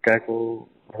moeten kijken hoe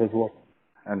het wordt.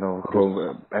 En dan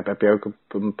gewoon, heb je ook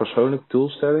een persoonlijke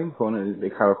doelstelling? Gewoon,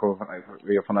 ik ga er gewoon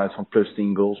weer vanuit van plus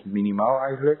 10 goals minimaal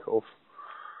eigenlijk? Of?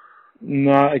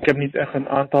 Nou, ik heb niet echt een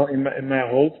aantal in mijn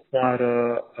hoofd, maar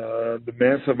de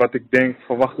mensen wat ik denk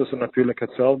verwachten ze natuurlijk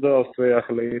hetzelfde als 2 jaar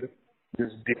geleden.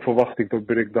 Dus die verwachting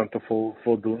probeer ik dan te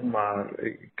voldoen, maar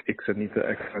ik zet niet de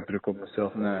extra druk op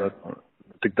mezelf Nee. dat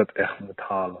ik dat echt moet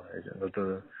halen. Weet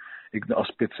je. Als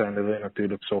spits zijnde wil je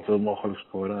natuurlijk zoveel mogelijk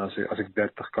scoren. Als ik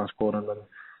 30 kan scoren,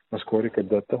 dan scoor ik er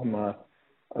 30, maar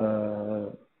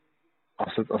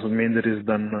als het minder is,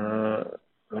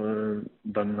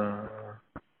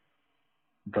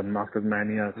 dan maakt het mij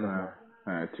niet uit.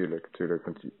 Ja, tuurlijk.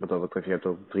 Want wat dat betreft, je hebt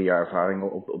ook 3 jaar ervaring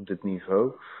op dit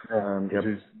niveau. Ja,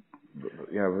 precies.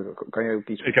 Kan je ook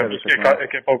iets Ik vertellen?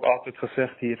 heb ook altijd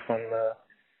gezegd hier van,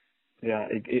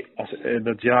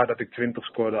 dat jaar dat ik 20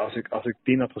 scoorde, als ik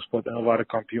 10 had gescoord en we waren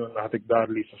kampioen, dan had ik daar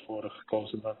liever voor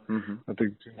gekozen dan dat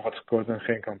ik 20 had gescoord en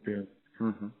geen kampioen.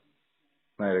 Mm-hmm.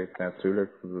 Nee,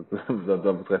 natuurlijk.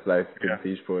 Dat betreft blijft het een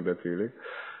e-sport natuurlijk.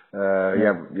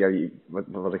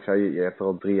 Wat ik zei, je hebt er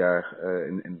al 3 jaar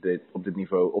op dit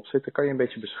niveau op zitten. Kan je een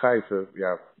beetje beschrijven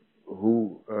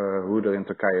hoe er in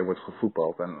Turkije wordt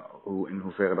gevoetbald en in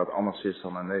hoeverre dat anders is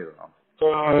dan in Nederland?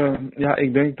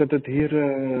 Ik denk dat het hier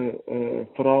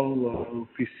vooral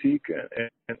fysiek en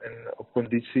op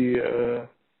conditie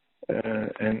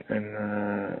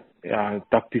het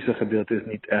tactische gedeelte is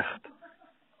niet echt.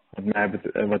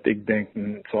 Wat ik denk,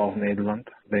 zoals Nederland,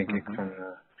 denk ik van.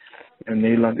 In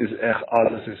Nederland is echt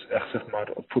alles is echt zeg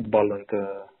maar voetballend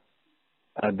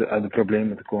uit de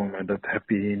problemen te komen. En dat heb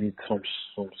je hier niet.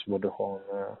 Soms worden gewoon.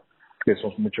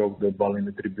 Soms moet je ook de bal in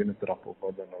de tribune trappen of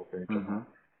wat dan ook. Weet je.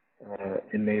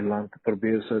 In Nederland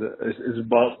proberen ze is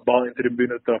bal in de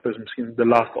tribune trappen is misschien de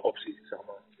laatste optie, zeg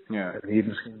maar. Ja. En hier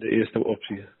misschien de eerste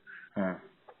optie. Ja.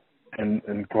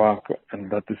 En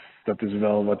dat is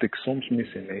wel wat ik soms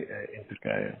mis in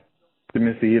Turkije.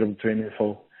 Tenminste hier op het tweede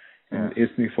niveau. In het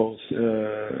eerste niveau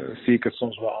zie ik het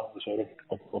soms wel anders hoor,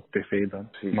 op tv dan.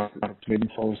 Precies. Maar op het tweede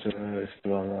niveau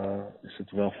is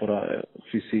het wel vooral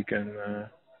fysiek en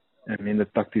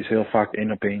minder tactisch. Heel vaak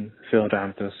 1-op-1, veel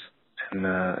ruimtes. En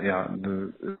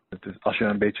als je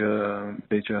een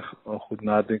beetje goed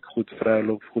nadenkt, goed vrij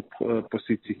loopt, goed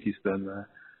positie kiest, dan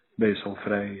ben je zo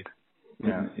vrij hier.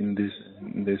 In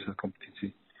deze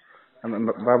competitie.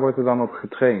 En waar wordt er dan op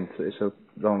getraind? Is dat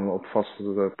dan op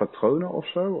vaste patronen of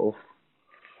zo? Of?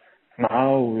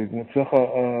 Nou, ik moet zeggen,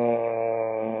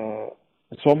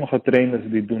 sommige trainers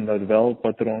die doen dat wel,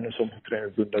 patronen, sommige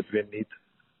trainers doen dat weer niet.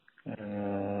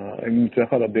 Ik moet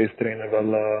zeggen dat deze trainer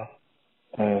wel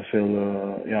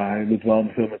hij doet wel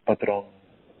veel met patronen.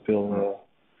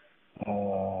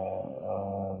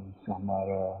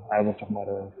 Hij wil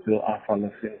veel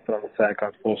aanvallen van de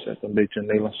zijkant voorzetten, een beetje een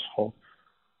Nederlandse school.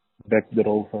 Back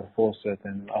erover, voorzetten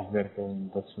en afwerken,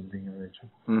 dat soort dingen, weet je.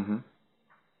 Mm-hmm.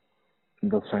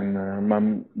 Dat zijn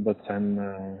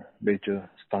een beetje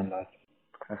standaard.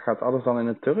 Gaat alles dan in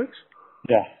het Turks?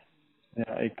 Ja,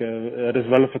 er is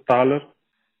wel een vertaler,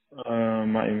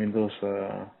 maar inmiddels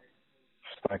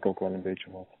versta ik ook wel een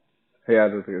beetje wat. Ja,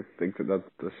 dat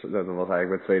was eigenlijk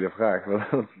mijn tweede vraag.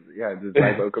 Ja, dit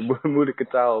lijkt me ook een moeilijke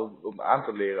taal om aan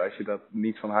te leren als je dat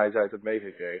niet van huis uit hebt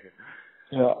meegekregen.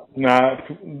 Ja, nou,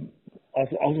 als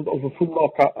het over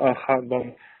voetbal gaat,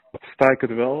 dan versta ik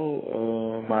het wel.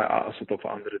 Maar als we het over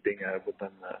andere dingen hebben,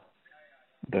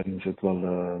 dan is het wel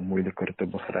moeilijker te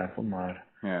begrijpen. Maar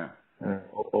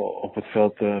op het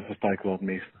veld versta ik wel het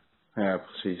meeste. Ja,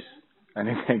 precies. En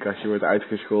ik denk als je wordt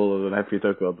uitgescholden, dan heb je het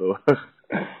ook wel door.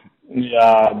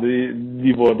 Ja,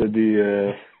 die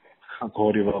woorden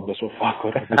hoor je wel best wel vaak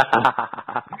hoor.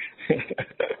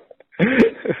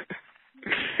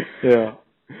 Ja,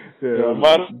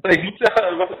 maar ik moet zeggen,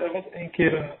 er was één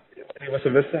keer, er was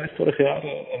een wedstrijd vorig jaar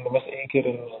en er was één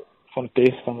keer van de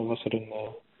tegenstander was er een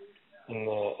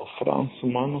Franse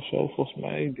man of zo volgens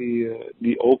mij,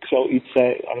 die ook zoiets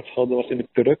zei aan het schelden was in het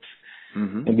Turks.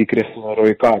 Mm-hmm. En die kreeg toen een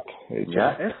rode kaart, weet je.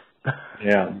 Ja, echt?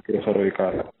 Ja, die kreeg een rode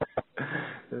kaart.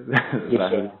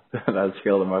 Dat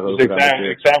scheelde maar dus over.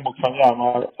 ik zei hem ook van ja,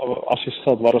 maar als je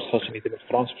scheldt, waarom scheld je niet in het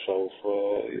Frans of zo? Of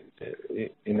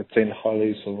in het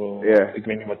Senegalees of ik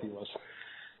weet niet wat die was.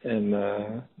 En,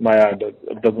 maar ja,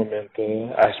 op dat moment,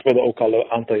 hij speelde ook al een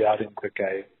aantal jaren in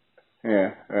Turkije.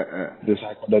 Dus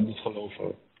hij kon dat niet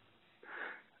geloven.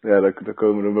 Ja, daar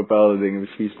komen er bepaalde dingen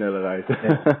misschien sneller uit.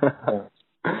 Ja.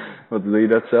 Wat doe je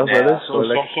dat zelf wel eens?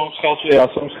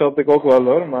 Soms scheld ik ook wel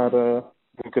hoor, maar doe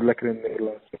ik het lekker in het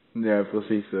Nederlands. Ja,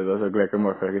 precies. Dat is ook lekker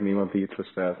makkelijk. Niemand die het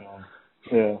verstaat.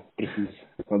 Ja, precies.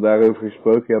 Want daarover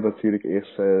gesproken, je had natuurlijk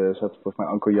eerst zat volgens mij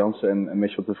Anko Jansen en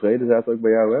Michel Tevreden zaten ook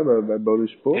bij jou, hè, bij Bolu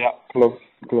Sport. Ja, klopt.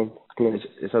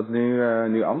 Is dat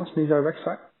nu anders, nu zou weg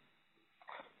zijn?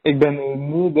 Ik ben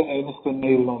nu de enige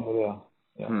Nederlander, ja.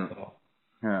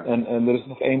 Ja. En er is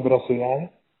nog 1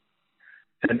 Braziliaan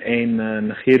en 1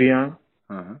 Nigeriaan.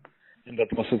 En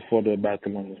dat was het voor de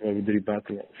buitenlanders. We hebben 3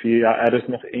 buitenlanders. 4, ja, er is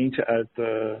nog eentje uit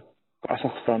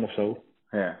Kazachstan of zo.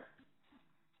 Ja.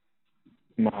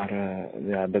 Maar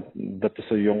ja, dat is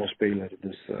een jonge speler.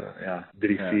 Dus ja,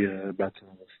 3, 4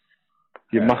 buitenlanders.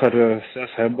 Je mag er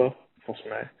 6 hebben, volgens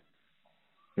mij.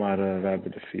 Maar wij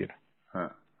hebben er 4.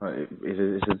 Ja.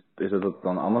 Is het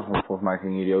dan anders? Want volgens mij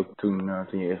gingen jullie ook toen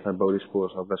je eerst bij Bodyspoor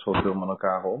zat best wel veel met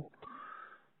elkaar om.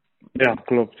 Ja,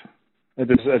 klopt.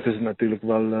 Het is natuurlijk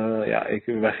wel,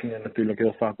 wij gingen natuurlijk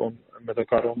heel vaak met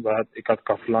elkaar om. Ik had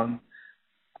Kaflan,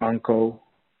 Anko,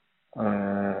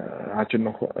 had je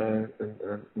nog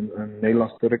een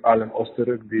Nederlands Turk, Alem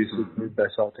Osteruk, die zit nu bij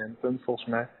Southampton volgens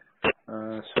mij.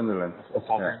 Sunderland.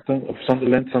 Of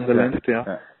Sunderland,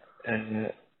 ja.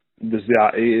 En, dus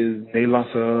ja, de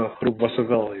Nederlandse groep was er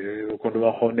wel. We konden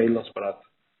wel gewoon Nederlands praten.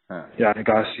 Ja, in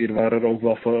Gazier waren er ook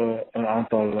wel voor een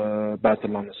aantal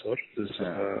buitenlanders hoor. Dus,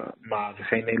 maar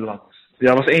geen Nederlanders.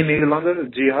 Ja, er was 1 Nederlander,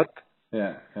 Jihad.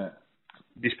 Ja.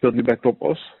 Die speelt nu bij Top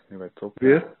Os. Nu bij Top.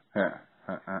 Weer. Ja.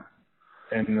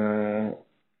 En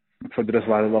voor de rest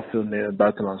waren er wel veel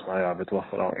buitenlands, maar ja, werd wel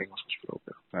vooral Engels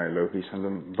gesproken. Nee, logisch. En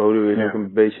dan Bolu is ook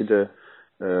een beetje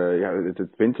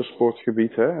het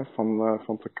wintersportgebied hè,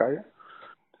 van Turkije.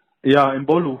 Ja, in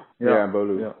Bolu. Ja, in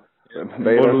Bolu. Ja.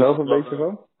 Ben je Bolu daar zelf een beetje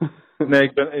van?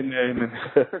 Nee,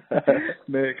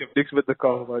 nee, ik heb niks met de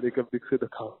kou, maar ik heb niks in de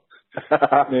kou.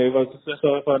 Nee, wat ze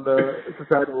zeggen van, ze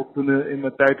zeiden ook toen in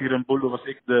mijn tijd hier in Bolu was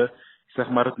ik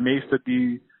het meeste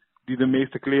die de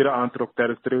meeste kleren aantrok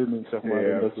tijdens training, zeg maar.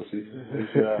 Ja, dat precies.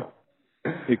 Dus ja,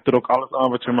 ik trok alles aan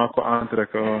wat je maar kon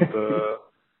aantrekken, want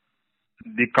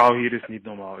die kou hier is niet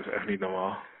normaal, is echt niet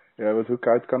normaal. Ja, hoe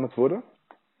koud kan het worden?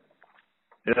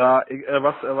 Ja, er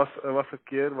was een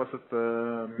keer, was het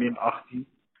 -18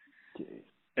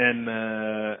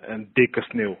 en dikke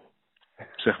sneeuw.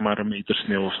 Zeg maar 1 meter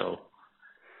sneeuw of zo.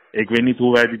 Ik weet niet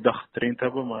hoe wij die dag getraind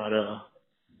hebben, maar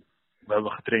we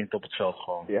hebben getraind op het veld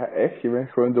gewoon. Ja, echt? Je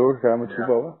bent gewoon doorgegaan met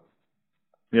voetballen?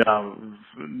 Ja,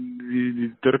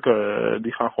 die Turken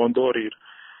die gaan gewoon door hier.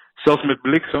 Zelfs met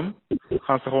bliksem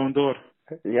gaan ze gewoon door.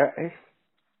 Ja, echt?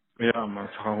 Ja man,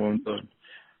 ze gaan gewoon door.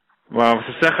 Maar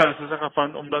ze zeggen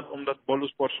van omdat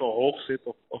Bolusport zo hoog zit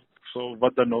of zo,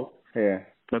 wat dan ook. Ja.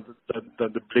 Dat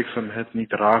de bliksem het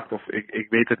niet raakt of ik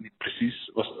weet het niet precies.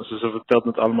 Ze vertelt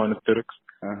het allemaal in het Turks.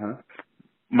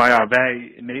 Maar ja,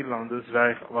 wij Nederlanders,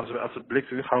 als het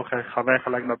bliksem is, gaan wij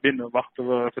gelijk naar binnen, wachten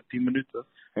we even 10 minuten.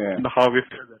 Ja. En dan gaan we weer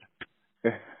verder.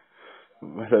 Ja.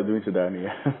 Maar dat doen ze daar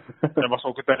niet. Er was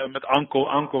ook een tijd met Anko.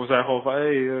 Anko zei gewoon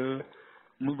van,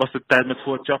 was de tijd met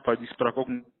Voor Chappa, die sprak ook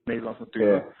Nederlands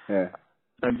natuurlijk. Ja.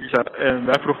 En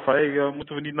wij vroegen van,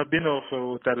 moeten we niet naar binnen of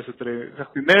zo tijdens het trainen?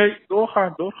 Zegt hij, nee,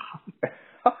 doorgaan.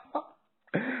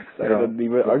 Zijn je dat niet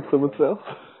meer angst om het veld?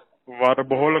 We waren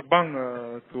behoorlijk bang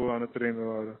toen we aan het trainen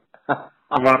waren.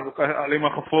 We waren ook alleen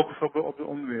maar gefocust op de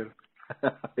onweer.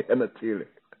 Ja,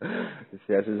 natuurlijk. Dus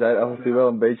ja, ze zijn af en toe wel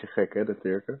een beetje gek, hè, de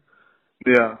Turken.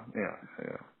 Ja.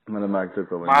 Maar dat maakt het ook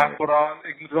wel weer. Maar vooral,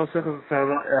 ik moet wel zeggen, ze zijn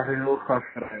wel echt heel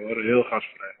gastvrij hoor, heel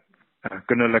gastvrij. Ja,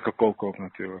 kunnen lekker koken ook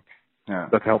natuurlijk. Ja.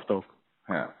 Dat helpt ook.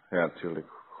 Ja, natuurlijk.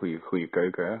 Goede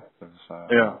keuken, hè. Dat is,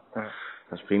 Ja.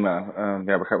 Dat is prima.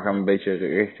 We gaan een beetje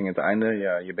richting het einde.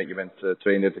 Ja, je bent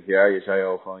 32 jaar. Je zei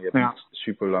al van, je hebt niet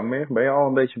super lang meer. Ben je al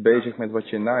een beetje bezig met wat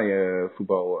je na je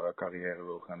voetbalcarrière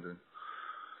wil gaan doen?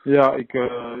 Ja,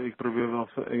 ik probeer wel,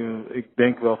 ik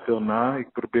denk wel veel na.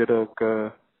 Ik probeer ook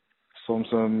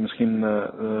soms misschien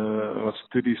wat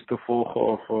studies te volgen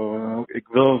of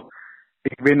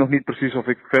ik weet nog niet precies of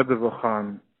ik verder wil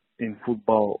gaan in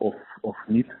voetbal of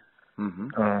niet.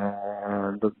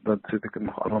 Dat zit ik er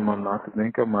nog allemaal na te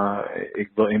denken, maar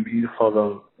ik wil in ieder geval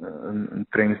wel een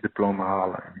trainingsdiploma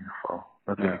halen in ieder geval.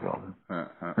 Dat wil ik wel doen.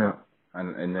 Ja.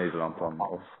 En in Nederland dan?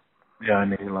 Of? Ja, in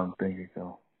Nederland denk ik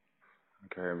wel.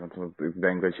 Oké, want ik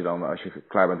denk dat je dan, als je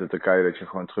klaar bent in Turkije, dat je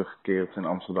gewoon terugkeert in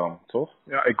Amsterdam, toch?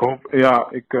 Ja, ik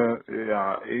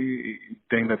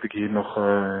denk dat ik hier nog,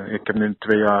 ik heb nu een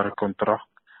 2 jaar contract.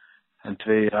 En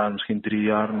 2 jaar, misschien 3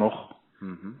 jaar nog.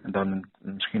 En dan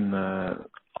misschien,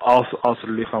 als het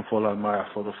lichaam volhoudt, maar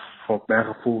ja, voor mijn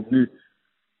gevoel nu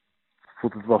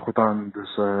voelt het wel goed aan.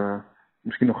 Dus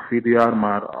misschien nog 4 jaar,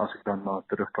 maar als ik dan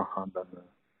terug kan gaan, dan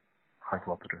ga ik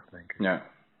wel terug, denk ik.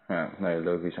 Ja, nee,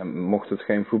 logisch. En mocht het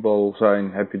geen voetbal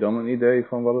zijn, heb je dan een idee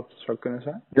van wat het zou kunnen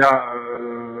zijn? Ja,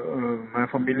 mijn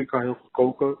familie kan heel goed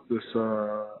koken, dus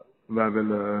wij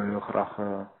willen heel graag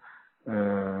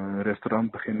een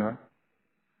restaurant beginnen.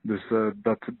 Dus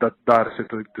daar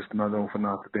zit ik dus over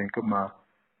na te denken, maar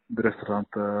de restaurant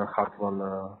gaat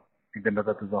wel, ik denk dat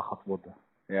het wel gaat worden.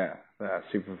 Ja,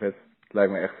 super vet. Het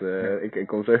lijkt me echt... ik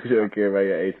kom sowieso een keer bij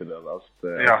je eten dan, als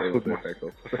het goed, man. perfect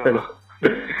op.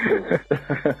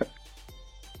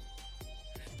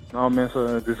 Nou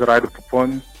mensen, dit is Rijder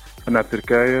Popon vanuit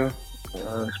Turkije.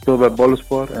 Ik speel bij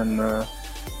Boluspor en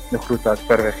de groet uit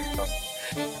Verwegistan.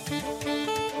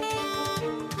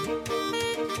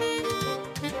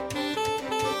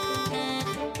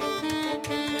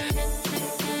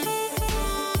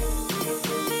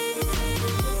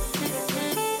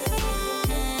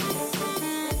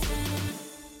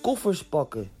 Koffers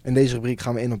pakken. In deze rubriek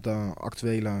gaan we in op de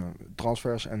actuele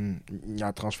transfers en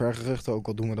transfergeruchten. Ook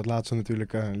al doen we dat laatste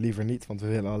natuurlijk liever niet. Want we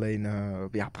willen alleen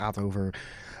praten over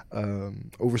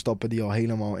overstappen die al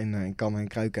helemaal in kannen en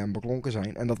kruiken en beklonken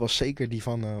zijn. En dat was zeker die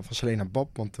van Selena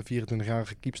Bab. Want de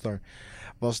 24-jarige keepster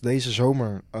was deze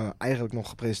zomer eigenlijk nog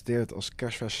gepresenteerd als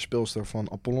kerstverse speelster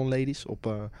van Apollon Ladies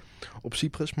op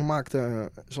Cyprus. Maar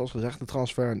maakte, zoals gezegd, de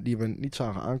transfer die we niet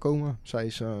zagen aankomen. Zij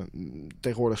is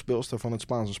tegenwoordig speelster van het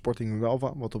Spaanse Sporting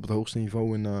Huelva, wat op het hoogste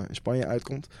niveau in Spanje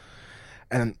uitkomt.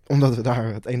 En omdat we daar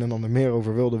het een en ander meer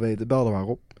over wilden weten, belden we haar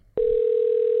op.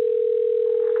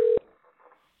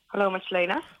 Hallo, met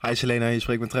Selena. Hi Selena, je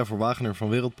spreekt met Trevor Wagener van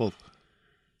Wereldpot.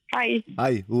 Hi.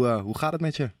 Hi, hoe gaat het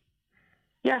met je?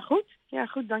 Ja, goed. Ja,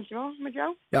 goed, dankjewel. Met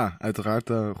jou? Ja,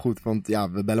 uiteraard goed. Want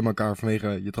ja, we bellen elkaar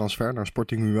vanwege je transfer naar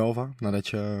Sporting Huelva. Nadat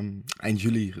je eind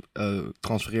juli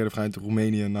transfereerde vanuit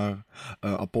Roemenië naar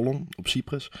Apollon op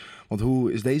Cyprus. Want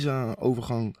hoe is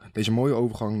deze mooie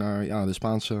overgang naar de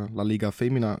Spaanse La Liga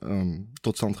Femina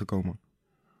tot stand gekomen?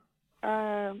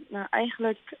 Nou,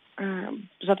 eigenlijk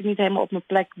zat ik niet helemaal op mijn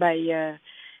plek bij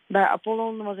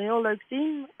Apollon. Dat was een heel leuk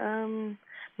team.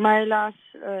 Maar helaas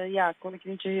kon ik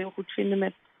het niet zo heel goed vinden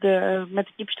met de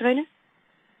keepstrainer.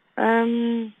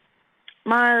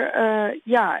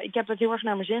 Ik heb het heel erg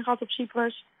naar mijn zin gehad op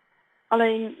Cyprus.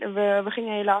 Alleen, we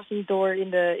gingen helaas niet door in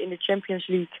de Champions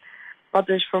League. Wat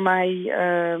dus voor mij,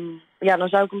 dan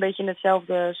zou ik een beetje in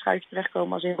hetzelfde schuitje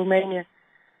terechtkomen als in Roemenië.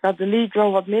 Dat de league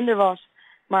wel wat minder was.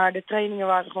 Maar de trainingen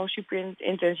waren gewoon super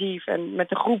intensief. En met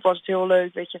de groep was het heel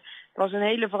leuk, weet je. Het was een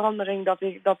hele verandering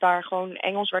dat daar gewoon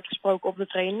Engels werd gesproken op de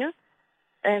trainingen.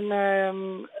 En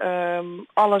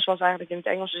alles was eigenlijk in het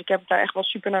Engels. Dus ik heb het daar echt wel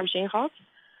super naar mijn zin gehad.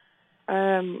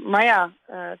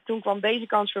 Toen kwam deze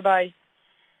kans voorbij.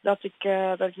 Dat ik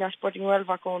naar Sporting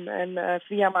Huelva kon. En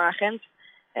via mijn agent.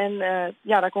 En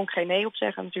daar kon ik geen nee op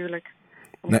zeggen natuurlijk.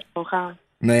 Nee. Gewoon gaan.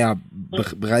 Nou ja,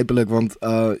 begrijpelijk, want op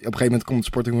een gegeven moment komt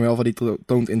Sporting Huelva, die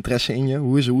toont interesse in je.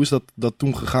 Hoe is dat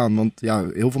toen gegaan? Want ja,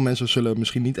 heel veel mensen zullen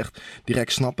misschien niet echt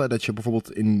direct snappen dat je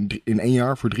bijvoorbeeld in 1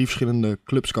 jaar voor 3 verschillende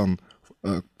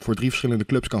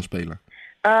clubs kan spelen.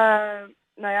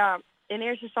 In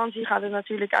eerste instantie gaat het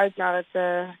natuurlijk uit naar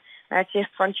het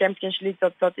zicht van Champions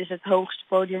League. Dat is het hoogste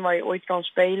podium waar je ooit kan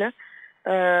spelen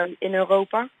in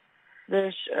Europa.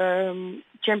 Dus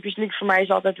Champions League voor mij is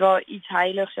altijd wel iets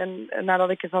heiligs. En nadat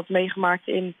ik het had meegemaakt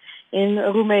in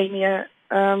Roemenië,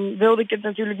 wilde ik het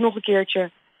natuurlijk nog een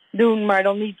keertje doen, maar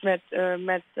dan niet met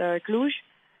Cluj.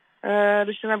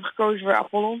 Dus toen heb ik gekozen voor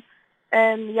Apollon.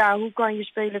 En ja, hoe kan je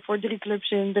spelen voor 3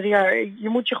 clubs in 3 jaar? Je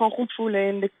moet je gewoon goed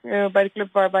voelen bij de club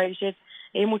waarbij je zit.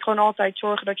 En je moet gewoon altijd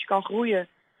zorgen dat je kan groeien.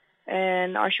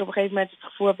 En als je op een gegeven moment het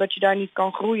gevoel hebt dat je daar niet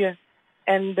kan groeien,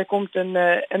 en er komt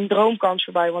een droomkans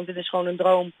voorbij, want dit is gewoon een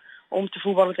droom om te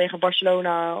voetballen tegen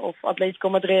Barcelona of Atletico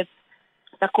Madrid.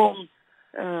 Daar komen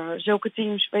zulke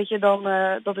teams, weet je, dan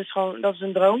dat is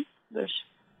een droom. Dus.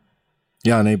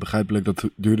 Ja, nee, begrijpelijk. Dat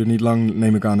duurde niet lang,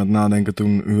 neem ik aan, het nadenken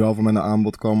toen Huelva met een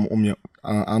aanbod kwam om je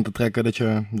aan te trekken dat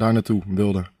je daar naartoe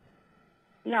wilde.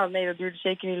 Nou, nee, dat duurde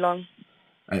zeker niet lang.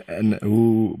 En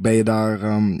hoe ben je daar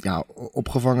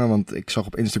opgevangen? Want ik zag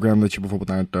op Instagram dat je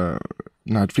bijvoorbeeld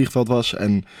naar het vliegveld was.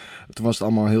 En toen was het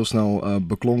allemaal heel snel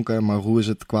beklonken. Maar hoe is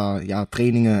het qua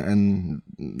trainingen en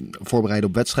voorbereiden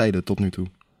op wedstrijden tot nu toe?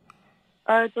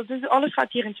 Alles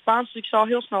gaat hier in het Spaans. Dus ik zal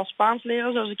heel snel Spaans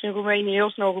leren. Zoals ik in Roemenië heel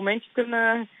snel Roemeens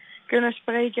kunnen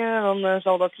spreken. Dan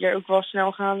zal dat hier ook wel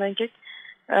snel gaan, denk ik.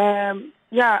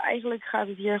 Eigenlijk gaat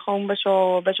het hier gewoon best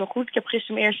wel goed. Ik heb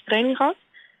gisteren mijn eerste training gehad.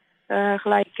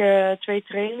 Gelijk 2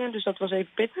 trainingen, dus dat was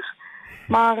even pittig.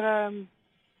 Maar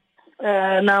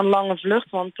na een lange vlucht,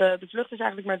 want de vlucht is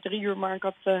eigenlijk maar 3 uur, maar ik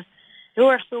had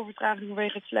heel erg veel vertraging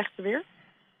vanwege het slechte weer.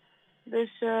 Dus,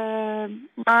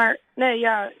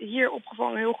 hier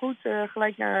opgevangen heel goed.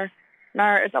 Gelijk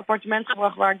naar het appartement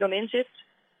gebracht waar ik dan in zit.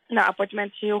 Nou, het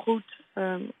appartement is heel goed.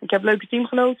 Ik heb leuke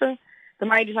teamgenoten. De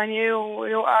meiden zijn heel,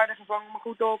 heel aardig en vangen me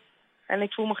goed op. En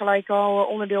ik voel me gelijk al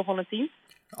onderdeel van het team.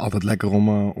 Altijd lekker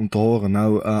om te horen.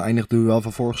 Nou, eindigde u wel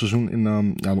van vorig seizoen in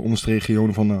de onderste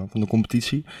regionen van de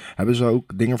competitie. Hebben ze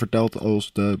ook dingen verteld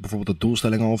als bijvoorbeeld de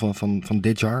doelstelling al van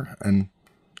dit jaar? En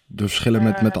De verschillen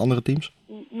met andere teams?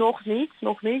 Nog niet.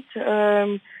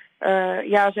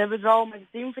 Ja, ze hebben het wel met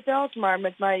het team verteld, maar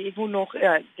met mij, ik moet nog,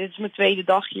 dit is mijn tweede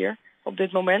dag hier op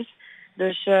dit moment.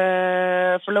 Dus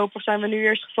voorlopig zijn we nu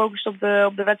eerst gefocust op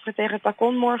de wedstrijd tegen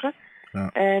Tacon morgen. Ja.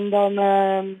 En dan,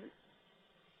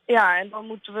 en dan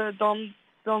moeten we,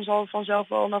 dan zal het vanzelf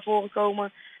wel naar voren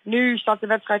komen. Nu staat de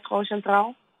wedstrijd gewoon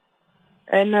centraal.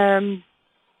 En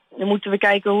dan moeten we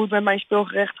kijken hoe het met mijn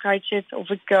speelgerechtigheid zit. Of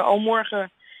ik al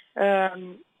morgen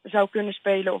zou kunnen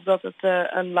spelen of dat het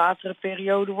een latere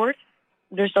periode wordt.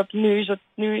 Dus nu is het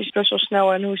best wel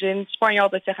snel en hoe ze in Spanje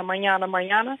altijd zeggen mañana.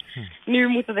 Nu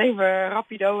moet het even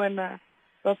rapido en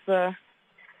dat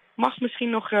mag misschien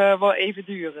nog wel even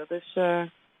duren. Dus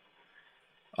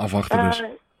afwachten dus.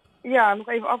 Ja, nog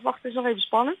even afwachten is nog even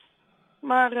spannend.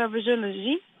 Maar we zullen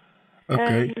zien.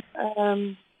 Oké.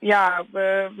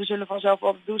 We zullen vanzelf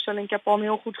wel de doelstelling. Ik heb al een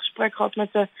heel goed gesprek gehad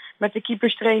met de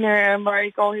keeperstrainer. Waar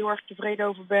ik al heel erg tevreden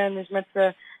over ben. Is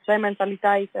met zijn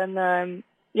mentaliteit. En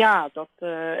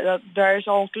daar is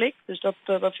al een klik. Dus dat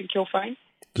vind ik heel fijn.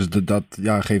 Dus dat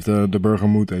geeft de burger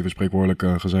moed, even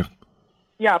spreekwoordelijk gezegd.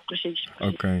 Ja, precies.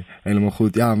 Oké, helemaal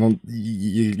goed. Ja, want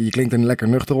je klinkt er lekker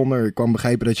nuchter onder. Ik kan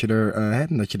begrijpen dat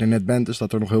je er net bent, dus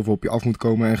dat er nog heel veel op je af moet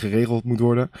komen en geregeld moet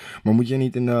worden. Maar moet je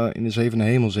niet in de zevende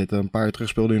hemel zitten? Een paar jaar terug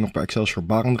speelde je nog bij Excelsior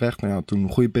Barendrecht. Nou ja, toen een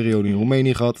goede periode in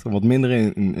Roemenië gehad, wat minder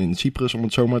in Cyprus, om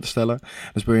het zo maar te stellen.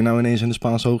 Dan speel je nou ineens in de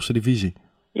Spaanse hoogste divisie.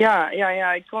 Ja.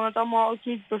 Ik kon het allemaal ook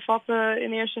niet bevatten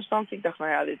in eerste instantie. Ik dacht,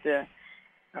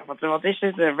 wat is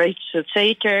dit? Weet je het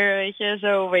zeker? Weet je,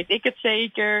 zo weet ik het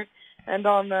zeker. En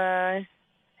dan,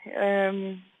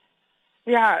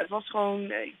 het was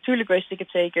gewoon, tuurlijk wist ik het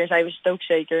zeker. Zij wist het ook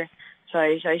zeker.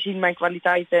 Zij zien mijn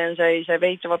kwaliteiten en zij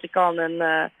weten wat ik kan. En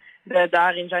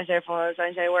daarin zijn zij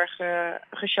heel erg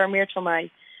gecharmeerd van mij.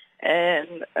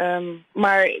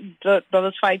 Maar dat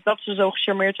het feit dat ze zo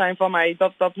gecharmeerd zijn van mij,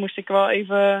 dat moest ik wel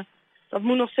even, dat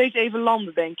moet nog steeds even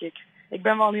landen, denk ik. Ik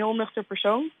ben wel een heel nuchter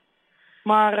persoon.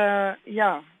 Maar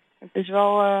het is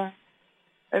wel...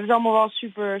 Het is allemaal wel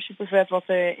super, super vet wat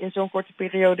er in zo'n korte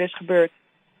periode is gebeurd.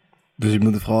 Dus je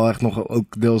moet het vooral echt nog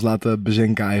ook deels laten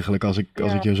bezinken eigenlijk, als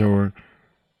ik je zo hoor.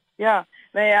 Ja,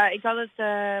 ik had het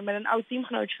met een oud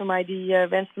teamgenootje van mij, die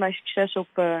wenste mij succes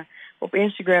op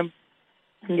Instagram.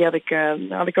 En die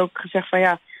had ik ook gezegd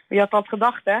van wie had dat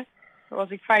gedacht, hè? Toen was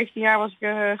ik 15 jaar, was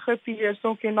ik guppie,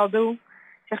 stond ik in dat doel. Ik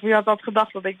zeg, wie had dat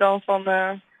gedacht dat ik dan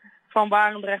van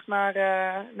Barendrecht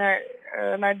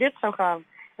naar dit zou gaan?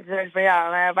 En toen zei ze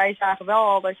van wij zagen wel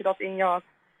al dat je dat in je had.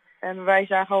 En wij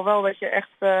zagen al wel dat je echt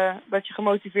dat je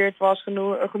gemotiveerd was,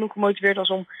 genoeg gemotiveerd was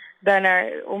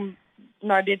om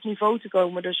naar dit niveau te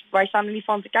komen. Dus wij staan er niet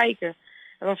van te kijken.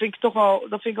 En dat vind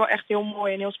ik wel echt heel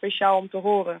mooi en heel speciaal om te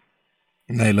horen.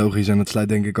 Nee, logisch. En het sluit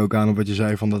denk ik ook aan op wat je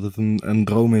zei van dat het een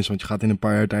droom is. Want je gaat in een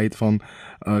paar jaar tijd van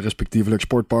respectievelijk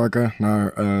sportparken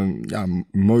naar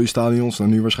mooie stadions en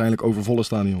nu waarschijnlijk overvolle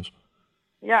stadions.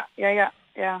 Ja.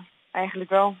 Eigenlijk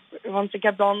wel. Want ik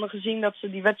heb dan gezien dat ze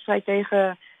die wedstrijd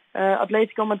tegen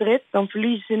Atletico Madrid, dan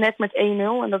verliezen ze net met 1-0.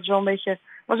 En dat is wel een beetje,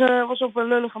 was op een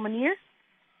lullige manier.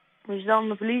 Dus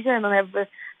dan verliezen en dan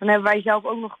hebben wij zelf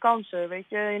ook nog kansen. Weet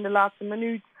je, in de laatste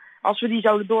minuut. Als we die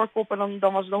zouden doorkoppen,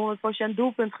 dan was het 100%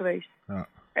 doelpunt geweest. Ja.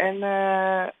 En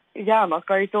dan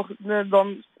kan je toch,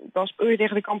 dan speel je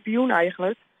tegen de kampioen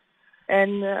eigenlijk.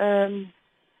 En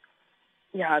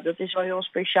dat is wel heel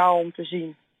speciaal om te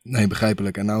zien. Nee,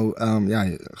 begrijpelijk. En nou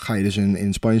ga je dus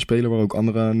in Spanje spelen, waar ook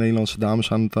andere Nederlandse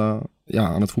dames aan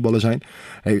het voetballen zijn.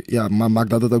 Maar maakt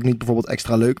dat het ook niet bijvoorbeeld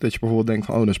extra leuk? Dat je bijvoorbeeld denkt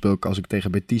van, dan speel ik als ik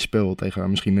tegen Betis speel, tegen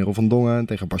misschien Merel van Dongen,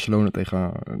 tegen Barcelona,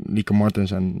 tegen Lieke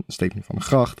Martens en Stephanie van der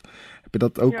Gracht. Heb je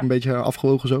dat ook een beetje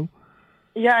afgewogen zo?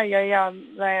 Ja.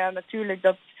 Nou ja,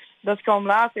 natuurlijk. Dat kwam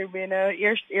later binnen.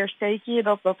 Eerst teken je.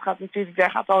 Dat gaat natuurlijk,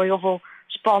 daar gaat al heel veel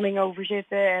spanning over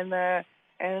zitten.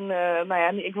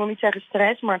 Ik wil niet zeggen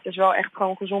stress, maar het is wel echt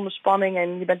gewoon gezonde spanning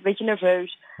en je bent een beetje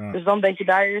nerveus. Ja. Dus dan denk je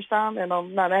daar eerst aan en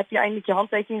dan heb je eindelijk je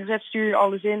handtekening gezet, stuur je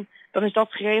alles in. Dan is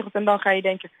dat geregeld en dan ga je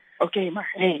denken, oké,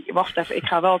 wacht even, ik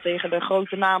ga wel tegen de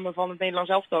grote namen van het Nederlands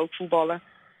elftal ook voetballen.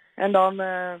 En dan,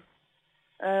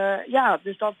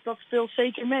 dus dat speelt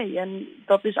zeker mee. En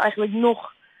dat is eigenlijk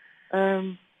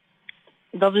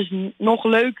nog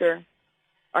leuker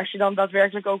als je dan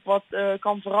daadwerkelijk ook wat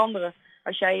kan veranderen.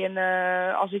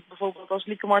 Als ik bijvoorbeeld als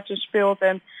Lieke Martens speelt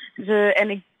en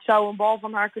ik zou een bal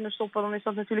van haar kunnen stoppen, dan is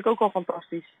dat natuurlijk ook al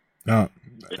fantastisch. Ja.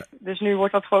 Dus nu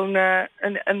wordt dat gewoon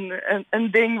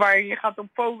een ding waar je gaat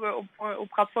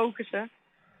op gaat focussen.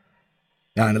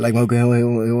 Ja, en dat lijkt me ook een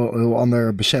heel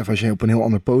ander besef als je op een heel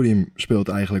ander podium speelt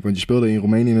eigenlijk. Want je speelde in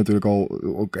Roemenië natuurlijk al,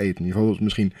 oké, het niveau is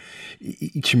misschien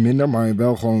ietsje minder, maar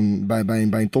wel gewoon bij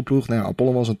een topploeg. Nou ja,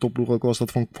 Apollo was een topploeg, ook was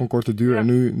dat van korte duur. Ja.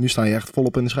 En nu sta je echt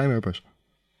volop in de schijnwerpers.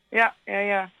 Ja,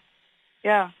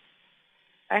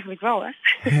 eigenlijk wel, hè?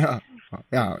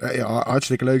 Ja,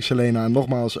 hartstikke leuk, Selena. En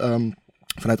nogmaals,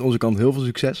 vanuit onze kant heel veel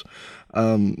succes.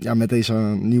 Met deze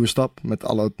nieuwe stap, met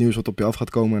al het nieuws wat op je af gaat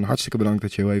komen. En hartstikke bedankt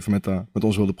dat je heel even met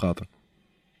ons wilde praten.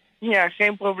 Ja,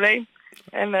 geen probleem.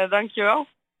 En dankjewel.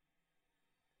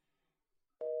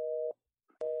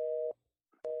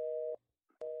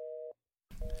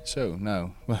 Zo, nou,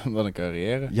 wat een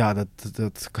carrière. Ja,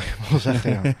 dat kan je wel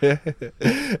zeggen, ja.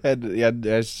 En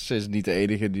hij is niet de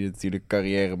enige die natuurlijk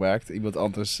carrière maakt. Iemand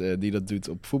anders die dat doet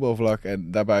op voetbalvlak.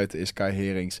 En daarbuiten is Kai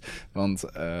Herings. Want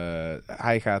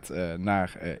hij gaat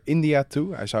naar India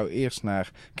toe. Hij zou eerst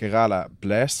naar Kerala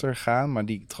Blaster gaan. Maar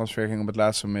die transfer ging op het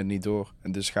laatste moment niet door.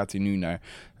 En dus gaat hij nu naar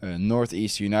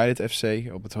Northeast United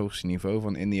FC op het hoogste niveau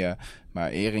van India.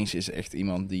 Maar Herings is echt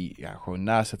iemand die gewoon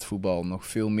naast het voetbal nog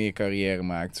veel meer carrière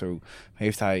maakt. Zo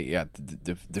heeft hij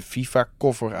de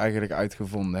FIFA-koffer eigenlijk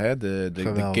uitgevonden. Hè? De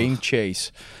Game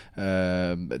Chase.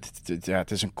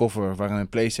 Het is een koffer waarin een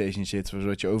PlayStation zit,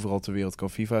 zodat je overal ter wereld kan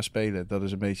FIFA spelen. Dat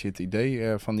is een beetje het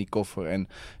idee van die koffer. En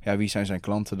wie zijn zijn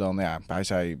klanten dan? Ja, hij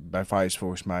zei bij Vice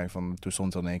volgens mij, toen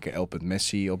stond dan in één keer El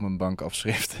Messi op mijn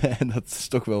bankafschrift. En dat is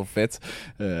toch wel vet.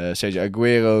 Sergio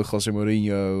Aguero, José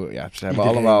Mourinho. Ja, ze hebben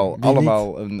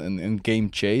allemaal een game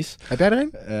chase. Heb jij er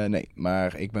een? Nee,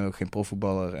 maar ik ben ook geen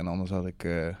profvoetballer. En anders had ik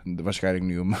waarschijnlijk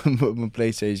nu op mijn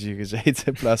PlayStation gezeten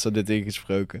in plaats van dit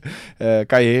ingesproken.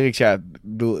 Kai Herings, ik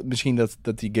bedoel, misschien dat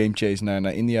die game chase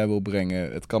naar India wil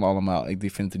brengen. Het kan allemaal. Ik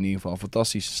vind het in ieder geval een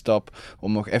fantastische stap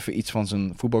om nog even iets van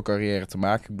zijn voetbalcarrière te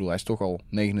maken. Ik bedoel, hij is toch al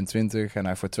 29 en hij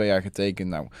heeft voor 2 jaar getekend.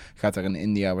 Nou, gaat er in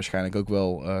India waarschijnlijk ook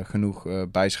wel genoeg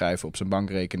bijschrijven op zijn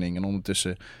bankrekening. En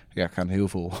ondertussen gaan heel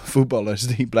veel voetballers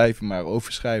die blijven maar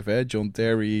overschrijven. Hè? John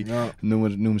Terry,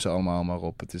 noem ze allemaal maar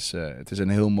op. Het is een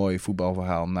heel mooi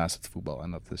voetbalverhaal naast het voetbal.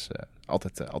 En dat is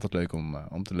altijd leuk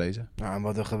om te lezen. Ja, en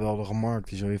wat een geweldige markt.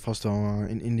 Die zul je vast wel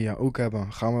in India ook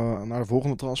hebben. Gaan we naar de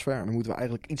volgende transfer. Dan moeten we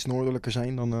eigenlijk iets noordelijker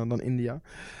zijn dan India.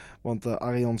 Want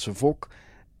Aryan Sevok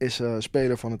is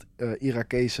speler van het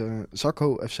Irakese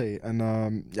Zakho FC. En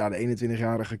de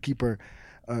 21-jarige keeper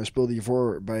speelde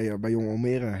hiervoor bij Jong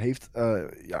Almere. Heeft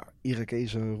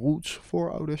Irakese roots,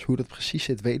 voorouders. Hoe dat precies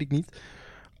zit, weet ik niet.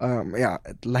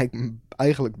 Het lijkt me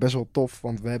eigenlijk best wel tof.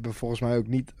 Want we hebben volgens mij ook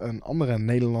niet een andere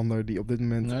Nederlander die op dit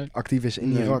moment actief is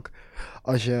in Irak.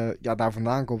 Als je daar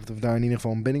vandaan komt of daar in ieder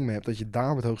geval een binding mee hebt, dat je daar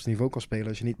op het hoogste niveau kan spelen.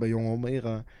 Als je niet bij Jong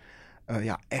Almere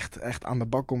echt aan de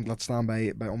bak komt, laat staan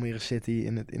bij Almere City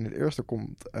in het eerste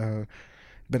komt.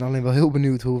 Ik ben alleen wel heel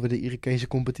benieuwd hoe we de Irakese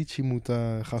competitie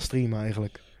moeten gaan streamen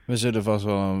eigenlijk. We zullen vast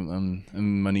wel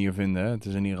een manier vinden. Hè? Het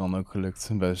is in Iran ook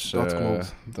gelukt. Dus, dat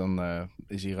klopt. Dan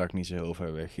is Irak niet zo heel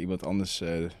ver weg. Iemand anders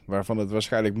waarvan het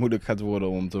waarschijnlijk moeilijk gaat worden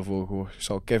om te volgen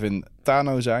zal Kevin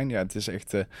Tano zijn. Ja, het is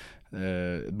echt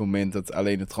het moment dat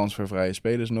alleen de transfervrije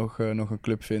spelers nog een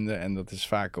club vinden. En dat is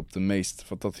vaak op de meest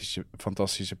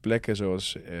fantastische plekken. Zo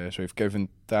heeft Kevin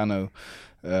Tano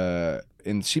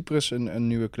in Cyprus een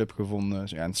nieuwe club gevonden.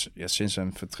 Sinds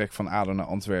zijn vertrek van ADO naar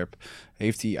Antwerpen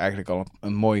heeft hij eigenlijk al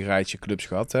een mooi rijtje clubs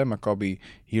gehad. Hè? Maccabi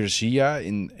Herzliya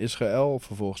in Israël,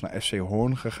 vervolgens naar FC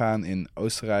Hoorn gegaan in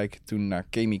Oostenrijk, toen naar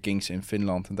Kemi Kings in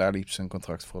Finland en daar liep zijn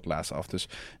contract voor het laatst af. Dus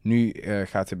nu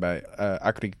gaat hij bij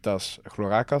Akrititas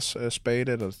Chlorakas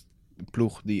spelen. Dat is een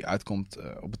ploeg die uitkomt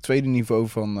op het tweede niveau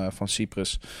van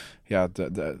Cyprus. Ja,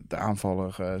 de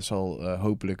aanvaller zal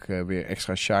hopelijk weer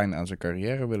extra shine aan zijn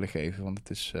carrière willen geven. Want het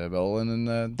is wel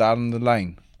een dalende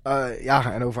lijn.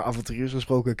 En over avonturiers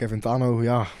gesproken, Kevin Tano,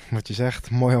 wat je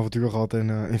zegt, mooi avontuur gehad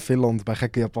in Finland, bij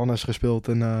gekke Japanners gespeeld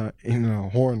in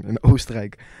Hoorn in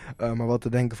Oostenrijk. Maar wat te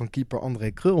denken van keeper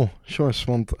André Krul, Sjors,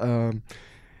 want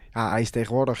hij is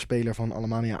tegenwoordig speler van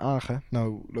Alemannia Aachen.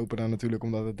 Nou lopen daar natuurlijk,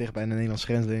 omdat het dicht bij de Nederlandse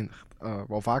grens ligt,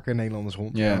 wel vaker Nederlanders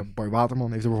rond. Yeah. Boy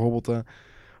Waterman heeft er bijvoorbeeld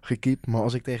gekiept. Maar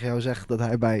als ik tegen jou zeg dat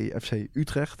hij bij FC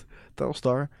Utrecht,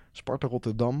 Telstar, Sparta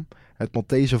Rotterdam, het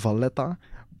Maltese Valletta,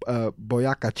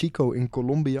 Boyacá Chico in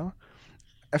Colombia,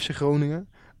 FC Groningen,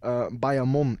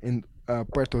 Bayamon in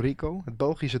Puerto Rico, het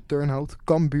Belgische Turnhout,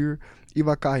 Cambuur,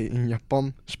 Iwakai in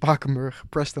Japan, Spakenburg,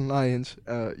 Preston Lions,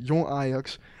 Jong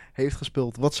Ajax heeft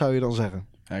gespeeld. Wat zou je dan zeggen?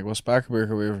 Ja, ik was Spakenburg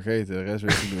alweer vergeten. De rest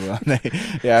weet ik nog wel.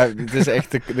 Nee, het is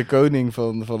echt de koning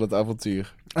van het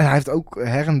avontuur. En hij heeft ook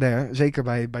her en der, zeker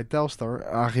bij Telstar,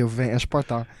 AGOVV en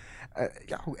Sparta.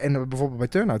 En bijvoorbeeld bij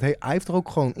Turnhout, hij heeft er ook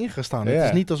gewoon ingestaan. Ja. Het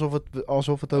is niet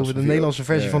alsof het over de Nederlandse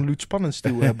versie van Luut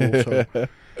Spannenstuw hebben of zo.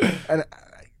 En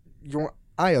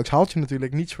Ajax haalt je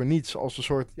natuurlijk niets voor niets als een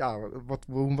soort, ja,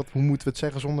 hoe moeten we het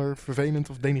zeggen zonder vervelend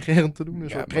of denigrerend te doen? Een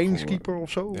soort trainingskeeper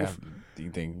of zo? Ja, Of?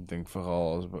 ik denk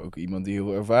vooral als ook iemand die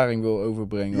heel ervaring wil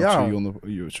overbrengen Ja.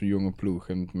 op zo'n jonge ploeg.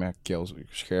 En merk Kjell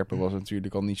Scherpen was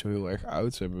natuurlijk al niet zo heel erg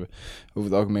oud. Ze hebben over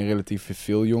het algemeen relatief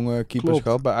veel jonge keepers Klopt.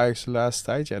 gehad bij Ajax de laatste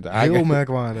tijd. Ja, Heel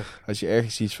merkwaardig. als je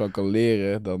ergens iets van kan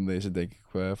leren, dan is het denk ik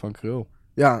van Krul.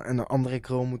 Ja, en André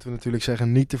Krul moeten we natuurlijk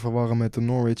zeggen niet te verwarren met de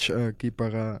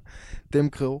Norwich-keeper Tim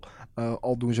Krul.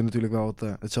 Al doen ze natuurlijk wel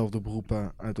hetzelfde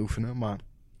beroep uitoefenen, maar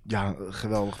ja,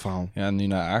 geweldig verhaal. Ja, nu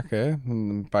naar Aken, hè?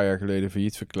 Een paar jaar geleden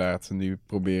failliet verklaard. En die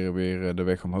proberen weer de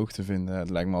weg omhoog te vinden. Het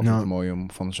lijkt me altijd mooi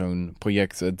om van zo'n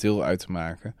project deel uit te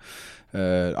maken.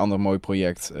 Een ander mooi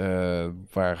project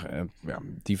waar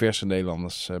diverse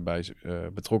Nederlanders bij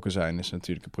betrokken zijn, is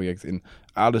natuurlijk een project in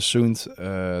Alesund.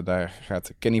 Daar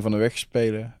gaat Kenny van der Weg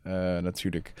spelen.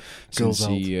 Natuurlijk, sinds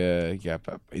hij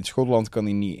in Schotland kan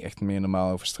hij niet echt meer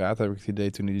normaal over straat, heb ik het idee,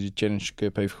 toen hij de Challenge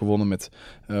Cup heeft gewonnen met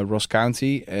Ross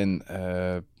County. En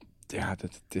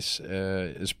het is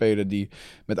een speler die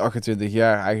met 28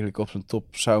 jaar eigenlijk op zijn top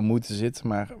zou moeten zitten.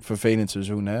 Maar vervelend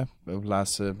seizoen, hè. Ook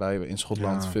laatste in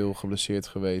Schotland veel geblesseerd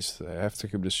geweest.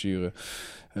 Heftige blessure.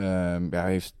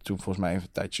 Hij heeft toen volgens mij even een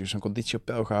tijdje zijn conditie op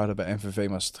peil gehouden bij NVV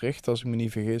Maastricht, als ik me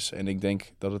niet vergis. En ik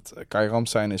denk dat het Kai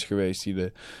Ramstein is geweest die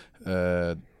de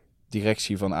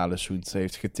directie van Alesund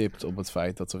heeft getipt op het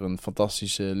feit dat er een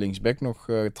fantastische linksback nog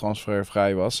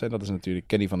transfervrij was. En dat is natuurlijk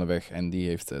Kenny van der Weg. En die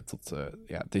heeft tot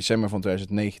december van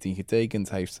 2019 getekend.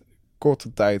 Hij heeft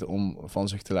korte tijd om van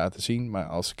zich te laten zien. Maar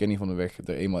als Kenny van der Weg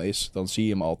er eenmaal is, dan zie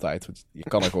je hem altijd. Want je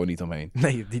kan er gewoon niet omheen.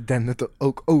 Nee, die dendert er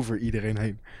ook over iedereen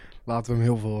heen. Laten we hem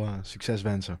heel veel succes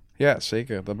wensen. Ja,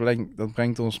 zeker. Dat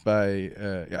brengt ons bij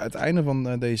het einde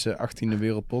van deze 18e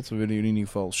Wereldpot. We willen jullie in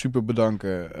ieder geval super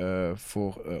bedanken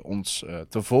voor ons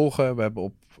te volgen. We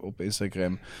hebben op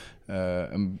Instagram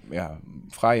een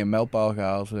fraaie mijlpaal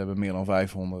gehaald. We hebben meer dan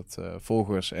 500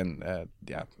 volgers en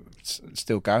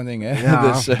still counting, hè?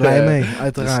 Ja, dus, blij mee,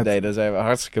 uiteraard. Dus, daar zijn we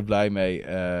hartstikke blij mee.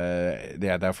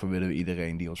 Daarvoor willen we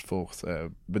iedereen die ons volgt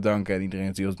bedanken. En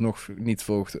iedereen die ons nog niet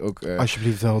volgt ook...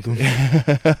 alsjeblieft wel doen.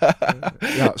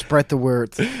 Spread the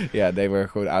word. Ja, nee, we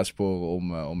gewoon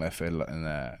aansporen om even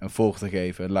een volg te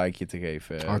geven, een likeje te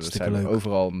geven. Hartstikke daar zijn we leuk.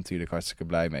 overal natuurlijk hartstikke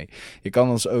blij mee. Je kan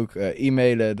ons ook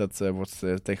e-mailen, dat wordt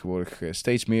tegenwoordig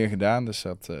steeds meer gedaan. Dus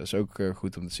dat is ook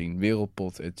goed om te zien.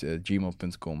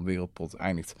 Wereldpot@gmail.com. Wereldpot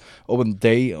eindigt op een D,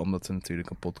 omdat we natuurlijk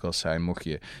een podcast zijn, mocht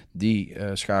je die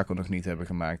schakel nog niet hebben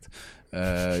gemaakt.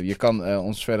 Je kan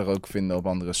ons verder ook vinden op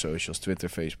andere socials, Twitter,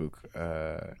 Facebook.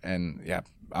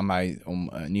 Aan mij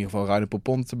om in ieder geval Ruide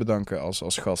Popon te bedanken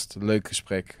als gast. Leuk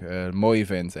gesprek, mooi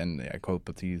event. En ik hoop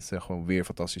dat hij het gewoon weer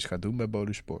fantastisch gaat doen bij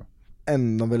Boluspor.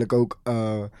 En dan wil ik ook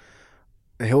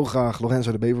heel graag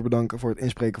Lorenzo de Bever bedanken voor het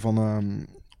inspreken van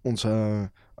onze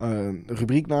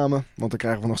rubrieknamen. Want daar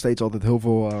krijgen we nog steeds altijd heel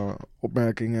veel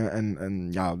opmerkingen en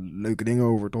leuke dingen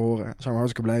over te horen. Daar zijn we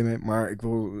hartstikke blij mee. Maar ik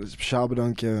wil een speciaal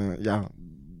bedankje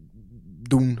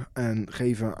doen en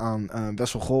geven aan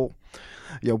Wessel Gol.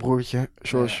 Jouw broertje,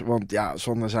 George. Ja. Want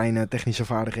zonder zijn technische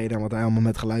vaardigheden en wat hij allemaal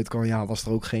met geluid kan, was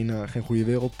er ook geen goede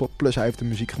Wereldpot. Plus hij heeft de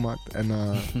muziek gemaakt. En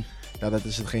dat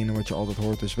is hetgene wat je altijd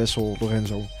hoort. Dus Wessel,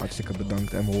 Lorenzo, hartstikke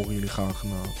bedankt. En we horen jullie graag de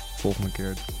volgende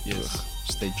keer terug.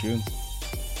 Stay tuned.